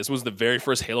I said, this was the very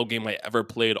first Halo game I ever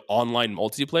played online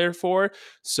multiplayer for.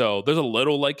 So there's a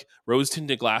little like rose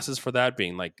tinted glasses for that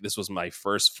being like this was my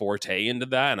first forte into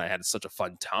that and I had such a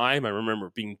fun time. I remember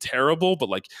being terrible, but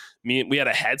like we had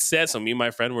a headset, so me and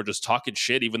my friend were just talking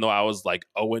shit even though I was like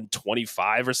 0 and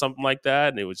 25 or something like that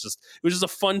and it was just a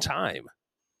fun time.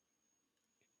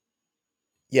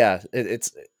 yeah,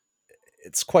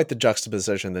 it's quite the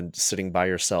juxtaposition than sitting by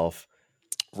yourself,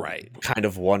 Right. kind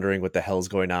of wondering what the hell's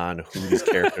going on, who these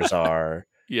characters are,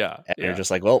 Yeah, and you're yeah.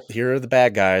 just like, well, here are the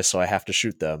bad guys, so I have to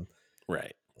shoot them.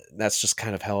 Right. That's just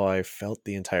kind of how I felt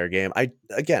the entire game. I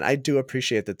do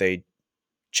appreciate that they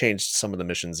changed some of the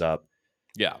missions up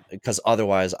Yeah. because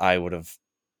otherwise I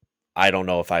don't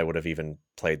know if I would have even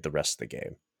played the rest of the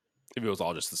game. If it was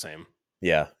all just the same.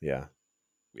 Yeah, yeah.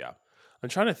 Yeah. I'm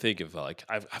trying to think of like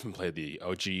I haven't played the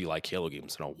OG like Halo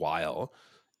games in a while.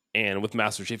 And with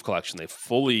Master Chief Collection, they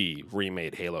fully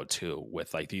remade Halo 2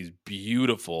 with like these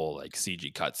beautiful like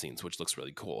CG cutscenes, which looks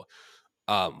really cool.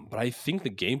 But I think the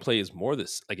gameplay is more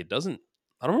this like it doesn't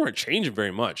I don't remember it changing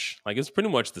very much. Like it's pretty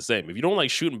much the same. If you don't like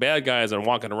shooting bad guys and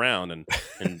walking around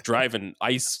and driving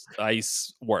ice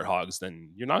warthogs,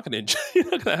 then you're not gonna enjoy, you're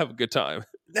not gonna have a good time.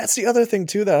 That's the other thing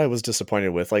too that I was disappointed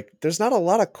with. Like, there's not a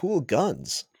lot of cool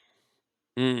guns.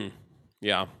 Mm,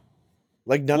 yeah.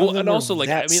 Like, none of Well, them and were also like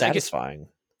I that mean I get satisfying.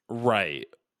 right.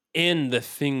 And the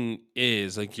thing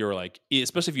is, like, you're like,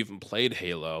 especially if you haven't played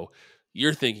Halo,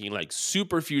 you're thinking like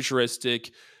super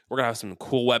futuristic. We're gonna have some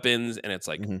cool weapons, and it's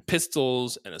like Mhm.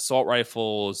 pistols and assault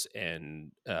rifles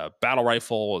and battle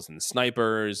rifles and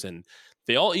snipers, and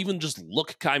they all even just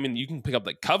look. I mean, you can pick up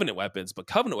like Covenant weapons, but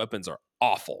Covenant weapons are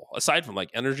awful. Aside from like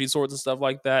energy swords and stuff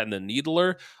like that, and the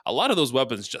Needler, a lot of those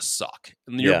weapons just suck,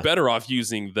 and you're Yeah. better off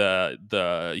using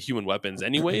the human weapons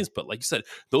anyways. But like you said,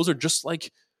 those are just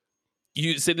like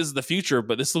you say this is the future,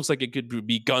 but this looks like it could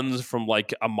be guns from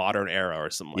like a modern era or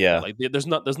something like that. Yeah. Like there's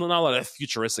not a lot of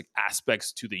futuristic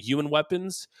aspects to the human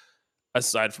weapons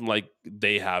aside from like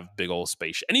they have big old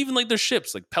space and even like their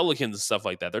ships like Pelicans and stuff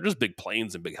like that. They're just big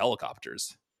planes and big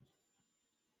helicopters.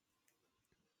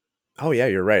 Oh yeah,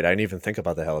 you're right. I didn't even think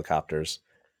about the helicopters.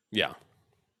 Yeah,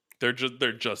 they're just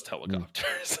Mm.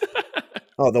 helicopters.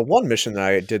 Oh, the one mission that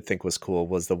I did think was cool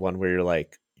was the one where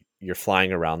you're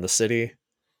flying around the city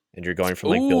and you're going from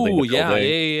like building Ooh, to yeah,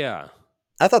 building. yeah.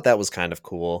 I thought that was kind of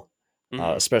cool, Mm-hmm.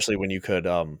 especially when you could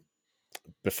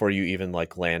before you even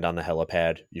like land on the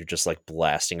helipad, you're just like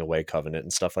blasting away Covenant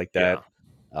and stuff like that.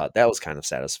 Yeah, That was kind of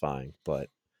satisfying, but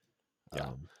yeah.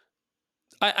 um,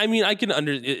 I mean, I can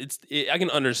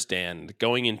understand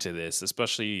going into this,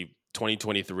 especially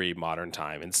 2023 modern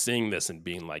time, and seeing this and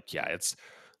being like, yeah, it's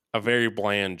a very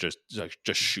bland just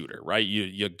shooter, right?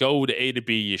 You go to A to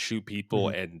B, you shoot people,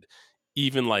 mhm. and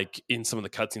even like in some of the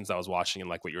cutscenes I was watching and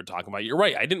like what you were talking about, you're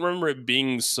right. I didn't remember it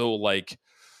being so like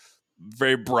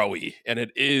very broy, and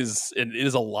it is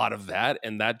a lot of that,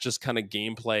 and that just kind of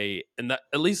gameplay, and that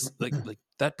at least like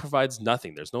that provides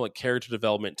nothing. There's no like character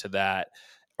development to that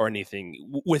or anything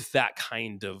with that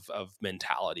kind of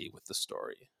mentality with the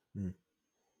story. Mm.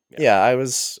 Yeah. Yeah, I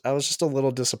was just a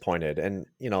little disappointed, and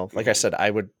like I Hmm. said, I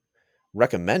would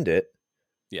recommend it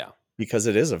Yeah. because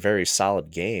it is a very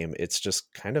solid game. It's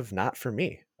just kind of not for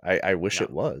me. I wish Yeah.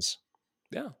 it was.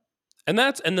 Yeah. And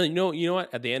then you know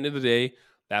what? At the end of the day,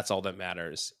 that's all that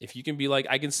matters. If you can be like,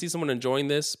 I can see someone enjoying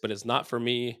this, but it's not for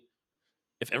me.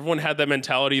 If everyone had that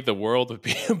mentality, the world would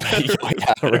be a better,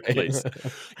 Yeah, better right. place.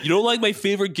 You don't like my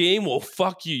favorite game? Well,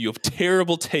 fuck you. You have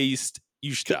terrible taste.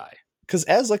 You should die. Because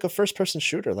as like a first person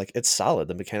shooter, like it's solid.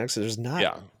 The mechanics, there's not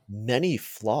Yeah. many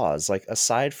flaws. Like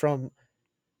aside from,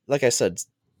 like I said,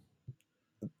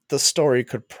 the story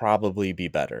could probably be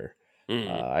better. Mm,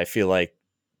 I feel like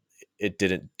it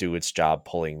didn't do its job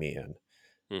pulling me in,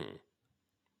 mm,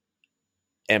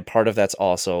 and part of that's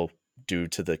also due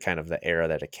to the kind of the era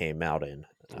that it came out in,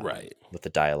 right. with the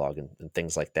dialogue and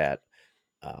things like that.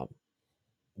 Um,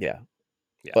 yeah,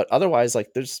 Yeah. but otherwise,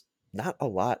 like there's not a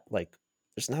lot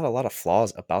of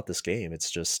flaws about this game.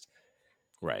 It's just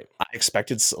Right. I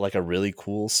expected like a really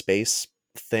cool space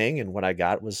thing, and what I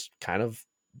got was kind of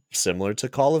similar to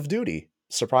Call of Duty,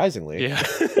 surprisingly. Yeah.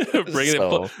 So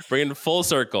Bringing it full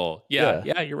circle. Yeah.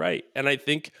 yeah. Yeah. You're right. And I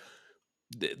think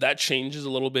that changes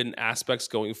a little bit in aspects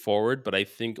going forward, but I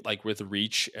think like with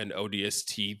Reach and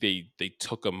ODST, they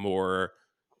took a more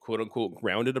quote unquote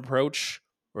grounded approach.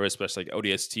 Or especially like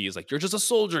ODST is like you're just a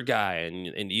soldier guy,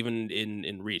 and even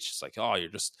in Reach, it's like oh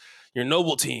you're a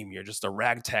noble team, you're just a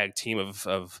ragtag team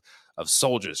of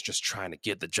soldiers just trying to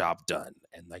get the job done,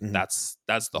 and like Mhm.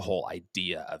 that's the whole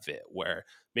idea of it. Where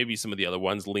maybe some of the other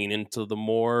ones lean into the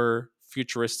more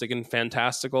futuristic and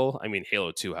fantastical. I mean,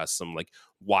 Halo 2 has some like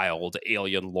wild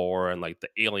alien lore and like the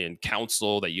alien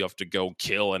council that you have to go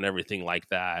kill and everything like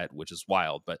that, which is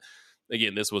wild. But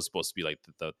again, this was supposed to be like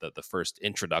the first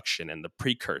introduction and the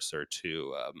precursor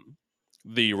to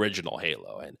the original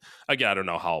Halo. And again, I don't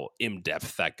know how in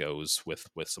depth that goes with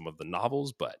some of the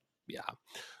novels, but yeah.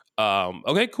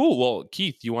 Okay, cool. Well,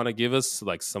 Keith, you want to give us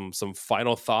like some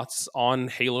final thoughts on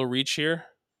Halo Reach here?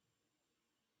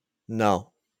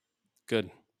 No. Good.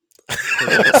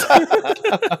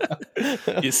 Perfect.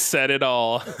 You said it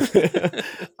all.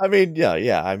 I mean,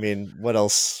 yeah. I mean, what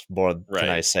else more can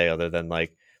I Right. say other than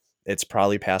like it's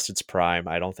probably past its prime.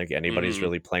 I don't think anybody's Hmm.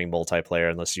 really playing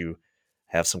multiplayer unless you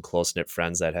have some close knit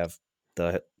friends that have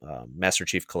the Master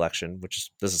Chief Collection,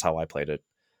 this is how I played it,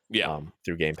 Yeah.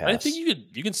 through Game I think Pass.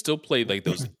 you can still play like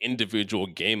those individual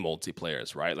game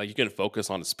multiplayers, right? Like you can focus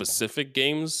on specific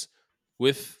games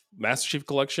with Master Chief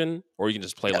Collection, or you can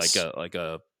just play Yes, like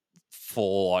a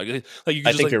full like you could I just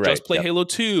think like you're right. just play Yep. Halo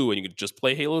 2 and you could just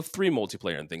play Halo 3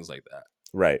 multiplayer and things like that.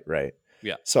 Right, right.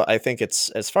 Yeah. So I think it's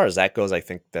as far as that goes, I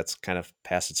think that's kind of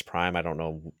past its prime. I don't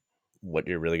know what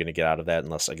you're really going to get out of that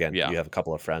unless again Yeah. you have a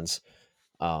couple of friends.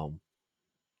 Um,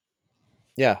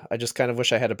 yeah, I just kind of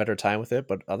wish I had a better time with it,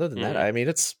 but other than that, Hmm. I mean,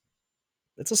 it's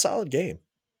a solid game.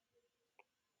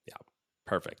 Yeah.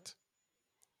 Perfect.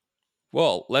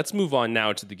 Well, let's move on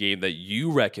now to the game that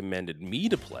you recommended me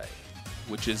to play,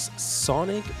 which is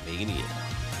Sonic Mania.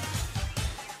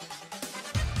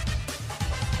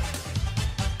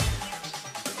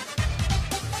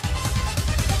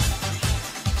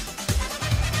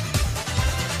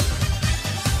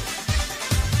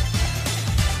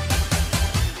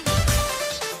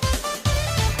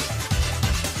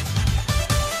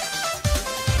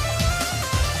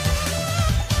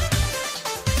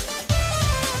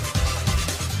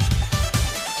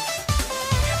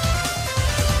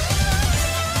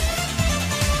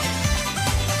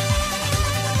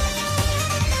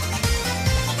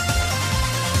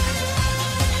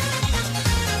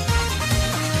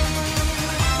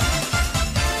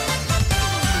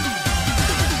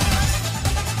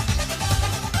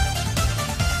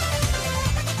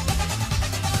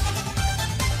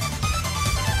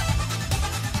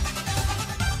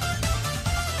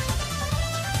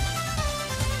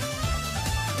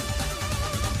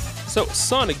 So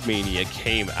Sonic Mania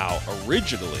came out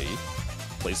originally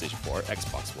PlayStation 4,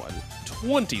 Xbox One,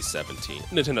 2017,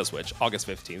 Nintendo Switch, August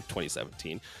 15th,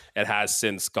 2017. It has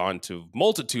since gone to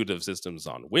multitude of systems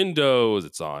on Windows,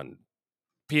 it's on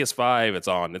PS5, it's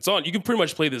on. You can pretty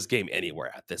much play this game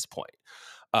anywhere at this point.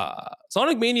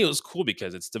 Sonic Mania is cool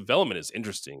because its development is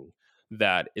interesting.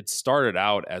 That it started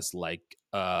out as like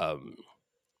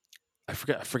I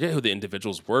forget who the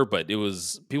individuals were, but it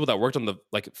was people that worked on the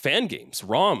like fan games,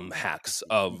 ROM hacks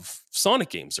of Sonic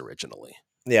games originally.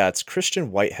 Yeah, it's Christian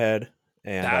Whitehead,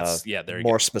 and That's yeah, there you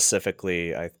more go.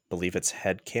 specifically, I believe it's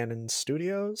Headcanon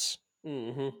Studios.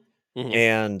 hmm hmm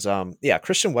And yeah,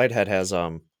 Christian Whitehead has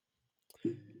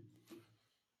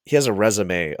he has a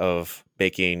resume of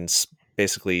making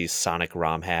basically Sonic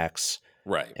ROM hacks,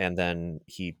 Right. and then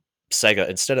Sega,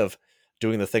 instead of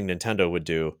doing the thing Nintendo would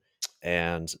do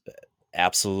and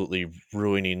absolutely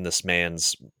ruining this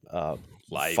man's uh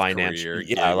Life, financial, career,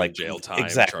 yeah, getting him in like jail time,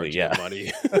 exactly, charging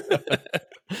him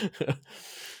yeah. money.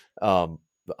 um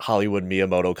Hollywood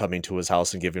Miyamoto coming to his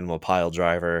house and giving him a pile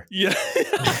driver. Yeah.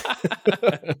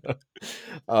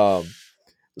 um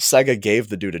Sega gave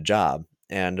the dude a job,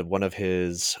 and one of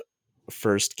his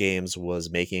first games was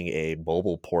making a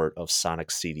mobile port of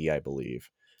Sonic CD, I believe.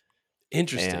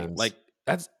 Interesting. And Like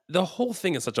that's the whole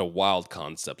thing is such a wild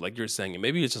concept. Like you're saying, and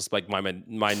maybe it's just like my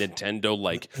Nintendo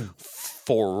like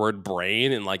forward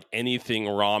brain and like anything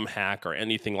ROM hack or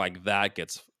anything like that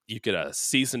gets you get a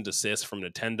cease and desist from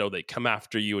Nintendo. They come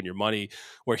after you and your money.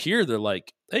 Where here they're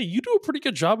like, hey, you do a pretty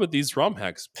good job with these ROM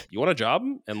hacks. You want a job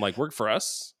and like work for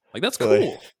us? Like that's like,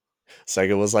 cool.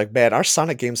 Sega was like, "Man, our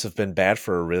Sonic games have been bad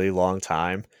for a really long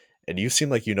time, and you seem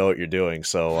like you know what you're doing."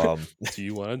 So, Do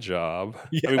you want a job? I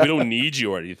mean, we yeah, don't need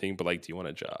you or anything, but like, do you want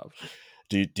a job?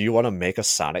 do you want to make a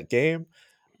Sonic game?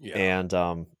 Yeah.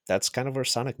 And that's kind of where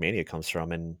Sonic Mania comes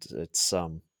from, and it's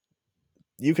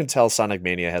you can tell Sonic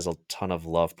Mania has a ton of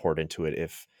love poured into it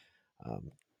if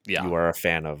um, Yeah. you are a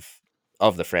fan of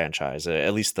the franchise,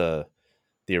 at least the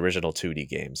original 2D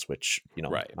games. Which,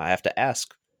 Right. I have to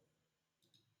ask,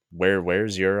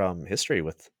 where's your history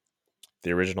with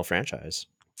the original franchise?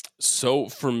 So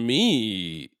for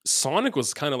me, Sonic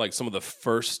was kind of like some of the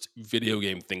first video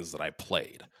game things that I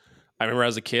played. I remember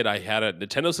as a kid, I had a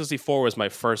Nintendo 64 was my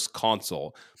first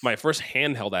console. My first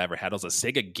handheld I ever had was a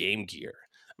Sega Game Gear.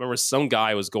 I remember some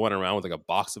guy was going around with like a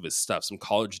box of his stuff, some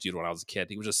college dude when I was a kid.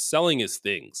 He was just selling his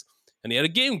things. And he had a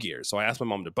Game Gear. So I asked my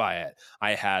mom to buy it.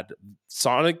 I had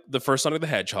Sonic, the first Sonic the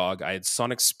Hedgehog. I had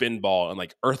Sonic Spinball and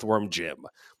like Earthworm Jim.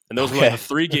 And those were like the Okay.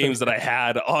 three games that I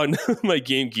had on my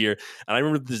Game Gear. And I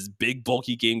remember this big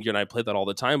bulky Game Gear and I played that all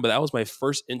the time. But that was my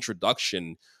first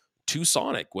introduction to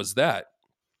Sonic was that.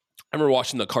 I remember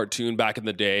watching the cartoon back in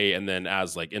the day, and then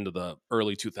as like into the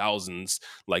early 2000s,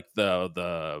 like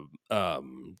the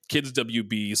kids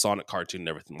WB Sonic cartoon and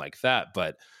everything like that.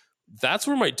 But that's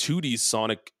where my 2D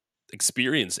Sonic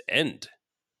experience end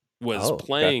was Oh, okay.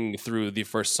 playing through the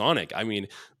first Sonic. I mean,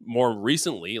 more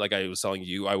recently, like I was telling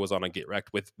you, I was on a Get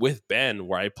Wrecked with Ben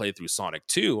where I played through Sonic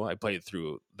 2. I played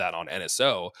through that on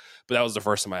NSO, but that was the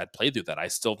first time I had played through that. I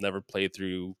still have never played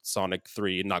through Sonic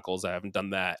 3 Knuckles. I haven't done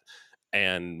that.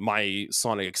 And my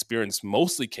Sonic experience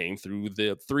mostly came through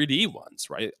the 3D ones,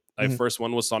 right? My Mhm. first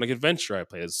one was Sonic Adventure. I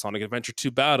played Sonic Adventure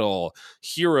 2 Battle,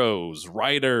 Heroes,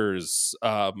 Riders,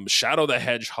 Shadow the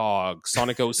Hedgehog,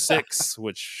 Sonic '06,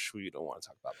 which we don't want to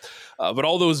talk about. But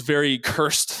all those very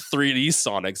cursed 3D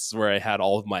Sonics where I had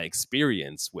all of my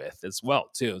experience with as well,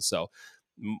 too. So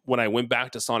when I went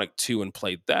back to Sonic 2 and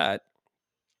played that,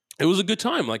 it was a good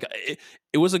time. Like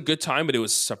it was a good time, but it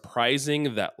was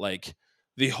surprising that like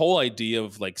the whole idea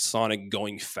of like Sonic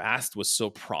going fast was so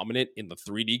prominent in the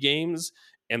 3D games,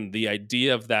 and the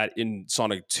idea of that in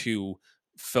Sonic 2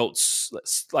 felt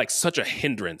like such a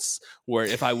hindrance where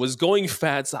if I was going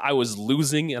fast I was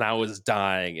losing and I was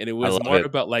dying, and it I was love more it.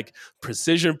 about like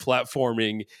precision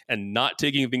platforming and not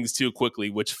taking things too quickly,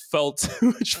 which felt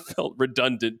which felt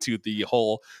redundant to the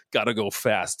whole gotta go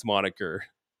fast moniker.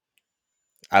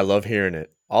 I love hearing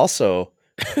it. Also,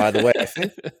 by the way,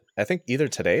 I think either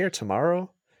today or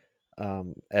tomorrow,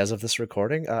 as of this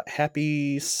recording,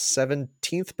 happy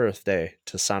 17th birthday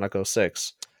to Sonic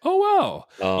 06. Oh wow!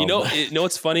 Um,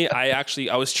 It's funny.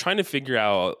 I was trying to figure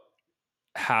out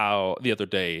how the other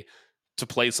day to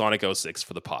play Sonic '06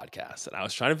 for the podcast, and I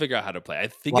was trying to figure out how to play. I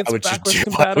think why it's would you backwards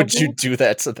do why would you compatible do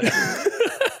that to them?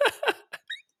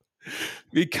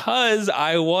 because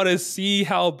I want to see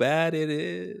how bad it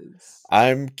is.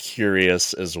 I'm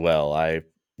curious as well.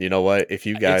 You know what? If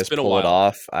you It's guys been a pull it while,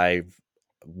 off, I've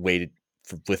waited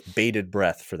with bated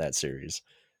breath for that series.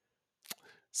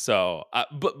 so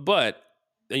but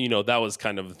that was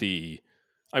kind of the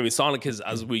I mean, Sonic has,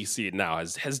 as we see it now,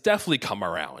 has definitely come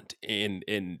around in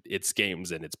its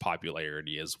games and its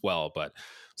popularity as well. But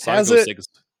Sonic Has it? 06,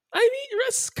 I mean,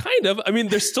 yes, kind of. I mean,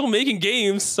 they're still making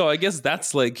games, so I guess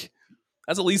that's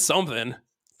at least something.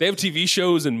 They have TV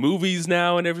shows and movies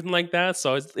now and everything like that,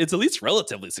 so it's at least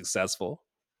relatively successful.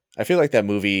 I feel like that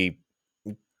movie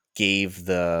gave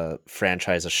the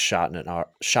franchise a shot in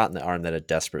the arm that it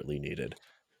desperately needed.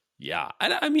 Yeah,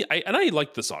 I mean, I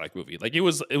liked the Sonic movie. Like it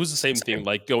was the same thing. Same.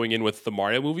 Like going in with the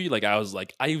Mario movie, like I was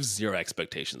like, I have zero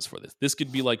expectations for this. This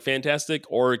could be like fantastic,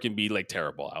 or it can be like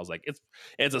terrible. I was like,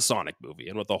 it's a Sonic movie,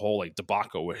 and with the whole like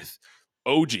debacle with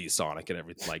OG Sonic and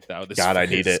everything like that. This God, I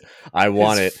need his it. I his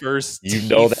want it. first You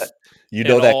know that. teeth You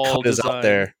know and that all cut is out design.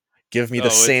 there. Give me Oh,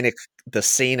 it's the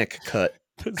Sanic cut.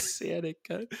 the Sonic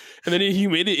cut. And then he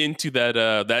made it into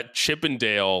that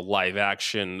Chippendale live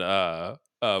action Oh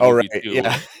movie right, too.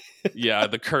 yeah. Yeah,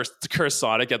 the cursed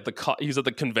Sonic at he's at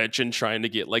the convention trying to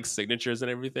get like signatures and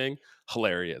everything.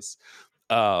 Hilarious.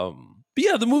 But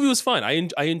yeah, the movie was fun.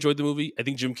 I enjoyed the movie. I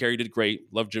think Jim Carrey did great.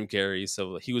 Love Jim Carrey,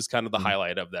 so he was kind of the Mhm.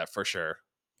 highlight of that for sure.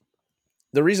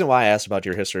 The reason why I asked about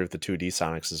your history with the 2D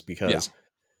Sonics is Yeah. because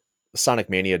Sonic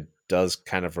Mania does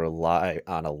kind of rely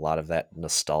on a lot of that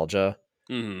nostalgia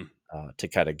Hmm. to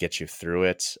kind of get you through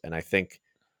it. And I think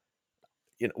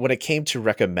when it came to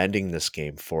recommending this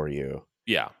game for you,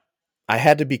 Yeah. I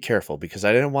had to be careful because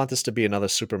I didn't want this to be another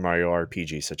Super Mario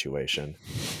RPG situation.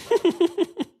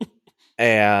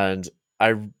 And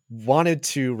I wanted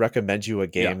to recommend you a Yeah.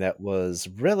 game that was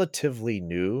relatively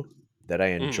new that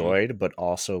I Hmm. enjoyed, but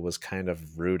also was kind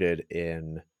of rooted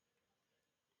in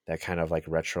that kind of like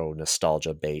retro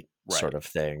nostalgia bait Right. sort of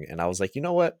thing. And I was like, you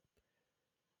know what?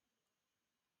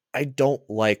 I don't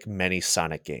like many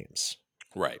Sonic games.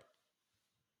 Right.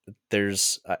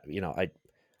 There's, I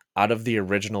out of the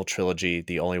original trilogy,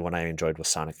 the only one I enjoyed was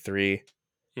Sonic 3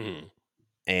 Hmm.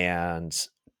 and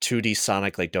 2D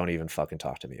Sonic. Like, don't even fucking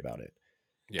talk to me about it.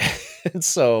 Yeah. And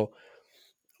so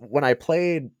when I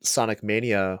played Sonic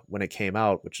Mania when it came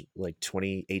out, which like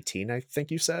 2018, I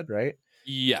think you said, right?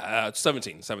 Yeah.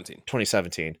 17. 17.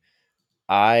 2017,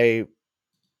 I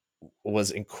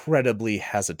was incredibly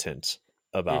hesitant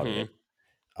about Hmm. it.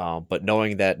 But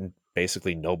knowing that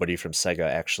basically nobody from Sega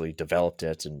actually developed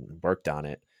it and worked on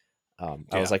it, I was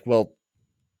Yeah. like, well,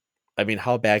 I mean,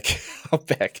 how bad, how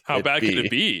bad can How it bad could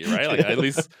it be? be, right? Like at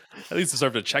least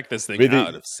deserve to check this I thing mean,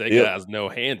 out if Sega the, has no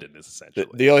hand in this the essentially.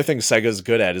 the only thing Sega's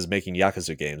good at is making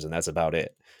Yakuza games, and that's about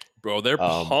it. Bro, they're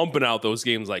Um, pumping out those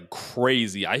games like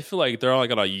crazy. I feel like they're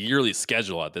like on a yearly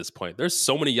schedule at this point. There's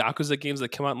so many Yakuza games that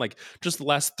come out in like just the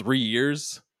last 3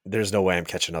 years. there's no way I'm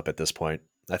catching up at this point.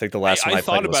 I think the I, last one I I played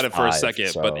thought was about it for a 5.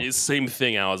 second, but So it's same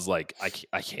thing. I was like, I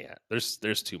can't. There's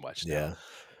too much now. yeah,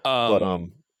 but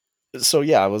Um, so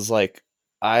yeah, I was like,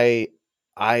 I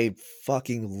I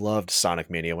fucking loved Sonic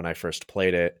Mania when I first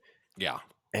played it, yeah.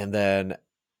 and then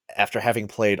after having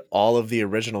played all of the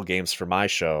original games for my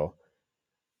show,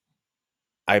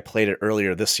 I played it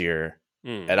earlier this year,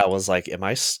 and Mm. I was like, am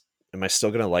I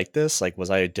still gonna like this? Like, was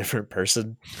I a different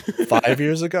person 5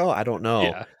 years ago? I don't know.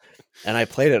 Yeah. And I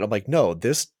played it. I'm like, no,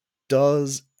 this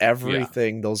does Yeah.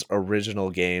 everything those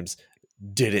original games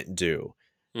didn't do.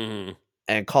 Hmm.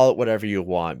 And call it whatever you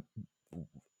want.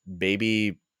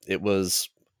 Maybe it was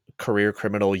career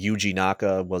criminal Yuji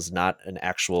Naka was not an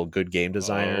actual good game Oh,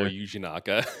 designer. Yuji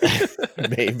Naka.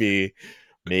 maybe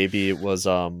maybe it was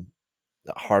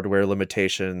hardware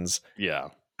limitations. Yeah.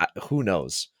 Who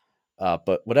knows?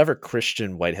 But whatever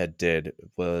Christian Whitehead did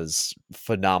was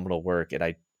phenomenal work, and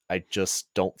I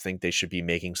just don't think they should be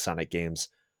making Sonic games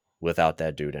without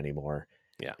that dude anymore.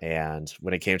 Yeah. And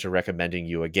when it came to recommending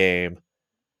you a game,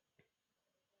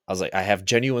 I was like, I have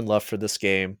genuine love for this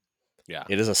game. Yeah.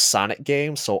 It is a Sonic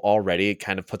game, so already it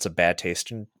kind of puts a bad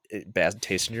taste in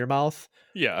your mouth.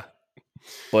 Yeah.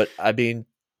 But I mean,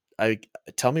 I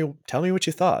tell me what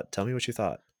you thought. Tell me what you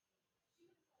thought.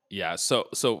 Yeah.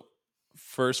 So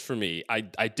first for me,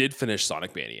 I did finish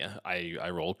Sonic Mania. I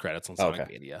rolled credits on Sonic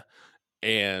Okay. Mania,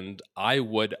 and I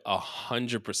would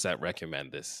 100%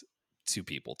 recommend this to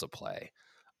people to play.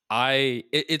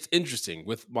 It's interesting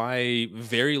with my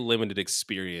very limited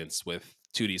experience with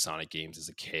 2D Sonic games as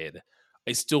a kid.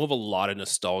 I still have a lot of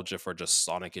nostalgia for just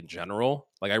Sonic in general.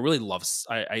 Like I really love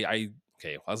I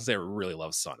okay, I was gonna say I really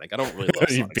love Sonic. I don't really love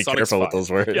You Sonic. be Sonic's careful with fine. those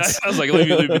Yeah, words. I was like,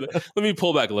 let me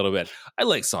pull back a little bit. I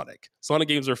like Sonic. Sonic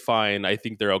games are fine. I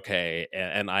think they're okay,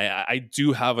 and I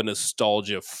do have a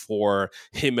nostalgia for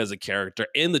him as a character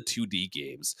in the 2D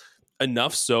games.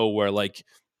 Enough so where like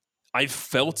I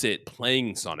felt it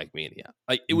playing Sonic Mania.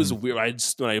 Like it was Mhm. weird.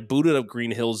 When I booted up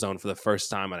Green Hill Zone for the first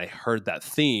time and I heard that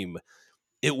theme,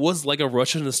 it was like a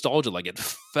rush of nostalgia. Like it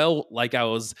felt like I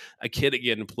was a kid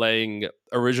again playing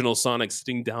original Sonic,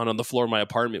 sitting down on the floor of my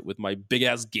apartment with my big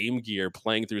ass Game Gear,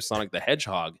 playing through Sonic the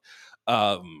Hedgehog.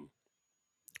 Um,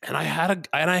 and I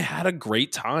had a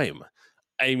great time.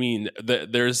 I mean,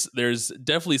 there's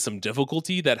definitely some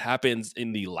difficulty that happens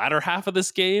in the latter half of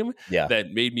this game Yeah.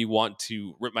 that made me want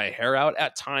to rip my hair out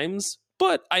at times.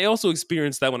 But I also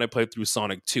experienced that when I played through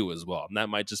Sonic 2 as well. And that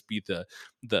might just be the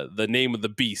name of the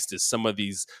beast is some of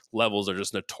these levels are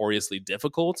just notoriously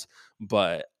difficult.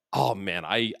 But oh man,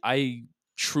 I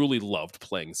truly loved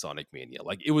playing Sonic Mania.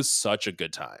 Like it was such a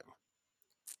good time.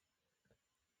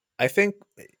 I think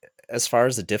as far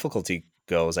as the difficulty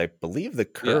goes, I believe the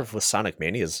Yeah. curve with Sonic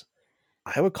Mania is,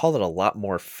 I would call it a lot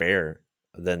more fair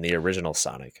than the original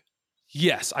Sonic.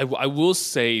 Yes, I will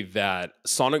say that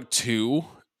Sonic 2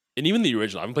 and even the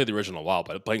original, I haven't played the original in a while,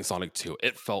 but playing Sonic 2,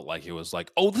 it felt like it was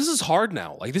like, oh, this is hard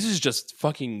now. Like this is just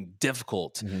fucking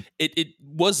difficult. Mhm. It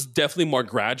was definitely more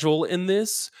gradual in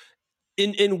this.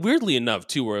 And weirdly enough,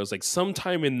 too, where it was like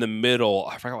sometime in the middle,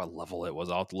 I forgot what level it was.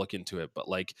 I'll have to look into it, but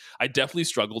like I definitely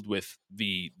struggled with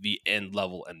the end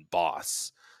level and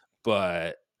boss.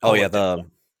 But Oh oh, yeah, it did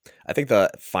I think the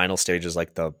final stage is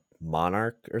like the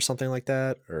Monarch or something like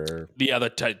that, or the other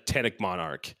Titanic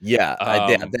Monarch. yeah,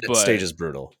 that stage But is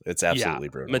brutal. It's yeah, absolutely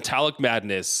brutal. Metallic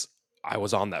Madness, I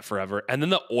was on that forever. And then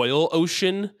the Oil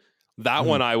Ocean, that Mhm,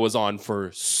 one I was on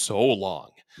for so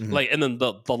long. mhm. Like, and then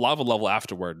the lava level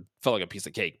afterward felt like a piece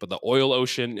of cake. But the Oil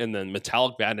Ocean and then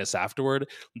Metallic Madness afterward,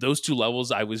 those two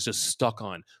levels I was just stuck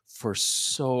on for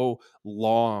so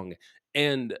long.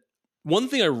 And one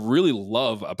thing I really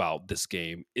love about this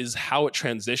game is how it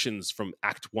transitions from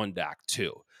Act One to Act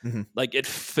Two. Mhm. Like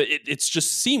it's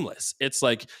just seamless. It's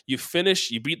like you finish,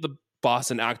 you beat the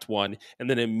boss in Act One, and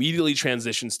then immediately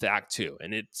transitions to Act Two,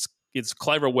 and it's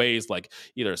clever ways like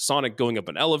either Sonic going up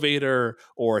an elevator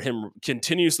or him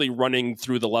continuously running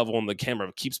through the level and the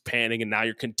camera keeps panning, and now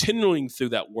you're continuing through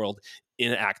that world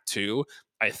in Act Two.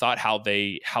 I thought how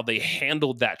they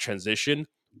handled that transition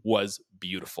was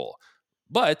beautiful,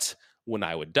 but when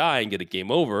I would die and get a game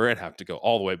over and have to go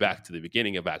all the way back to the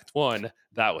beginning of Act One,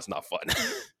 that was not fun.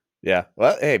 Yeah.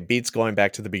 Well, hey, beats going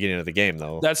back to the beginning of the game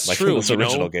though, That's like in true. those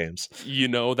original games.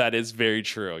 That is very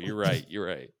true. You're right. You're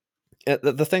right.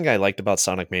 The thing I liked about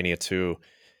Sonic Mania 2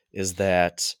 is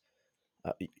that,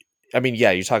 uh, I mean,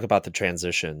 yeah, you talk about the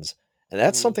transitions, and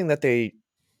that's Mhm. something that they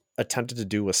attempted to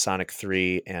do with Sonic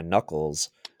 3 and Knuckles,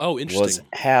 Oh, was interesting.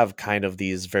 have kind of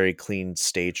these very clean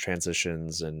stage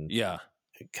transitions and Yeah.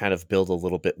 kind of build a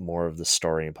little bit more of the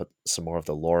story and put some more of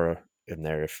the lore in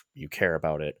there if you care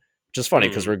about it. Which is funny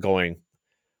because Mm. we're going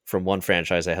from one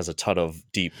franchise that has a ton of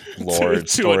deep lore and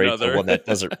To story to another. one that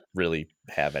doesn't really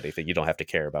have anything. You don't have to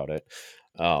care about it.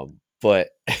 But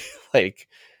like,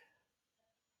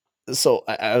 so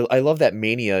I love that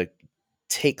Mania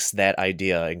takes that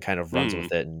idea and kind of runs Mm.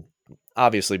 with it, and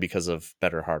obviously because of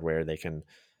better hardware, they can,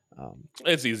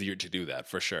 It's easier to do that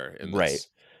for sure in right. this.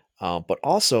 But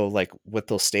also like with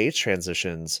those stage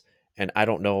transitions, and I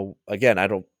don't know. Again, I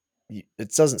don't.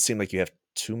 It doesn't seem like you have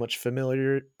too much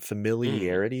Mm.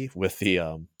 familiarity with the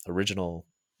original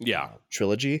Yeah.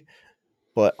 trilogy,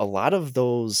 but a lot of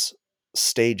those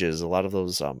stages, a lot of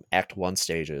those Act One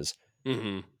stages,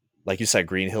 Hmm. like you said,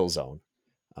 Green Hill Zone,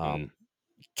 Mm. um,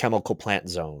 Chemical Plant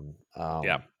Zone,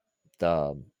 Yeah.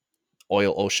 the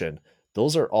Oil Ocean,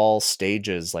 those are all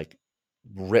stages like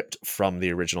ripped from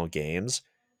the original games.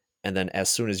 And then as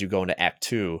soon as you go into Act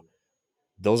Two,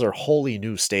 those are wholly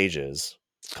new stages,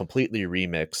 completely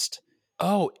remixed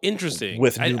Oh, interesting.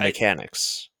 with new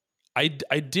mechanics. I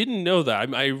didn't know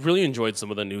that. I really enjoyed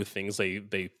some of the new things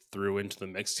they threw into the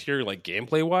mix here, like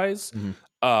gameplay wise. Mhm.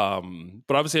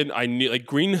 But obviously I knew like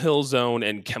Green Hill Zone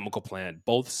and Chemical Plant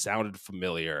both sounded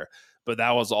familiar, but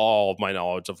that was all my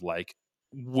knowledge of like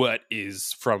what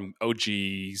is from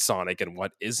OG Sonic and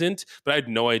what isn't. But I had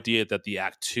no idea that the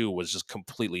Act Two was just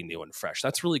completely new and fresh.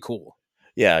 That's really cool.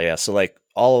 Yeah, yeah. So like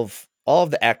all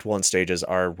of the Act One stages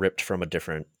are ripped from a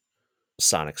different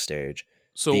Sonic stage.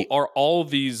 So The are all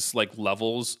these like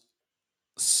levels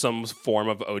some form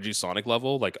of OG Sonic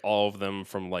level, like all of them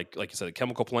from like you said,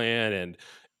 Chemical Plant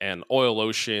and Oil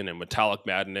Ocean and Metallic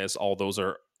Madness, all those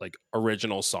are like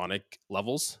original Sonic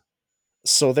levels.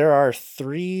 So there are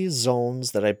three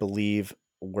zones that I believe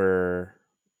were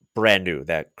brand new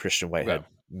that Christian Okay. Whitehead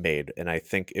made, and I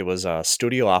think it was a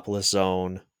Studiopolis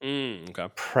zone, Okay.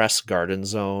 Press Garden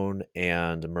zone,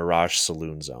 and Mirage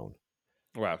Saloon zone.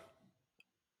 Wow.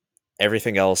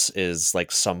 Everything else is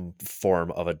like some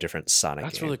form of a different Sonic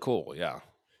That's really game. cool. Yeah.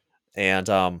 And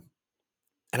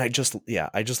I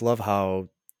just love how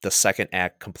the second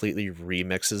act completely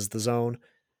remixes the zone.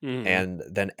 Mm. and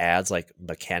then adds like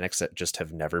mechanics that just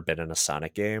have never been in a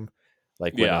Sonic game.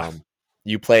 Like when Yeah.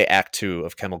 you play Act 2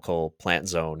 of Chemical Plant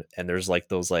Zone and there's like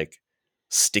those like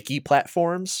sticky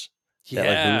platforms that like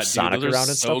move Yeah, dude, those Sonic are around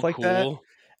and so stuff like that. cool.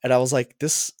 And I was like,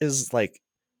 this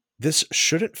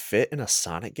shouldn't fit in a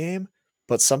Sonic game,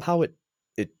 but somehow it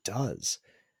does.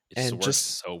 It just And works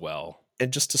just so well.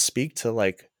 to speak to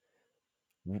like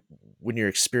when your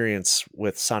experience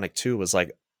with Sonic 2 was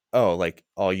like, oh, like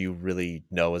all you really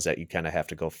know is that you kind of have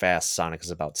to go fast. Sonic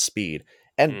is about speed.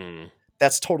 And Mm.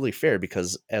 that's totally fair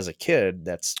because as a kid,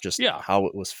 that's just Yeah. how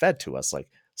it was fed to us. Like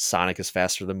Sonic is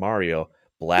faster than Mario, Yeah.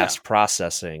 blast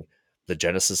processing. The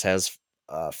Genesis has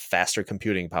faster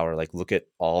computing power. Like, look at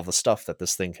all the stuff that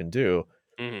this thing can do.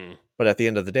 Mhm. But at the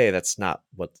end of the day, that's not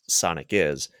what Sonic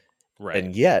is. Right.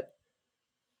 And yet,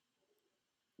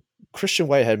 Christian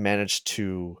Whitehead managed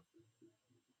to,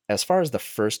 as far as the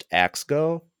first acts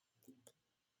go,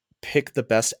 pick the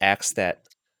best acts that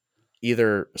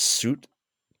either suit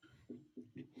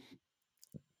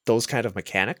those kind of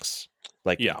mechanics,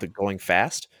 like Yeah. the going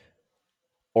fast,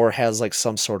 or has like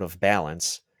some sort of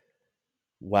balance,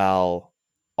 while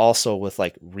also with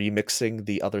like remixing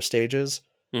the other stages,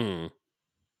 Mhm.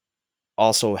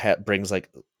 also brings like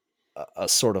a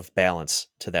sort of balance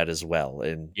to that as well,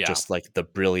 and Yeah. just like the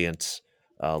brilliant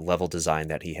level design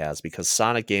that he has, because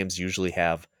Sonic games usually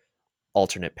have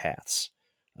alternate paths.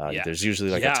 Yeah. There's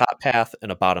usually like a Yeah. top path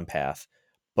and a bottom path,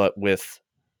 but with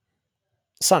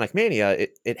Sonic Mania,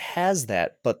 it has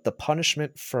that, but the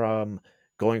punishment from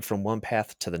going from one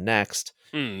path to the next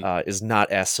Mm. is not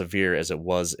as severe as it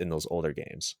was in those older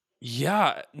games.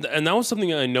 Yeah, and that was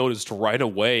something I noticed right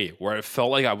away where I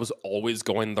felt like I was always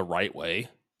going the right way.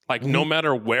 Like no Hmm.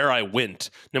 matter where I went,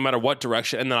 no matter what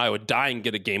direction, and then I would die and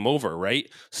get a game over, right?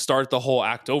 Start the whole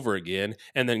act over again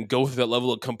and then go through that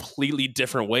level a completely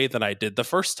different way than I did the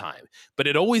first time. But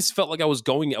it always felt like I was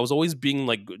always being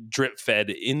like drip fed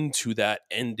into that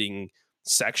ending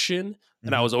section,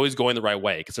 and I Hmm. was always going the right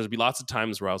way because there'd be lots of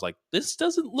times where I was like, this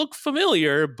doesn't look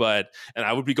familiar, but and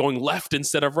I would be going left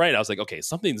instead of right. I was like, okay,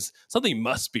 something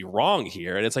must be wrong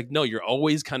here. And it's like, no, you're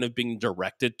always kind of being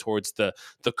directed towards the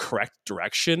correct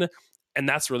direction. And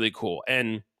that's really cool.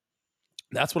 And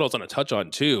that's what I was going to touch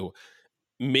on too.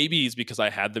 Maybe it's because I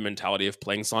had the mentality of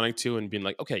playing Sonic 2 and being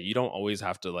like, okay, you don't always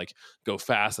have to like go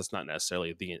fast. That's not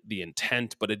necessarily the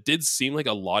intent, but it did seem like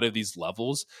a lot of these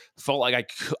levels felt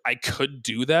like I could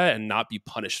do that and not be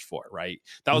punished for it, right?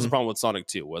 That was the Hmm. problem with Sonic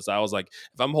 2 was I was like,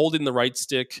 if I'm holding the right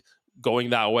stick going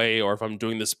that way or if I'm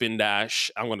doing the spin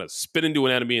dash, I'm going to spin into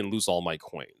an enemy and lose all my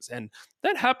coins. And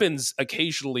that happens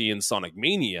occasionally in Sonic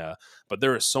Mania, but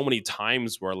there are so many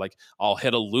times where like I'll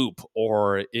hit a loop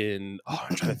or in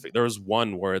I'm trying to think. There was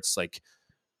one where it's like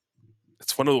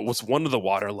it's one of the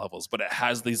water levels, but it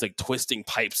has these like twisting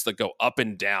pipes that go up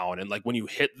and down, and like when you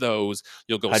hit those,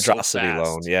 you'll go so Hydrocity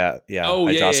loan, fast. yeah, yeah, Oh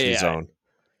yeah, yeah, hydrocity yeah. zone.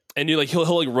 And you like he'll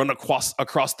like run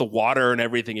across the water and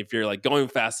everything if you're like going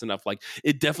fast enough. Like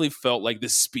it definitely felt like the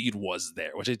speed was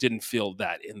there, which I didn't feel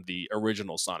that in the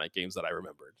original Sonic games that I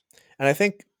remembered. And I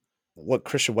think what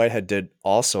Christian Whitehead did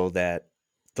also that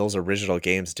those original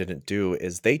games didn't do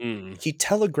is Mm, he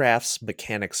telegraphs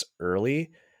mechanics early,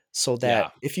 so yeah.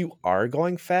 that if you are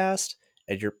going fast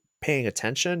and you're paying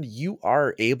attention, you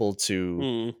are able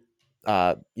to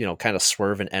Mm, kind of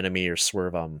swerve an enemy or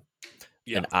swerve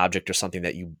yeah. an object or something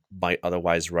that you might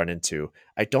otherwise run into.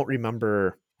 I don't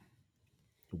remember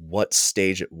what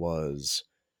stage it was,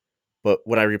 but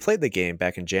when I replayed the game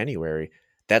back in January,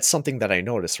 that's something that I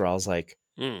noticed where I was like,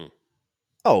 Mm,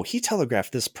 "Oh, he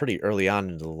telegraphed this pretty early on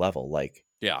into the level. Like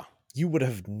yeah. you would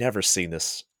have never seen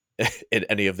this in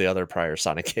any of the other prior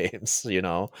Sonic games, you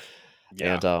know?"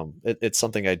 Yeah. And it's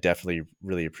something I definitely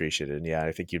really appreciated. And yeah,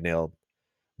 I think you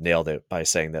nailed it by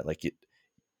saying that like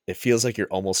it feels like you're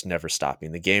almost never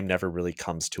stopping. The game never really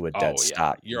comes to a dead Oh yeah.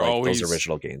 stop You're like those always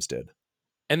original games did.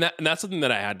 and that's something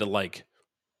that I had to like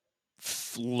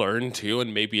learn too,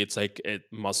 and maybe it's like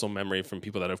muscle memory from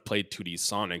people that have played 2D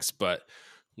Sonics, but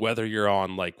whether you're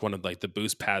on like one of like the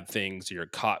boost pad things or you're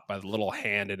caught by the little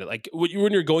hand and it, like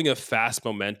when you're going a fast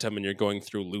momentum and you're going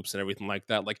through loops and everything like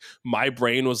that, like my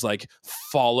brain was like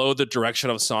follow the direction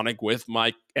of Sonic with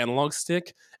my analog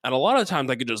stick, and a lot of times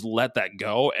I could just let that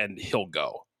go and he'll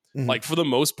go. Mhm. Like for the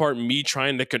most part, me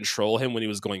trying to control him when he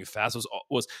was going fast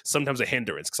was sometimes a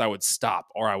hindrance because I would stop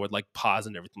or I would like pause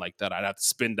and everything like that. I'd have to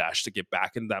spin dash to get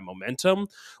back into that momentum.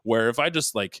 Where if I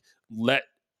just like let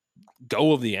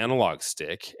go of the analog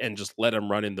stick and just let him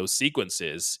run in those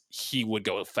sequences, he would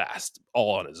go fast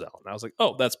all on his own. I was like,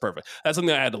 oh, that's perfect. That's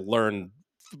something I had to learn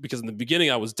because in the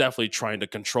beginning I was definitely trying to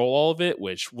control all of it,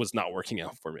 which was not working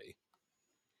out for me.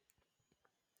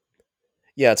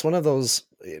 Yeah, it's one of those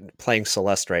playing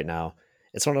Celeste right now.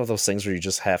 It's one of those things where you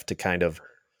just have to kind of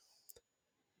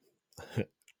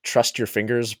trust your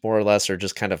fingers more or less, or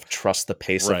just kind of trust the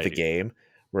pace of the Right. game,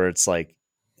 where it's like,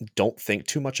 don't think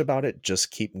too much about it,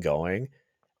 just keep going.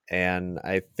 And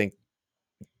I think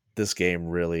this game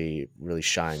really, really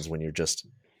shines when you're just,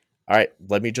 all right,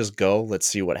 let me just go. Let's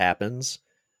see what happens.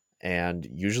 And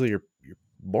usually you're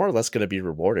more or less going to be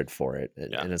rewarded for it.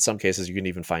 Yeah. And in some cases, you can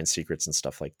even find secrets and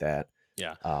stuff like that,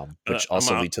 Yeah. which I'm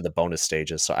also out. lead to the bonus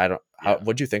stages. So I don't, how, Yeah.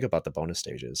 what'd you think about the bonus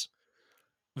stages?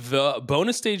 The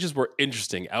bonus stages were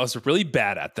interesting. I was really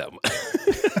bad at them.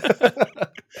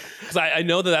 Because I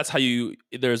know that that's how you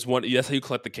there's one that's how you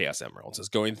collect the chaos emeralds is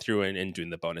going through and doing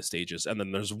the bonus stages, and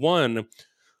then there's one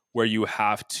where you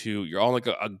have to you're on like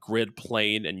a grid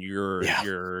plane and Yeah.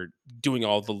 you're doing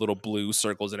all the little blue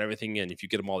circles and everything, and if you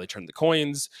get them all they turn the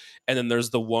coins. And then there's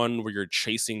the one where you're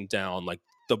chasing down like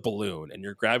the balloon and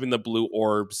you're grabbing the blue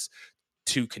orbs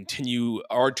to continue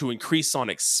or to increase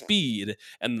Sonic's speed,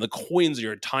 and the coins are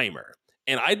your timer.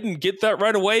 And I didn't get that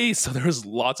right away. So there was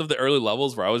lots of the early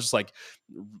levels where I was just like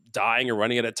dying or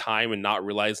running at a time and not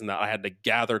realizing that I had to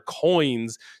gather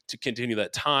coins to continue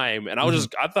that time. And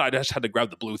Mhm. I thought I just had to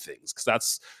grab the blue things because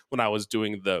that's when I was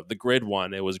doing the grid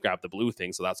one, it was grab the blue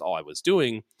thing. So that's all I was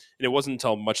doing. And it wasn't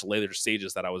until much later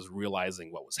stages that I was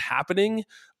realizing what was happening.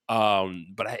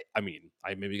 But I mean,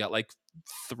 I maybe got like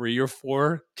 3 or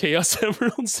 4 chaos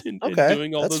emeralds in Okay,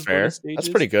 doing all that's those bonus fair. That's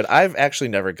pretty stages. good. I've actually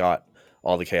never got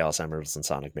all the Chaos Emeralds in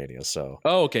Sonic Mania, so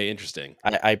Oh, okay, interesting.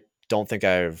 I don't think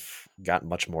I've gotten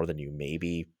much more than you.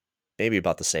 Maybe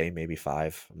about the same, maybe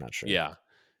 5. I'm not sure. Yeah,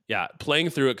 yeah. Playing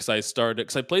through it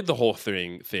because I played the whole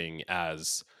thing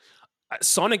as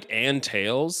Sonic and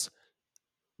Tails,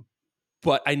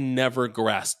 but I never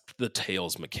grasped the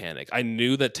Tails mechanic. I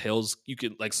knew that Tails you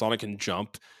could like Sonic can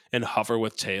jump and hover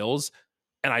with Tails,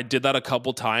 and I did that a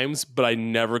couple times, but I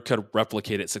never could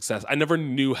replicate its success. I never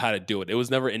knew how to do it. It was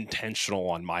never intentional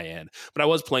on my end. But I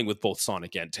was playing with both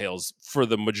Sonic and Tails for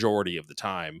the majority of the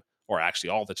time, or actually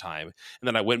all the time. And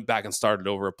then I went back and started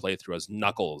over a playthrough as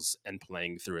Knuckles and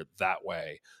playing through it that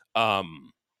way.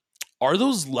 Um, are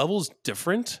those levels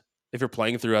different if you're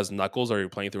playing through as Knuckles or you're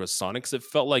playing through as Sonic? 'Cause it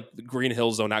felt like the Green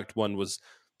Hill Zone Act 1 was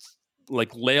like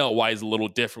layout wise a little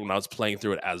different when I was playing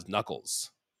through it as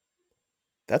Knuckles.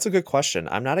 That's a good question.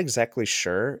 I'm not exactly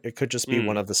sure. It could just be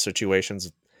one Mm, of the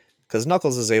situations because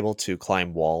Knuckles is able to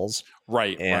climb walls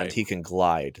right, and right. he can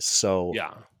glide. So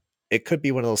Yeah. it could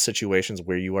be one of those situations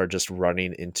where you are just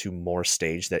running into more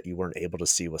stage that you weren't able to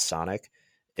see with Sonic.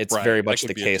 It's very Right, that much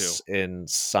could the be it too. case in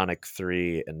Sonic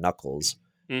 3 and Knuckles,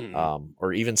 Mhm.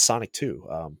 or even Sonic 2.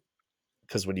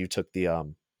 Because when you took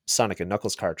the Sonic and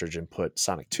Knuckles cartridge and put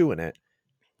Sonic 2 in it,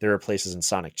 there are places in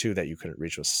Sonic 2 that you couldn't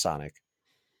reach with Sonic,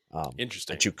 that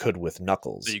Interesting. you could with That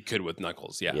Knuckles. you could with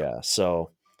Knuckles, yeah. Yeah,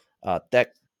 so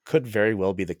that could very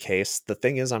well be the case. The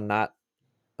thing is, I'm not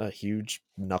a huge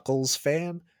Knuckles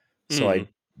fan, so I Mhm.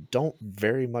 don't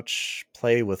very much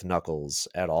play with Knuckles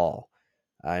at all.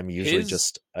 I'm usually His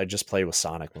just I just play with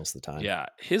Sonic most of the time. Yeah,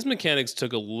 his mechanics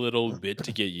took a little bit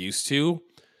to get used to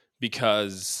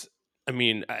because I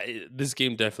mean, this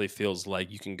game definitely feels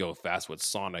like you can go fast with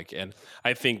Sonic, and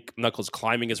I think Knuckles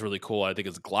climbing is really cool. I think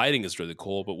his gliding is really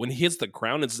cool, but when he hits the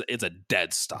ground, it's a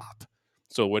dead stop.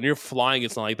 So when you're flying,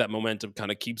 it's not like that momentum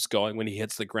kind of keeps going. When he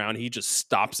hits the ground, he just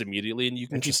stops immediately, and you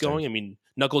can keep Interesting. going. I mean,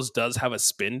 Knuckles does have a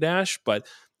spin dash, but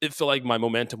it felt like my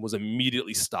momentum was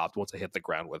immediately stopped once I hit the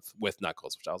ground with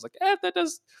Knuckles, which I was like, that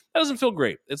doesn't feel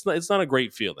great. It's not a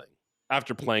great feeling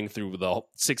after playing through the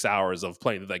 6 hours of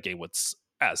playing that game with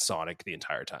as Sonic the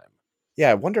entire time.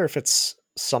 Yeah, I wonder if it's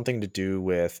something to do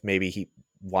with maybe he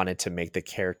wanted to make the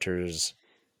characters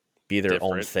be their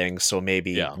own Different, thing, so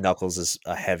maybe yeah. Knuckles is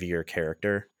a heavier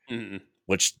character, Mm-mm.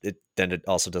 which it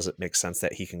also doesn't make sense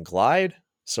that he can glide,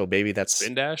 so maybe that's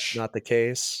Spin dash, not the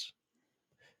case.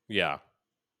 yeah.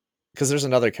 Because there's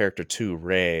another character too,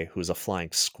 Ray, who's a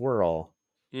flying squirrel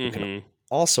who can Mm-hmm.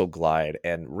 also glide,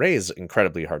 and Ray is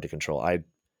incredibly hard to control. I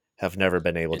have never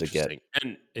been able to get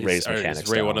Interesting. And Ray's is mechanics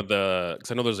Ray one down. of the?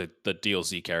 Because I know there's the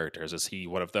DLC characters. Is he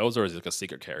one of those, or is he like a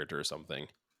secret character or something?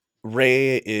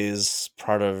 Ray is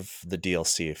part of the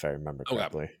DLC, if I remember Okay.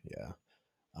 correctly. Yeah.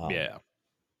 Um, Yeah.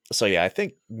 so yeah, I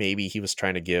think maybe he was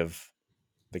trying to give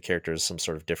the characters some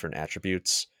sort of different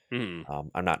attributes. Hmm.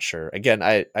 I'm not sure. Again,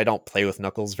 I don't play with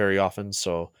Knuckles very often,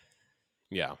 so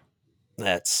Yeah.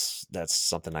 that's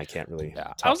something I can't really Yeah.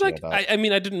 I talk was to you like, about. I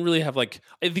mean, I didn't really have like,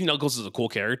 I think Knuckles is a cool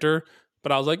character,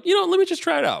 but I was like, let me just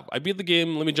try it out. I beat the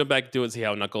game. Let me jump back to it and see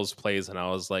how Knuckles plays. And I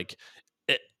was like,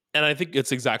 it, and I think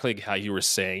it's exactly how you were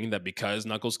saying that because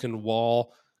Knuckles can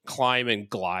wall, climb and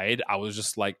glide, I was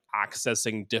just like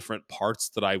accessing different parts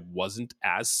that I wasn't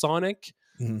as Sonic.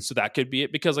 Mhm. So that could be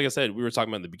it. Because like I said, we were talking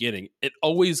about in the beginning, it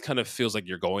always kind of feels like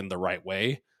you're going the right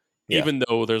way. Yeah. Even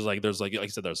though there's like I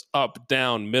said, there's up,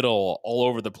 down, middle, all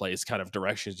over the place kind of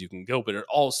directions you can go, but it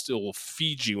all still will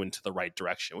feed you into the right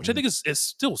direction, which I Mhm. think is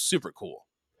still super cool.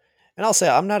 And I'll say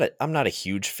I'm not a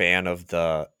huge fan of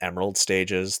the emerald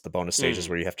stages, the bonus stages Mm,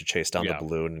 where you have to chase down the yeah.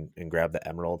 balloon and grab the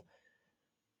emerald.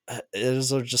 It is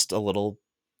just a little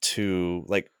too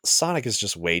like Sonic is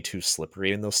just way too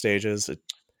slippery in those stages.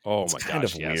 Oh It's my kind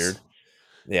of gosh, weird. yes.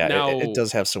 Yeah, it Now,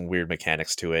 does have some weird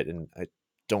mechanics to it, and I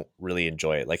don't really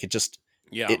enjoy it. Like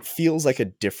yeah. it feels like a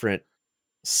different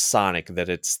Sonic that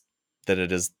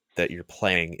it is that you're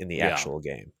playing in the Yeah. actual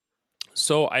game.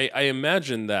 So I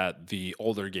imagine that the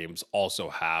older games also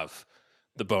have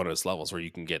the bonus levels where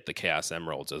you can get the Chaos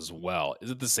Emeralds as well.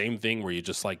 Is it the same thing where you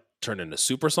just like turn into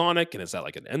Supersonic, and is that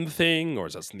like an end thing, or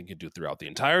is that something you can do throughout the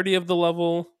entirety of the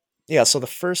level? Yeah, so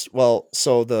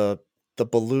so the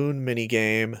balloon mini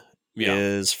game Yeah.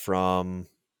 is from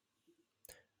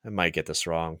I might get this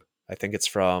wrong. I think it's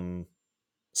from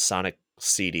Sonic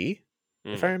CD,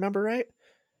 if I Mm. remember right.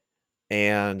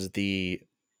 And the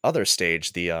other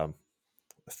stage, the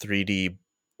 3D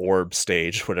orb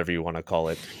stage, whatever you want to call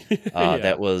it, that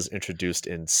Yeah. was introduced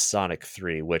in Sonic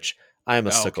 3, which I'm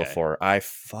a sickle Okay. for. I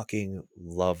fucking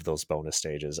love those bonus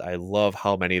stages. I love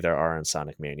how many there are in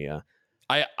Sonic Mania.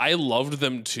 I loved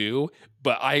them too,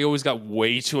 but I always got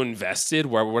way too invested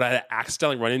where when I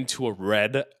accidentally run into a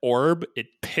red orb, it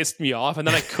pissed me off and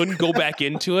then I couldn't go back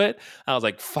into it. I was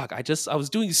like, fuck, I was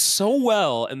doing so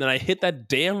well and then I hit that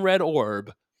damn red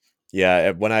orb.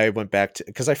 Yeah, when I went back to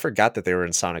because I forgot that they were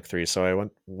in Sonic 3, so I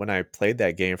went when I played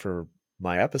that game for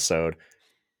my episode,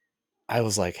 I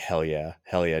was like, hell yeah,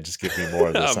 just give me more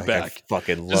of this. I'm Like I back.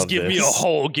 fucking Just love give me a this.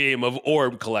 whole game of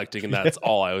orb collecting and that's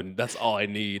all I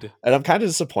need. And I'm kind of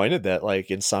disappointed that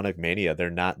like in Sonic Mania, they're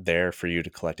not there for you to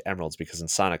collect emeralds because in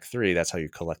Sonic 3, that's how you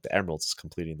collect the emeralds, is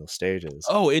completing those stages.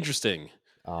 Oh, interesting.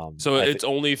 So I it's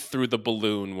think only through the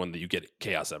balloon when you get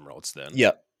Chaos Emeralds then.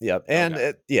 Yep, yep. And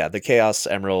Okay. yeah, the Chaos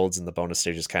Emeralds and the bonus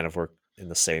stages kind of work in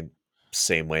the same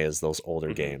way as those older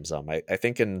Hmm. games. I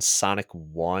think in Sonic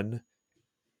 1,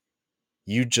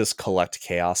 you just collect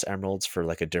Chaos Emeralds for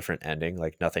like a different ending.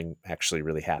 Like nothing actually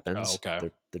really Oh, happens. okay.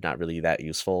 They're not really that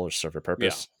useful or serve a Yeah.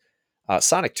 purpose.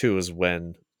 Sonic 2 is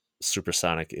when Super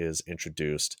Sonic is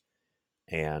introduced,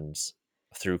 and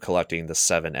through collecting the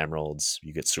 7 emeralds,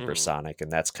 you get Super Hmm. Sonic,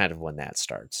 and that's kind of when that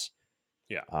starts.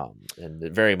 Yeah. And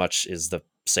it very much is the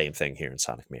same thing here in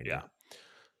Sonic Yeah. Mania.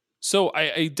 So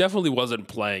I definitely wasn't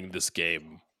playing this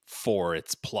game for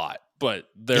its plot, but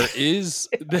there is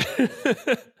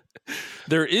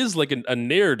there is like a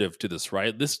narrative to this,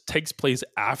 right? This takes place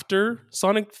after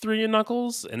Sonic 3 and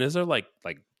Knuckles, and is there like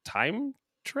time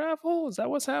travel? Is that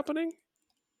what's happening?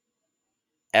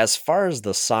 As far as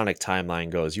the Sonic timeline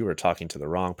goes, you were talking to the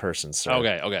wrong person, sir.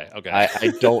 Okay, okay, okay.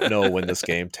 I don't know when this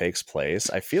game takes place.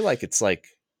 I feel like it's like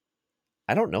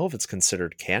I don't know if it's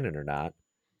considered canon or not.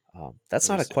 That's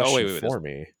Let me not a see. Oh, question wait. for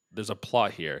me. There's a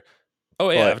plot here. Oh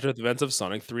yeah, But after the events of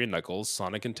Sonic 3 and Knuckles,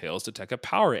 Sonic and Tails detect a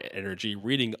power energy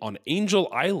reading on Angel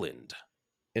Island.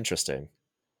 interesting.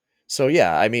 So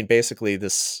yeah, I mean, basically,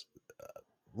 this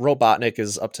Robotnik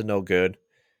is up to no good.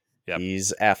 Yep.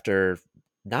 He's after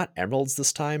not emeralds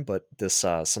this time, but this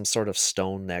some sort of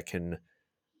stone that can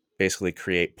basically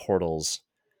create portals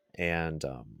and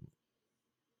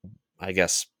I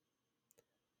guess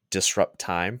disrupt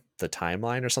time, the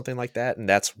timeline or something like that. And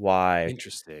that's why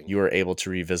Interesting. you are able to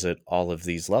revisit all of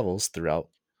these levels throughout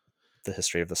the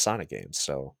history of the Sonic games.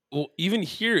 So Well, even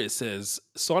here it says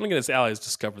Sonic and his allies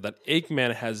discover that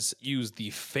Eggman has used the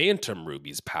Phantom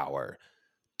Ruby's power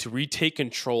to retake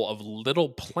control of Little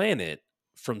Planet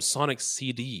from Sonic's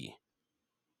CD.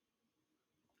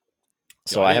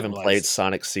 Yo, so I haven't played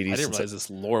Sonic CD I didn't since realize this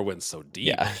lore went so deep.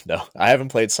 yeah, no. I haven't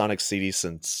played Sonic CD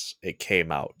since it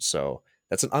came out. So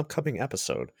that's an upcoming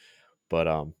episode. But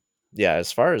yeah,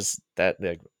 as far as that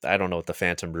like, I don't know what the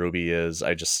Phantom Ruby is.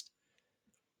 I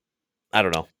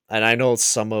don't know. And I know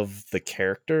some of the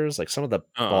characters, like some of the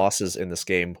Uh, bosses in this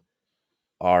game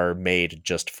are made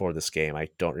just for this game. I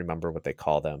don't remember what they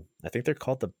call them. I think they're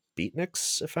called the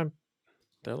Beatniks they're if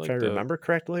I like the remember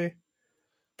correctly.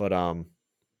 But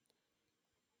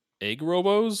Egg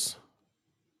Robos.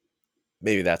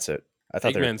 maybe that's it. I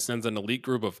thought they're Eggman sends an elite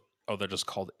group of they're just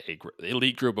called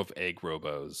elite group of Egg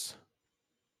Robos.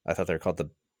 called the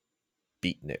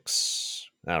Beatniks.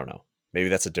 I don't know. Maybe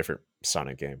that's a different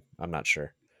Sonic game. I'm not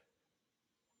sure.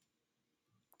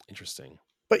 Interesting.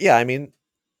 But yeah, I mean,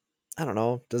 I don't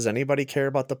know. Does anybody care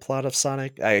about the plot of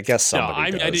Sonic? I guess No,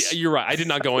 somebody does. you're right. I did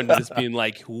not go into this being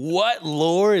like, what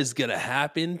lore is gonna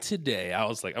happen today? I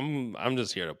was like, I'm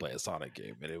just here to play a Sonic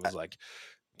game, and it was like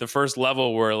the first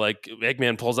level where like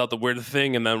Eggman pulls out the weird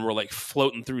thing, and then we're like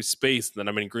floating through space, and then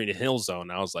I'm in Green Hill Zone.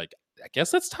 I was like, I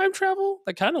guess that's time travel.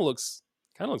 That kind of looks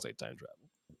like time travel.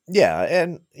 Yeah,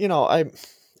 and I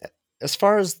as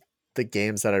far as the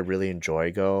games that I really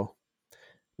enjoy go,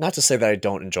 not to say that I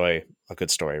don't enjoy a good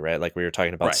story, right? Like we were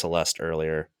talking about Right, Celeste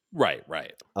earlier. right.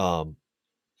 Um,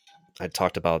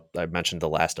 I mentioned The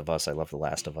Last of Us. I love The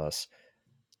Last of Us.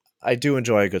 I do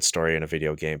enjoy a good story in a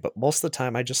video game, but most of the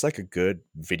time I just like a good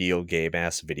video game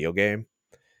ass video game.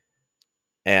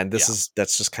 And Yeah,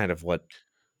 that's just kind of what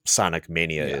Sonic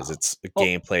Mania yeah. is. It's a Oh,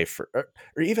 gameplay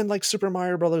or even like Super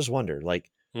Mario Brothers Wonder. Like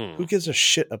hmm. who gives a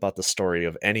shit about the story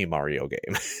of any Mario game?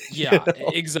 you Yeah, know?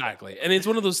 exactly. And it's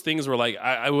one of those things where like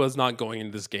I was not going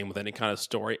into this game with any kind of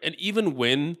story, and even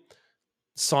when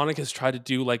Sonic has tried to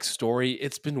do like story,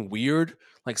 it's been weird.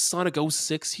 Like Sonic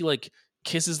 '06, he like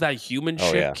kisses that human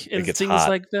Oh yeah, chick it and gets things hot.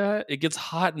 like that. It gets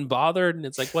hot and bothered, and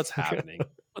it's like, what's happening?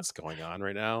 What's going on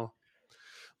right now?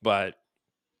 But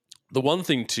the one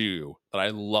thing too that I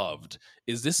loved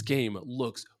is this game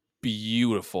looks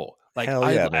beautiful. Like Hell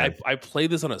I yeah, I man. I play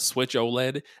this on a Switch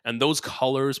OLED, and those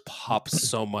colors pop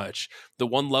so much. The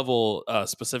one level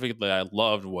specifically I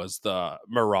loved was the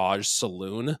Mirage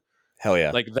Saloon. Hell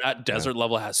yeah. Like that Yeah. desert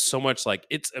level has so much like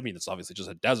it's obviously just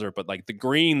a desert, but like the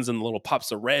greens and the little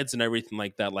pops of reds and everything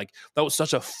like that. Like that was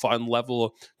such a fun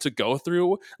level to go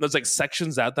through. And there's like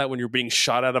sections at that when you're being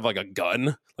shot out of like a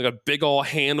gun, like a big old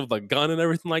hand with a gun and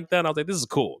everything like that. And I was like, this is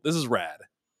cool. This is rad.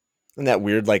 And that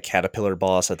weird like caterpillar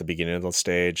boss at the beginning of the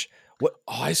stage. What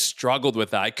Oh, I struggled with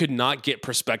that. I could not get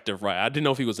perspective right. I didn't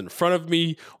know if he was in front of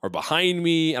me or behind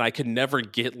me, and I could never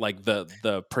get like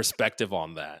the perspective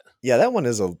on that. Yeah, that one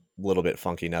is a little bit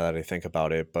funky now that I think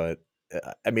about it, but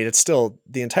I mean, it's still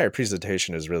the entire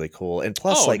presentation is really cool. And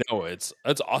plus Oh like no, it's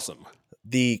awesome.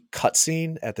 the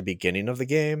cutscene at the beginning of the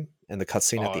game and the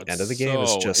cutscene at Oh, the end of the game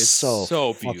is just it's so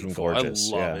so fucking beautiful. I gorgeous.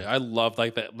 love Yeah. it. I love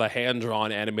like the hand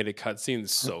drawn animated cutscene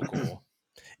is so cool.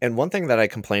 And one thing that I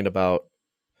complained about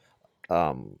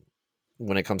um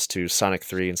when it comes to Sonic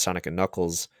 3 and Sonic and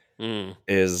Knuckles Mm,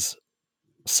 is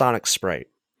Sonic sprite.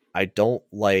 I don't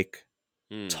like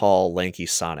mm. tall, lanky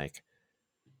Sonic.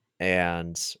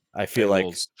 And I Like feel a little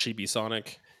like, chibi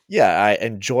Sonic. yeah, I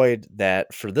enjoyed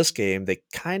that for this game. They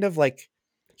kind of like,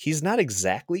 he's not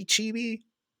exactly chibi,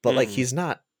 but like, Mm, he's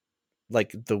not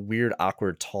like the weird,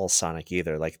 awkward, tall Sonic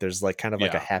either. Like, there's like kind of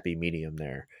like a yeah. happy medium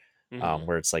there, Hmm.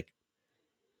 where it's like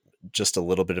just a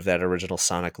little bit of that original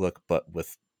Sonic look, but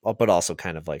also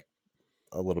kind of like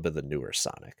a little bit of the newer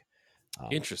Sonic. Um,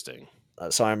 Interesting.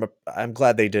 so I'm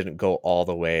glad they didn't go all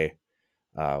the way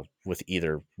with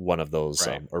either one of those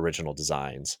Right. original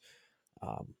designs.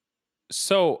 Um,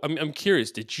 So I'm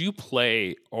curious. Did you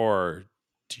play or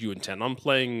do you intend on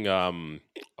playing?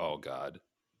 Oh God,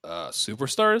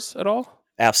 Superstars at all?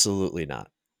 Absolutely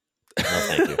not. No,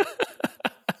 thank you.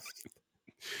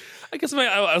 I guess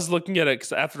I was looking at it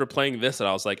because after playing this, and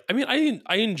I was like, I mean,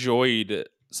 I enjoyed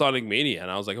Sonic Mania, and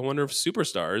I was like, I wonder if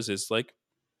Superstars is like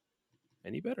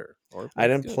any better or if I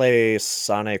it's didn't good. play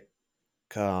Sonic.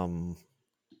 Um,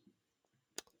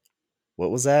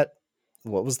 what was that?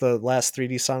 What was the last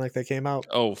 3D Sonic that came out?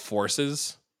 Oh,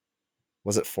 Forces.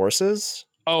 Was it Forces?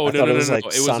 Oh I no thought no it no was no! like No.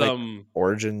 It was Sonic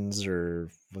Origins or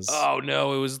was. Oh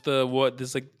no! It was the what?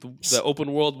 This like the S-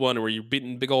 open world one where you're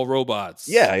beating big old Yeah, robots.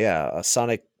 yeah, a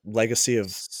Sonic Legacy of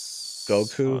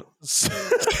Goku.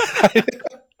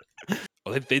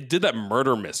 Oh, they did that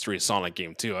murder mystery Sonic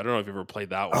game too. I don't know if you ever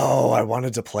played that one. Oh, I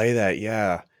wanted to play that.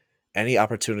 Yeah, any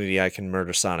opportunity I can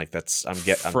murder Sonic, I'm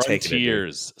taking it, dude.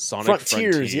 Frontiers, Sonic Frontiers,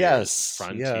 Frontiers, yes, yes.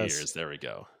 Frontiers. There we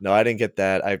go. No, I didn't get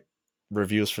that. I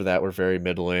reviews for that were very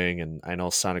middling, and I know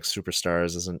Sonic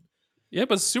Superstars isn't. Yeah,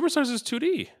 but Superstars is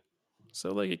 2D,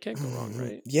 so like it can't go wrong,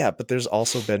 right? Yeah, but there's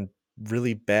also been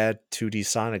really bad 2D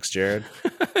Sonics, Jared.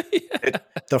 Yeah.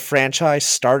 The franchise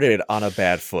started on a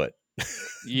bad foot back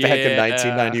in Yeah.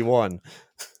 1991.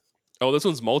 Oh, this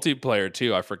one's multiplayer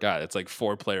too. I forgot. It's like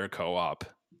 4-player co-op.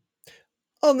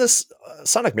 On this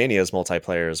Sonic Mania is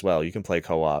multiplayer as well. You can play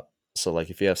co-op. So like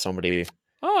if you have somebody,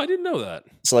 Oh, I didn't know that.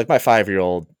 so like my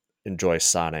 5-year-old enjoys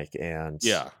Sonic, and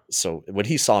Yeah. so when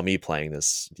he saw me playing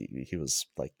this, he was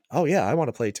like, "Oh yeah, I want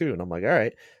to play too." And I'm like, "All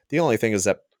right." The only thing is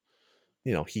that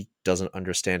he doesn't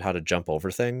understand how to jump over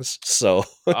things. So it's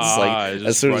like Ah, as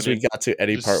just soon as we running, got to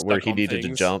any just part where stuck he on needed to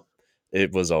things. jump,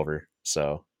 it was over.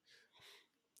 So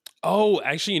Oh,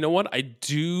 actually, you know what? I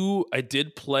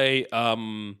did play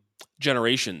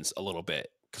Generations a little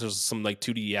bit. because there's some like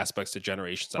 2D aspects to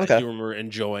Generations, and I Okay. do remember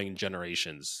enjoying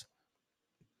Generations.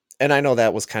 And I know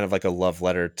that was kind of like a love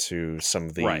letter to some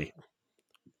of Right. the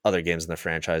other games in the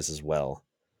franchise as well.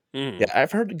 Yeah, Mhm.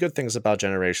 I've heard good things about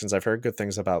Generations. I've heard good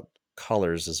things about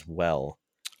Colors as well.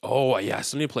 Oh, yeah,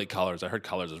 somebody played Colors. I heard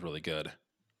Colors was really good.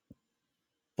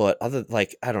 But other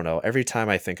like I don't know, every time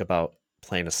I think about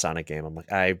playing a Sonic game, I'm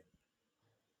like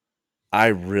I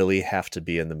really have to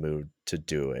be in the mood to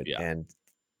do it. Yeah. And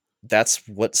that's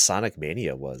what Sonic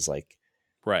Mania was. Like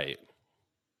Right.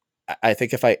 I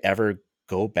think if I ever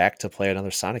go back to play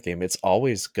another Sonic game, it's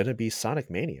always going to be Sonic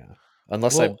Mania.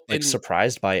 Unless Well, I'm like in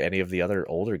surprised by any of the other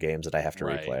older games that I have to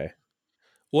right. replay.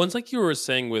 Well, it's like you were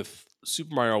saying with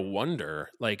Super Mario Wonder,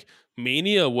 like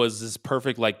Mania was this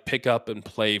perfect like pick up and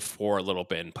play for a little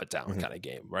bit and put down Mhm. kind of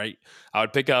game, right? I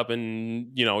would pick up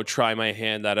and try my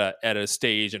hand at a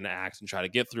stage and act and try to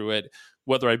get through it.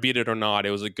 Whether I beat it or not,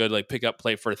 it was a good like pick up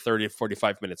play for 30 to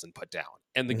 45 minutes and put down.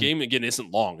 And the Mhm. game again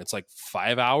isn't long. It's like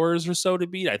 5 hours or so to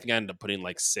beat. I think I ended up putting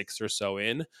like 6 or so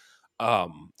in.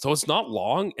 So it's not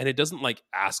long and it doesn't like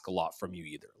ask a lot from you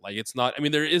either. Like it's not, I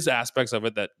mean, there is aspects of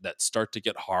it that start to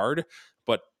get hard,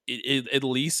 but at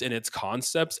least in its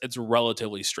concepts, it's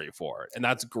relatively straightforward. And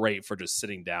that's great for just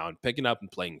sitting down, picking up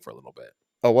and playing for a little bit.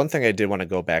 Oh, one thing I did want to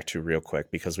go back to real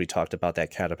quick because we talked about that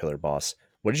caterpillar boss.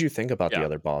 What did you think about the Yeah.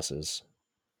 other bosses?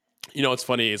 What's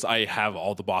funny is I have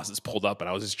all the bosses pulled up and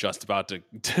I was just about to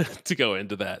to go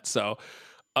into that. So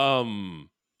um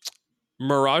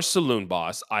Mirage Saloon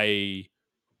boss, I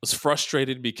was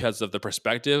frustrated because of the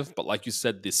perspective, but like you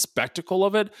said, the spectacle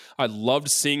of it, I loved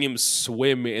seeing him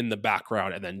swim in the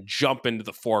background and then jump into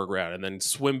the foreground and then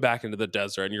swim back into the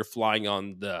desert, and you're flying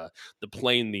on the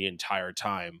plane the entire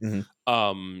time. Mhm.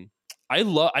 Um, I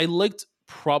liked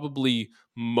probably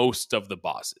most of the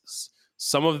bosses.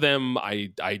 Some of them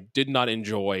I did not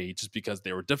enjoy just because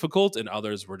they were difficult, and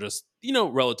others were just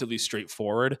relatively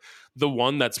straightforward. The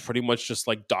one that's pretty much just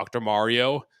like Dr.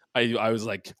 Mario, I was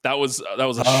like that was a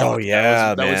Oh shock.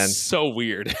 yeah, That was man. so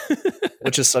weird.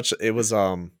 Which is such it was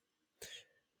a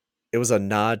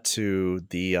nod to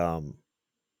the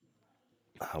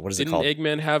what is it Didn't called?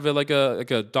 Eggman have like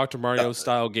a Dr. Do- Mario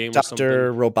style game or something?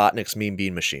 Dr. Robotnik's Mean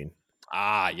Bean Machine.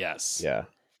 Ah, yes. Yeah.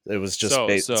 It was just So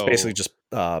it's basically so just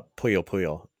Puyo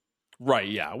Puyo. right,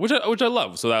 yeah, which I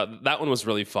love. So that one was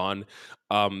really fun.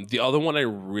 The other one I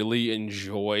really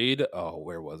enjoyed. Oh,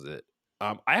 where was it?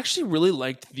 I actually really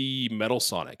liked the Metal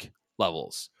Sonic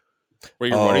levels, where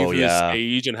you're running Oh through the yeah.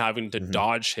 stage and having to Mhm.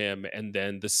 dodge him, and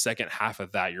then the second half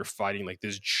of that, you're fighting like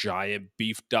this giant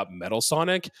beefed up Metal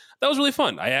Sonic. That was really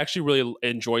fun. I actually really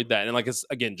enjoyed that, and like it's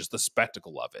again just the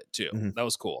spectacle of it too. Mhm. That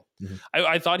was cool. Mhm.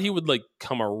 I thought he would like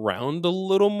come around a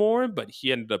little more, but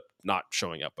he ended up not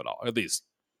showing up at all. At least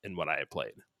in what I had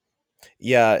played.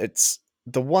 Yeah, it's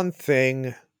the one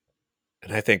thing,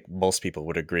 and I think most people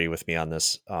would agree with me on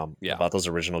this Yeah. about those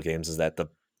original games is that the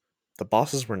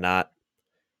bosses were not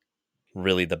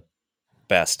really the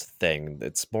best thing.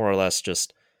 It's more or less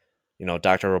just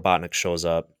Dr. Robotnik shows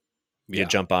up, you Yeah.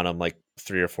 jump on him like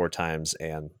 3 or 4 times,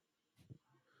 and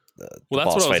the Well, that's what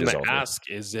boss I was fight is going to over. ask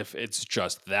is if it's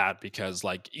just that, because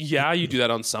like yeah, you do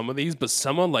that on some of these, but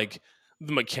some of like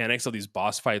the mechanics of these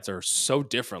boss fights are so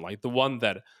different. Like the one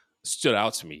that stood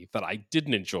out to me that I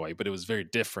didn't enjoy, but it was very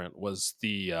different was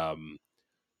the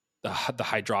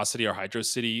Hydrocity or Hydro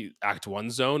City Act 1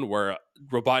 zone where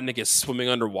Robotnik is swimming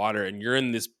underwater and you're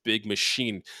in this big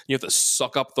machine. You have to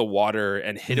suck up the water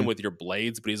and hit him Mhm. with your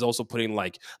blades, but he's also putting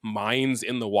like mines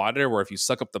in the water where if you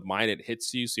suck up the mine, it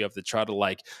hits you. So you have to try to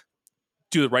like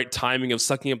do the right timing of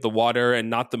sucking up the water and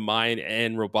not the mine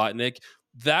and Robotnik.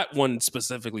 That one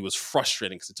specifically was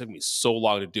frustrating because it took me so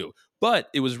long to do. But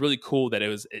it was really cool that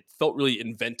it felt really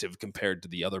inventive compared to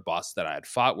the other boss that I had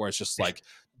fought, where it's just like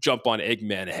jump on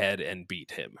Eggman head and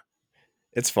beat him.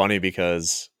 It's funny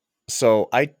because so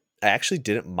I actually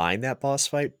didn't mind that boss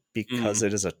fight because Mm.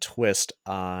 it is a twist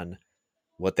on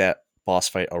what that boss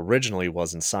fight originally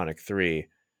was in Sonic 3,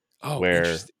 Oh, where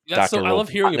interesting. That's so Dr. I love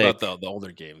hearing Robotnik about the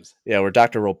older games. yeah, where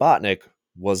Dr. Robotnik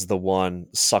was the one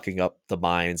sucking up the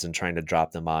mines and trying to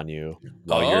drop them on you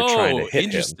while you're trying to Oh, hit him.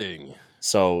 interesting.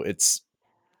 So it's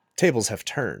tables have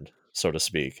turned, so to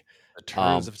speak. The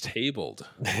turns Um, have tabled.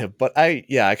 but I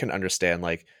can understand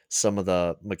like some of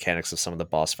the mechanics of some of the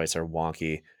boss fights are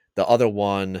wonky. The other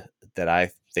one that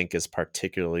I think is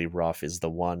particularly rough is the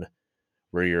one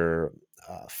where you're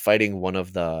fighting one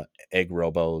of the egg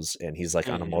robos and he's like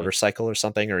on a Mhm. motorcycle or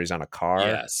something, or he's on a car.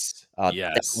 Yes. That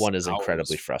Yes. one is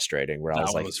incredibly frustrating. Where I That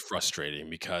was one like, was frustrating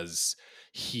because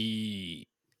he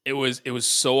it was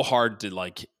so hard to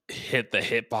like hit the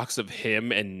hitbox of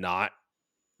him and not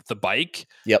the bike.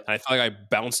 Yep. And I feel like I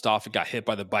bounced off and got hit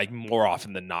by the bike more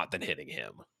often than not than hitting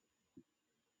him.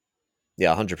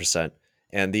 Yeah, 100%.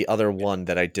 And the other one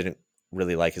that I didn't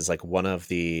really like is like it's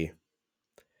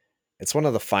one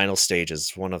of the final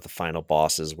stages, one of the final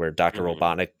bosses where Dr. Mhm.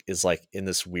 Robotnik is like in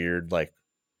this weird like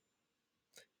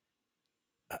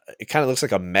it kind of looks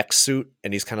like a mech suit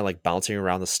and he's kind of like bouncing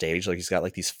around the stage like he's got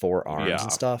like these four arms and Yeah,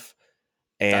 stuff.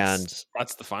 that's And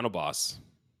that's the final boss.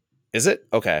 is it?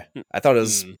 Okay. I thought it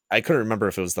was Mm, I couldn't remember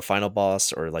if it was the final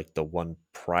boss or like the one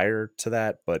prior to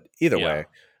that, but either yeah.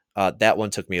 way, that one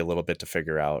took me a little bit to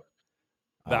figure out.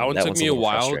 That one That took one's a me a little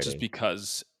while just frustrating.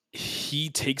 because he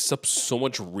takes up so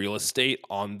much real estate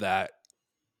on that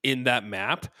in that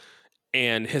map,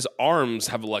 and his arms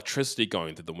have electricity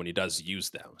going through them when he does use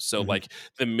them. So Mhm. like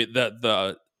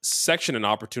the section and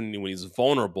opportunity when he's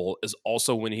vulnerable is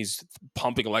also when he's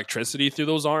pumping electricity through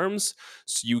those arms.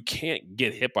 So you can't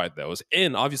get hit by those.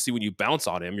 And obviously when you bounce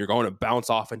on him, you're going to bounce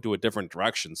off into a different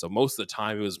direction. So most of the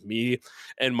time it was me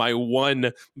and my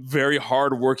one very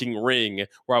hard working ring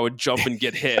where I would jump and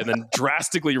get hit and then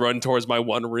drastically run towards my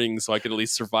one ring so I could at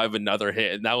least survive another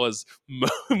hit. And that was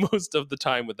most of the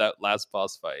time with that last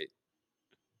boss fight.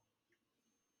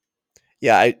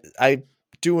 Yeah, I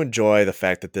do enjoy the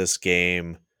fact that this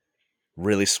game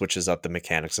really switches up the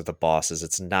mechanics of the bosses.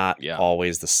 It's not Yeah.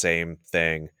 always the same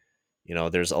thing. You know,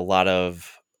 there's a lot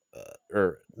of,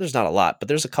 or there's not a lot, but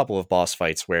there's a couple of boss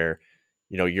fights where,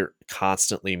 you know, you're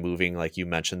constantly moving. Like you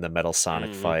mentioned, the Metal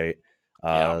Sonic Mhm. fight.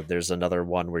 Yeah. There's another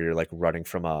one where you're like running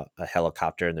from a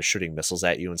helicopter and they're shooting missiles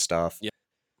at you and stuff. Yeah.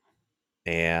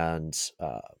 And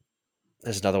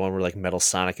there's another one where like Metal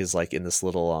Sonic is like this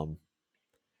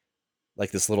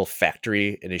little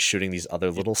factory and he's shooting these other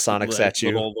Yeah, little Sonics like at you.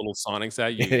 little Sonics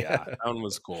at you, Yeah. yeah, that one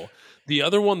was cool. The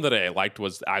other one that I liked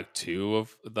was Act 2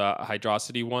 of the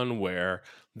Hydrocity one, where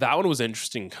that one was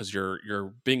interesting because 'cause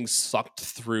you're being sucked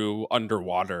through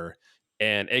underwater,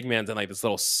 and Eggman's in, like, this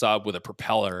little sub with a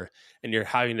propeller, and you're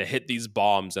having to hit these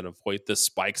bombs and avoid the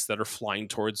spikes that are flying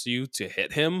towards you to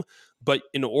hit him, but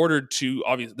in order to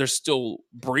obviously there's still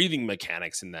breathing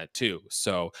mechanics in that too,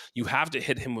 so you have to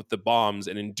hit him with the bombs,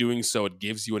 and in doing so, it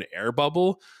gives you an air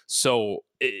bubble, so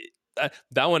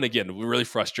that one again really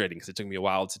frustrating because it took me a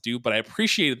while to do, but I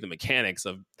appreciated the mechanics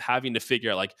of having to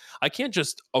figure out like I can't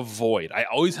just avoid. I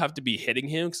always have to be hitting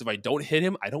him because if I don't hit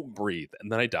him, I don't breathe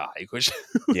and then I die, which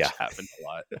Yeah. which happened a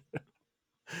lot.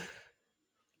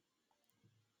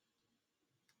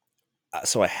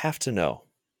 So I have to know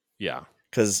Yeah.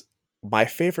 because my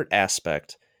favorite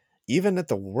aspect, even at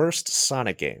the worst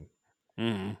Sonic game,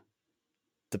 Mhm.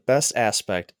 the best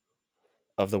aspect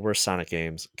of the worst Sonic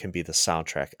games can be the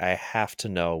soundtrack. I have to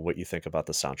know what you think about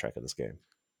the soundtrack of this game.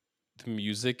 The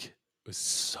music was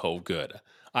so good.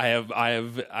 I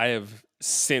have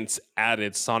since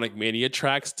added Sonic Mania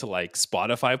tracks to like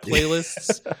Spotify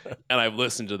playlists, and I've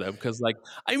listened to them because like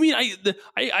I mean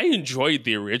I enjoyed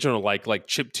the original like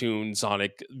chiptune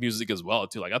Sonic music as well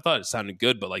too. Like I thought it sounded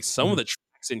good, but like some of Mhm. the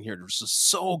tracks in here were just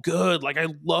so good. Like I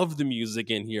love the music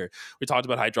in here. We talked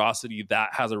about Hydrocity,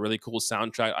 that has a really cool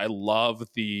soundtrack. I love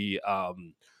the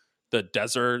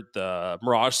desert, the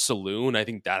Mirage Saloon. I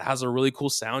think that has a really cool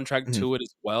soundtrack Mhm. to it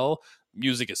as well.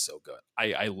 Music is so good.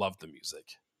 I love the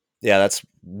music. Yeah, that's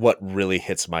what really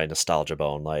hits my nostalgia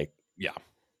bone. Like Yeah.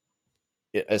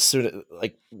 as soon as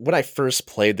like when I first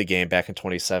played the game back in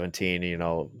 2017, you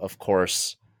know, of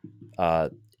course, uh,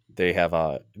 they have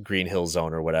a Green Hill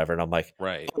Zone or whatever, and I'm like,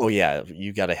 Right. oh yeah,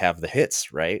 you got to have the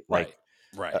hits, right? Like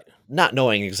Right. Right. not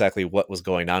knowing exactly what was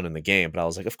going on in the game, but I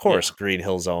was like, of course, Yeah. Green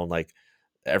Hill Zone, like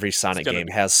every It's Sonic gonna game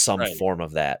be has some right. form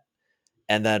of that.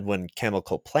 And then when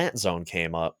Chemical Plant Zone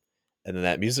came up, and then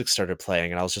that music started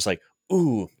playing, and I was just like,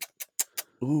 ooh,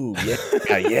 ooh,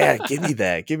 yeah, yeah, give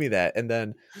me that. And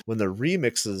then when the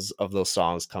remixes of those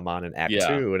songs come on in Act Yeah.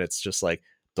 Two, and it's just like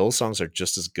those songs are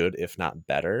just as good, if not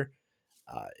better.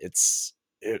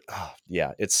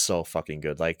 Yeah, it's so fucking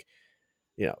good. Like,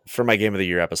 you know, for my Game of the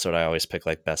Year episode, I always pick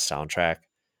like best soundtrack.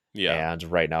 Yeah. And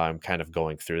right now I'm kind of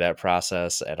going through that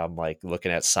process and I'm like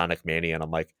looking at Sonic Mania and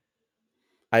I'm like,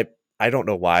 I I don't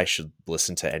know why I should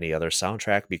listen to any other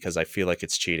soundtrack because I feel like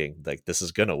it's cheating. Like this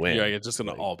is gonna Yeah, win. it's just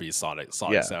gonna Like, all be Sonic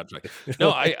yeah. soundtrack.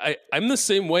 No, I'm the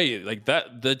same way. Like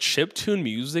that, the chip tune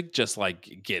music just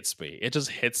like gets me. It just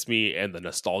hits me and the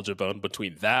nostalgia bone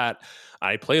between that.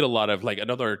 I played a lot of like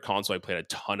another console I played a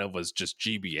ton of was just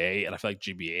GBA, and I feel like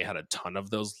GBA had a ton of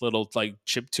those little like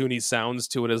chip tuney sounds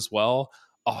to it as well.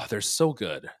 Oh, they're so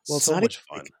good, Well, so much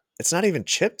fun. it's not even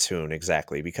chip tune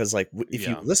exactly because like if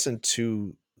you Yeah. listen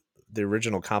to the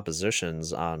original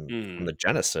compositions on Mm, the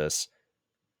Genesis,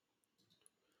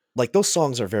 like those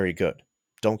songs are very good.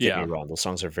 Don't get me yeah. wrong, those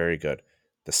songs are very good.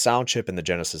 The sound chip in the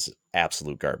Genesis is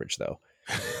absolute garbage, though.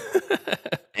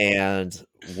 And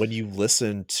when you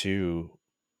listen to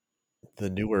the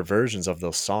newer versions of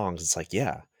those songs, it's like,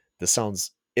 yeah, this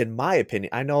sounds, in my opinion,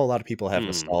 I know a lot of people have Hmm.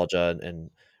 nostalgia and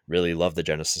really love the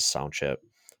Genesis sound chip.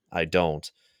 I don't.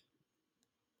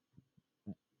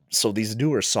 So these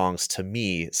newer songs to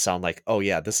me sound like, oh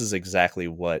yeah, this is exactly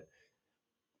what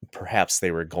perhaps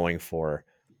they were going for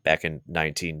back in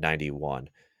 1991.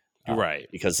 You're right.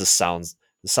 Because this sounds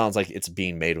like it's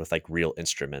being made with like real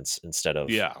instruments instead of,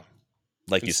 Yeah.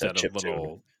 like you said, Instead of chip tune.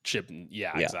 little chip.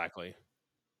 Yeah, Yeah, exactly.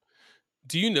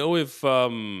 Do you know if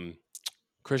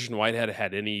Christian Whitehead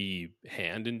had any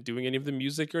hand in doing any of the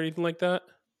music or anything like that?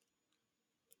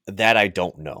 that I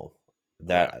don't know.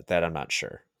 Okay. That I'm not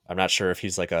sure. I'm not sure if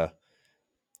he's like a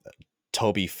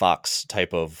Toby Fox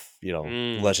type of,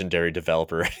 Mm, legendary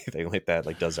developer or anything like that,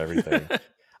 like does everything.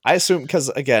 I assume because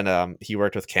again, he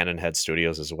worked with Cannon Head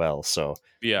Studios as well, so I'm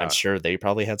yeah. sure they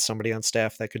probably had somebody on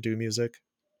staff that could do music.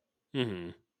 Hmm.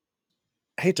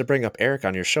 I hate to bring up Eric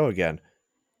on your show again,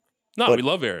 No, we but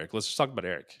love Eric. Let's just talk about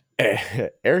Eric.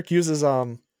 Eric uses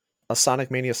a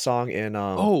Sonic Mania song in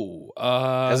Oh,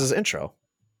 as his intro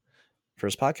for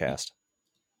his podcast.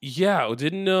 yeah.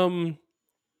 Didn't it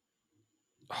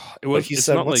But was. he It's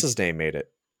said, not what's like his name made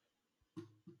it?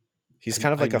 He's I.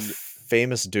 kind of I like a kn-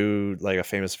 famous dude, like a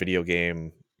famous video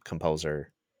game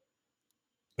composer.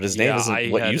 But his name yeah, isn't I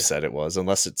what you had. said it was,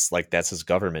 unless it's like that's his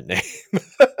government name.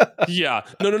 Yeah,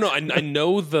 no. I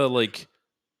know the like.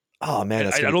 Oh man,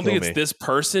 that's I gonna don't think kill it's me. this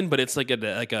person, but it's like an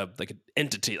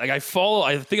entity. Like I follow.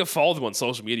 I think I follow them on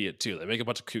social media too. They make a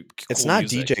bunch of It's cool not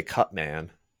DJ music.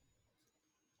 Cutman.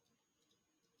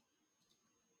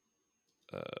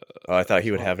 Uh, Oh, I thought he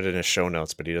would hold on. have it in his show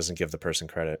notes, but he doesn't give the person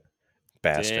credit.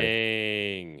 Bastard.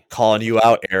 Dang. Calling you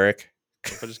out, Eric.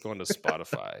 What if I just go into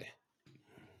Spotify?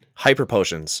 Hyper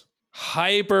potions.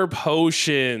 Hyper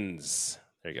potions.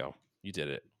 There you go. You did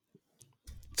it.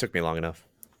 Took me long enough.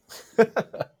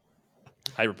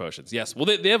 Hyper potions. Yes. Well,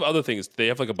 they have other things. They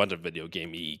have like a bunch of video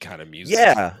gamey kind of music.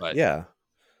 Yeah, But yeah.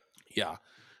 yeah,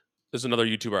 there's another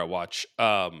YouTuber I watch,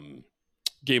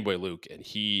 Game Boy Luke, and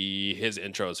his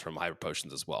intros from Hyper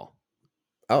Potions as well.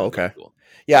 Oh, Really, really okay. cool.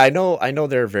 Yeah, I know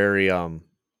they're very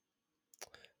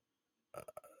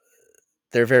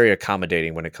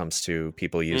accommodating when it comes to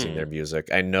people using their Mm. music.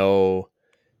 I know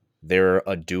they're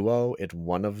a duo and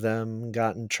one of them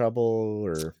got in trouble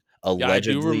or Yeah,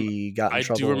 allegedly got in I do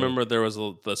trouble. remember there was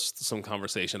some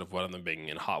conversation of one of them being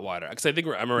in hot water because I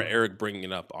remember Eric bringing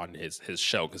it up on his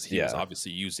show because he was Yeah.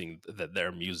 obviously using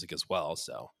their music as well.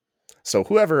 So So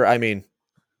whoever, I mean,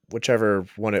 whichever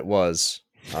one it was,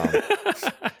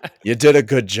 you did a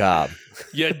good job.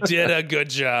 you did a good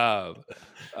job.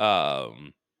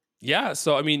 Um, yeah.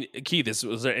 So I mean, Keith,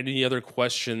 was there any other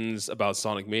questions about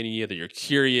Sonic Mania that you're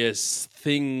curious?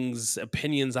 Things,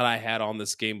 opinions that I had on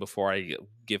this game before I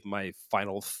give my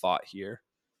final thought here?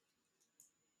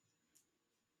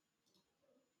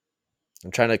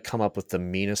 I'm trying to come up with the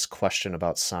meanest question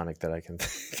about Sonic that I can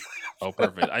think. Oh,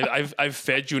 perfect. I've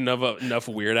fed you enough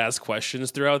weird ass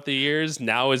questions throughout the years.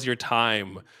 Now is your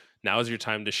time. Now is your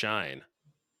time to shine.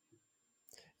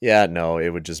 Yeah, no, it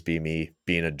would just be me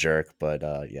being a jerk. But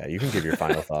yeah, you can give your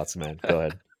final thoughts, man. Go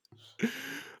ahead.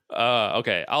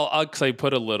 Okay. I'll cause I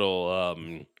put a little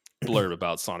blurb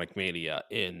about Sonic Mania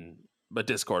in my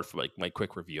Discord for like my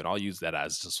quick review, and I'll use that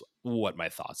as just what my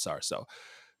thoughts are. So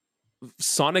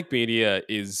Sonic Mania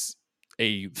is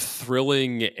a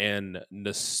thrilling and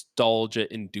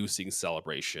nostalgia inducing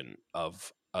celebration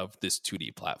of this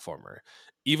 2D platformer.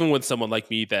 Even with someone like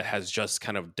me that has just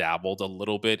kind of dabbled a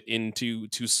little bit into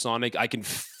Sonic, I can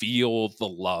feel the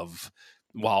love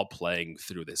while playing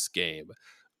through this game.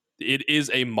 It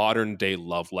is a modern day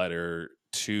love letter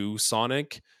to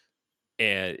Sonic,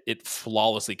 and it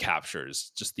flawlessly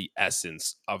captures just the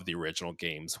essence of the original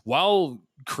games while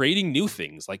creating new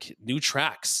things like new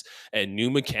tracks and new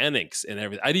mechanics and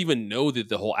everything. I didn't even know that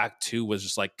the whole Act 2 was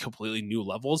just like completely new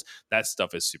levels. That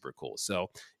stuff is super cool. So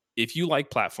if you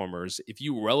like platformers, if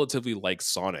you relatively like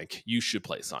Sonic, you should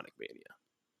play Sonic Mania.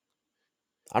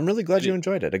 I'm really glad And you it,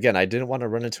 enjoyed it. Again, I didn't want to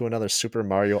run into another Super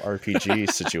Mario RPG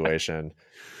situation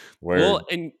where well,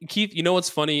 and Keith, you know what's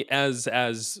funny? As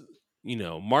you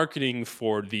know, marketing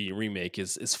for the remake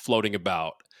is floating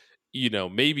about. You know,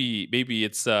 maybe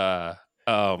it's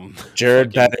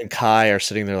Jared, Ben, fucking. and Kai are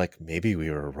sitting there like, maybe we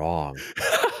were wrong.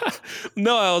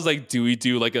 No, I was like, do we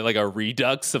do like a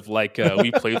redux of like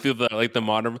we play through the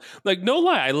modern, like, no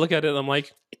lie, I look at it and I'm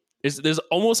like, there's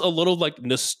almost a little like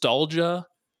nostalgia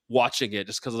watching it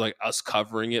just because of like us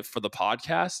covering it for the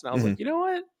podcast, and I was like, Mhm. you know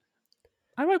what?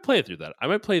 I might play it through that. I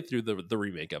might play it through the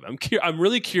remake of it. I'm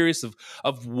really curious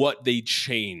of what they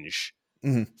change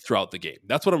Mhm. throughout the game.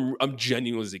 That's what I'm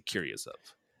genuinely curious of.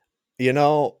 You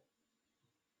know,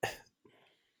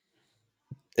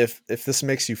 if this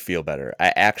makes you feel better,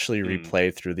 I actually Mm.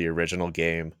 replayed through the original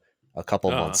game a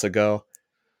couple Uh-huh. months ago,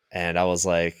 and I was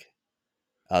like,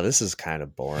 "Oh, this is kind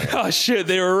of boring." Oh shit,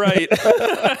 they were right.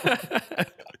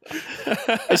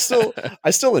 I still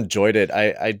I still enjoyed it.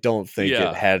 I don't think it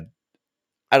Yeah. had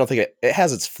I don't think it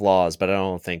has its flaws, but I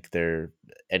don't think they're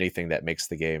anything that makes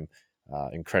the game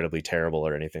incredibly terrible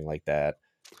or anything like that.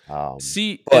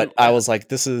 See, But I was like,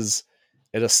 this is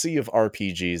in a sea of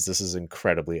RPGs. This is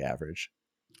incredibly average.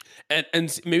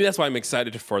 and maybe that's why I'm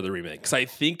excited for the remake, because I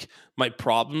think my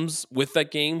problems with that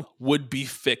game would be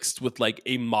fixed with like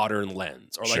a modern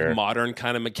lens or like Sure. modern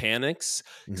kind of mechanics.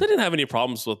 Because Mhm. I didn't have any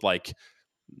problems with like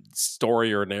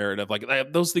story or narrative. Like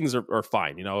those things are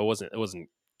fine. You know, it wasn't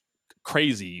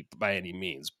crazy by any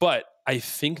means. But I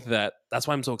think that's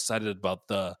why I'm so excited about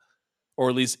or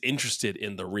at least interested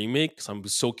in the remake, because I'm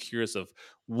so curious of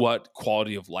what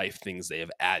quality of life things they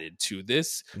have added to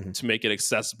this Mhm. to make it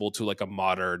accessible to like a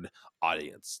modern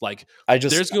audience. Like I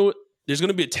just there's go there's going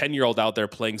to be a 10-year-old out there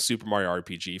playing Super Mario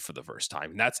RPG for the first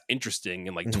time. And that's interesting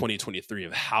in like mhm. 2023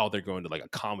 of how they're going to like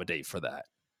accommodate for that.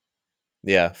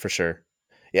 Yeah, for sure.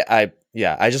 I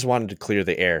just wanted to clear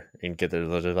the air and get the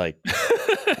like.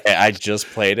 I just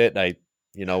played it.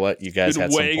 You know what? You guys Been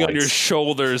had some weighing on your points.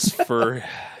 shoulders for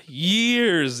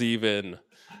years even.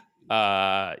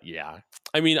 Yeah.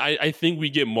 I mean, I think we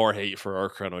get more hate for our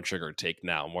Chrono Trigger take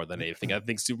now more than anything. I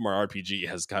think Super Mario RPG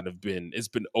has kind of been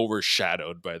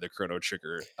overshadowed by the Chrono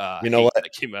Trigger You know hate what?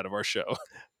 that came out of our show.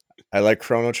 I like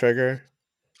Chrono Trigger.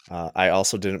 I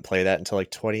also didn't play that until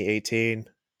like 2018,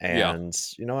 Yeah, and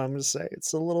I'm gonna say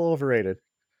it's a little overrated.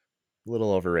 A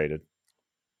little overrated.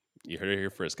 you heard it here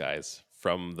first, guys,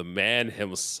 from the man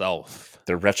himself.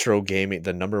 The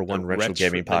number one retro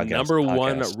gaming The podcast. number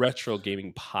one Podcast. retro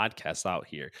gaming podcast out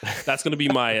here. That's gonna be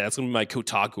my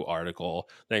Kotaku article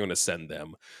that I'm gonna send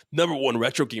them. Number one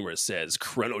retro gamer says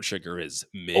Chrono Trigger is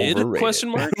mid Overrated. question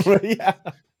mark. Yeah.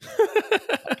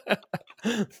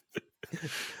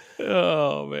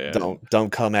 Oh man.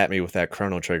 Don't come at me with that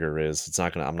Chrono Trigger, Riz.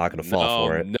 I'm not gonna fall No,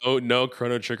 for it. no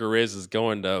Chrono Trigger Riz is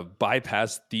going to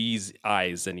bypass these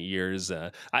eyes and ears.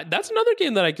 That's another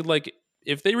game that I could like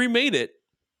if they remade it,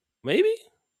 maybe.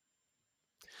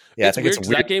 Yeah, I It's think weird it's because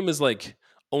that weird. game is like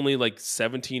only like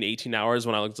 17, 18 hours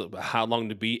when I looked up how long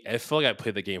to beat. I feel like I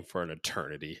played the game for an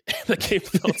eternity. The game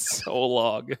felt so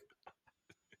long.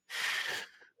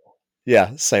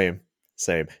 Yeah, same.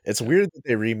 Same. It's Yeah. weird that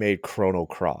they remade Chrono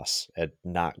Cross and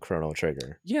not Chrono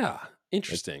Trigger. Yeah, Like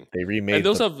interesting. they And remade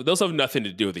those have nothing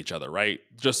to do with each other, right?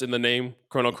 Just in the name,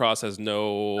 Chrono Cross has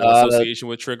no uh association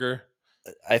with Trigger.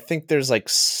 I think there's like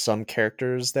some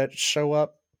characters that show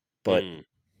up, but Mm.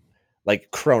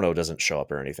 like Chrono doesn't show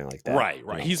up or anything like that, Right.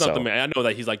 He's not the So main. I know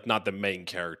that he's like not the main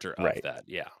character of right, that.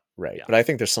 Yeah, right. yeah. But I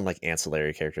think there's some like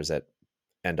ancillary characters that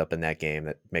end up in that game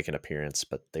that make an appearance,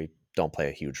 but they don't play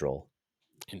a huge role.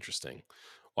 Interesting.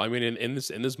 Well, I mean, in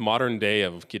this modern day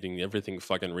of getting everything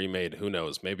fucking remade, who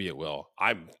knows? Maybe it will.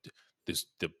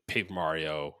 The Paper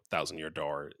Mario Thousand Year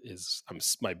Door is.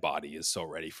 My body is so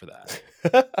ready for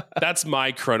that. That's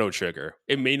my Chrono Trigger.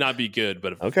 It may not be good,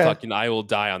 but Okay. fucking I will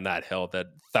die on that hill. That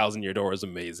Thousand Year Door is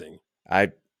amazing.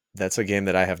 I That's a game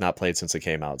that I have not played since it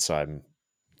came out, so I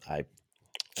Well,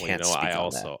 you can't know, I speak on that.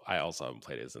 also I also haven't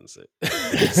played it since it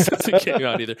since it came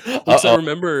out either. Well, because I Uh-oh.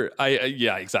 remember,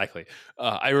 yeah, exactly.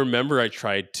 I remember I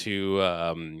tried to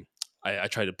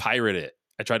pirate it.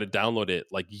 I tried to download it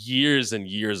like years and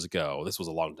years ago. This was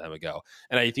a long time ago,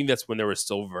 and I think that's when there were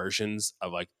still versions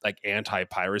of like anti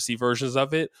piracy versions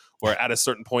of it, where at a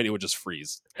certain point it would just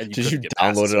freeze and you Did couldn't you get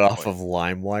past a download it certain off point. of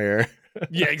LimeWire?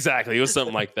 Yeah, exactly. It was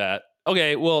something like that.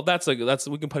 Okay, well,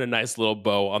 we can put a nice little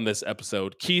bow on this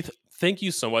episode. Keith, thank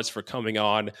you so much for coming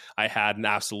on. I had an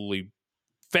absolutely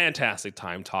fantastic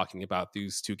time talking about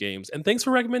these two games, and thanks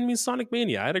for recommending me Sonic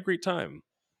Mania. I had a great time.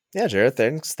 Yeah, Jared,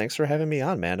 thanks for having me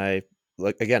on, man. I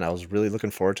was really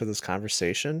looking forward to this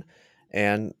conversation,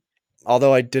 and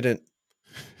although I didn't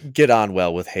get on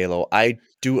well with Halo, I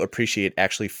do appreciate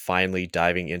actually finally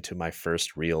diving into my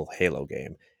first real Halo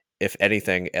game. If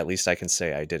anything, at least I can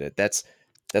say I did it. That's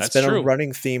That's been a true.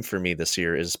 running theme for me this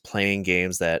year is playing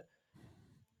games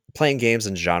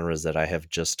and genres that I have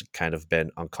just kind of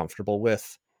been uncomfortable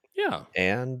with. Yeah.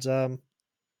 And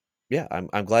yeah,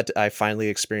 I'm glad I finally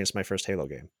experienced my first Halo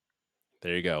game.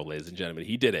 There you go, ladies and gentlemen.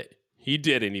 He did it. He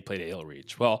did it, and he played Halo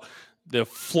Reach. Well, the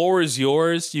floor is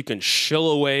yours. You can shill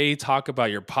away, talk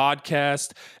about your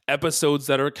podcast, episodes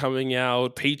that are coming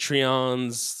out,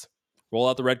 Patreons, Roll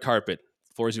out the red carpet.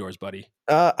 The floor is yours, buddy.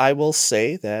 I will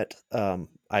say that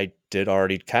I did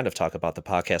already kind of talk about the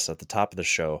podcast at the top of the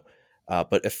show,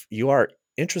 but if you are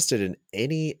interested in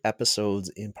any episodes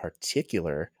in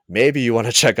particular, maybe you want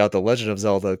to check out the Legend of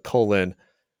Zelda: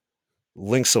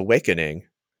 Link's Awakening.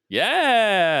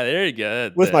 Yeah, there you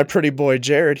go. With my pretty boy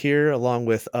Jared here, along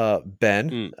with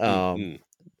Ben.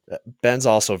 Ben's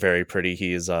also very pretty.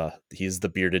 He's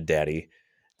the bearded daddy.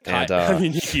 Kai, And I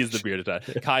mean, he's the bearded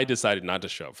dad. Kai decided not to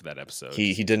show up for that episode.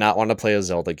 he did not want to play a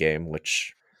Zelda game,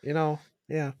 which,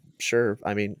 yeah, sure.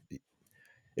 I mean,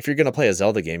 if you're gonna play a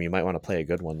Zelda game, you might want to play a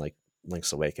good one like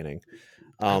Link's Awakening.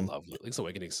 I love Link's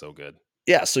Awakening, so good.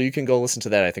 Yeah, so you can go listen to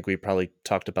that. I think we probably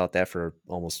talked about that for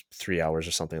almost 3 hours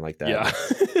or something like that. Yeah,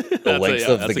 the length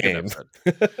of the game.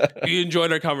 If you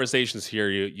enjoyed our conversations here,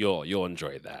 you'll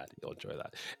enjoy that. You'll enjoy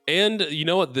that. And you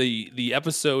know what? The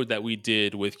episode that we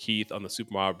did with Keith on the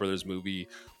Super Mario Brothers movie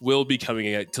will be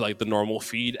coming to like the normal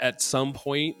feed at some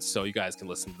point, so you guys can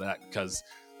listen to that because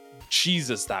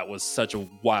Jesus, that was such a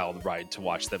wild ride to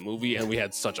watch that movie, and we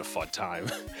had such a fun time.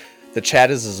 The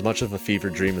chat is as much of a fever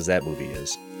dream as that movie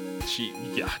is.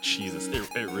 Jesus,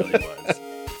 it really was.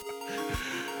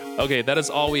 Okay, that is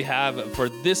all we have for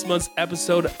this month's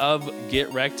episode of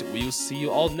Get Wrecked. We will see you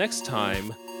all next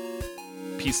time.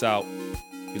 Peace out.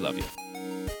 We love you.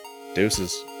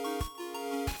 Deuces.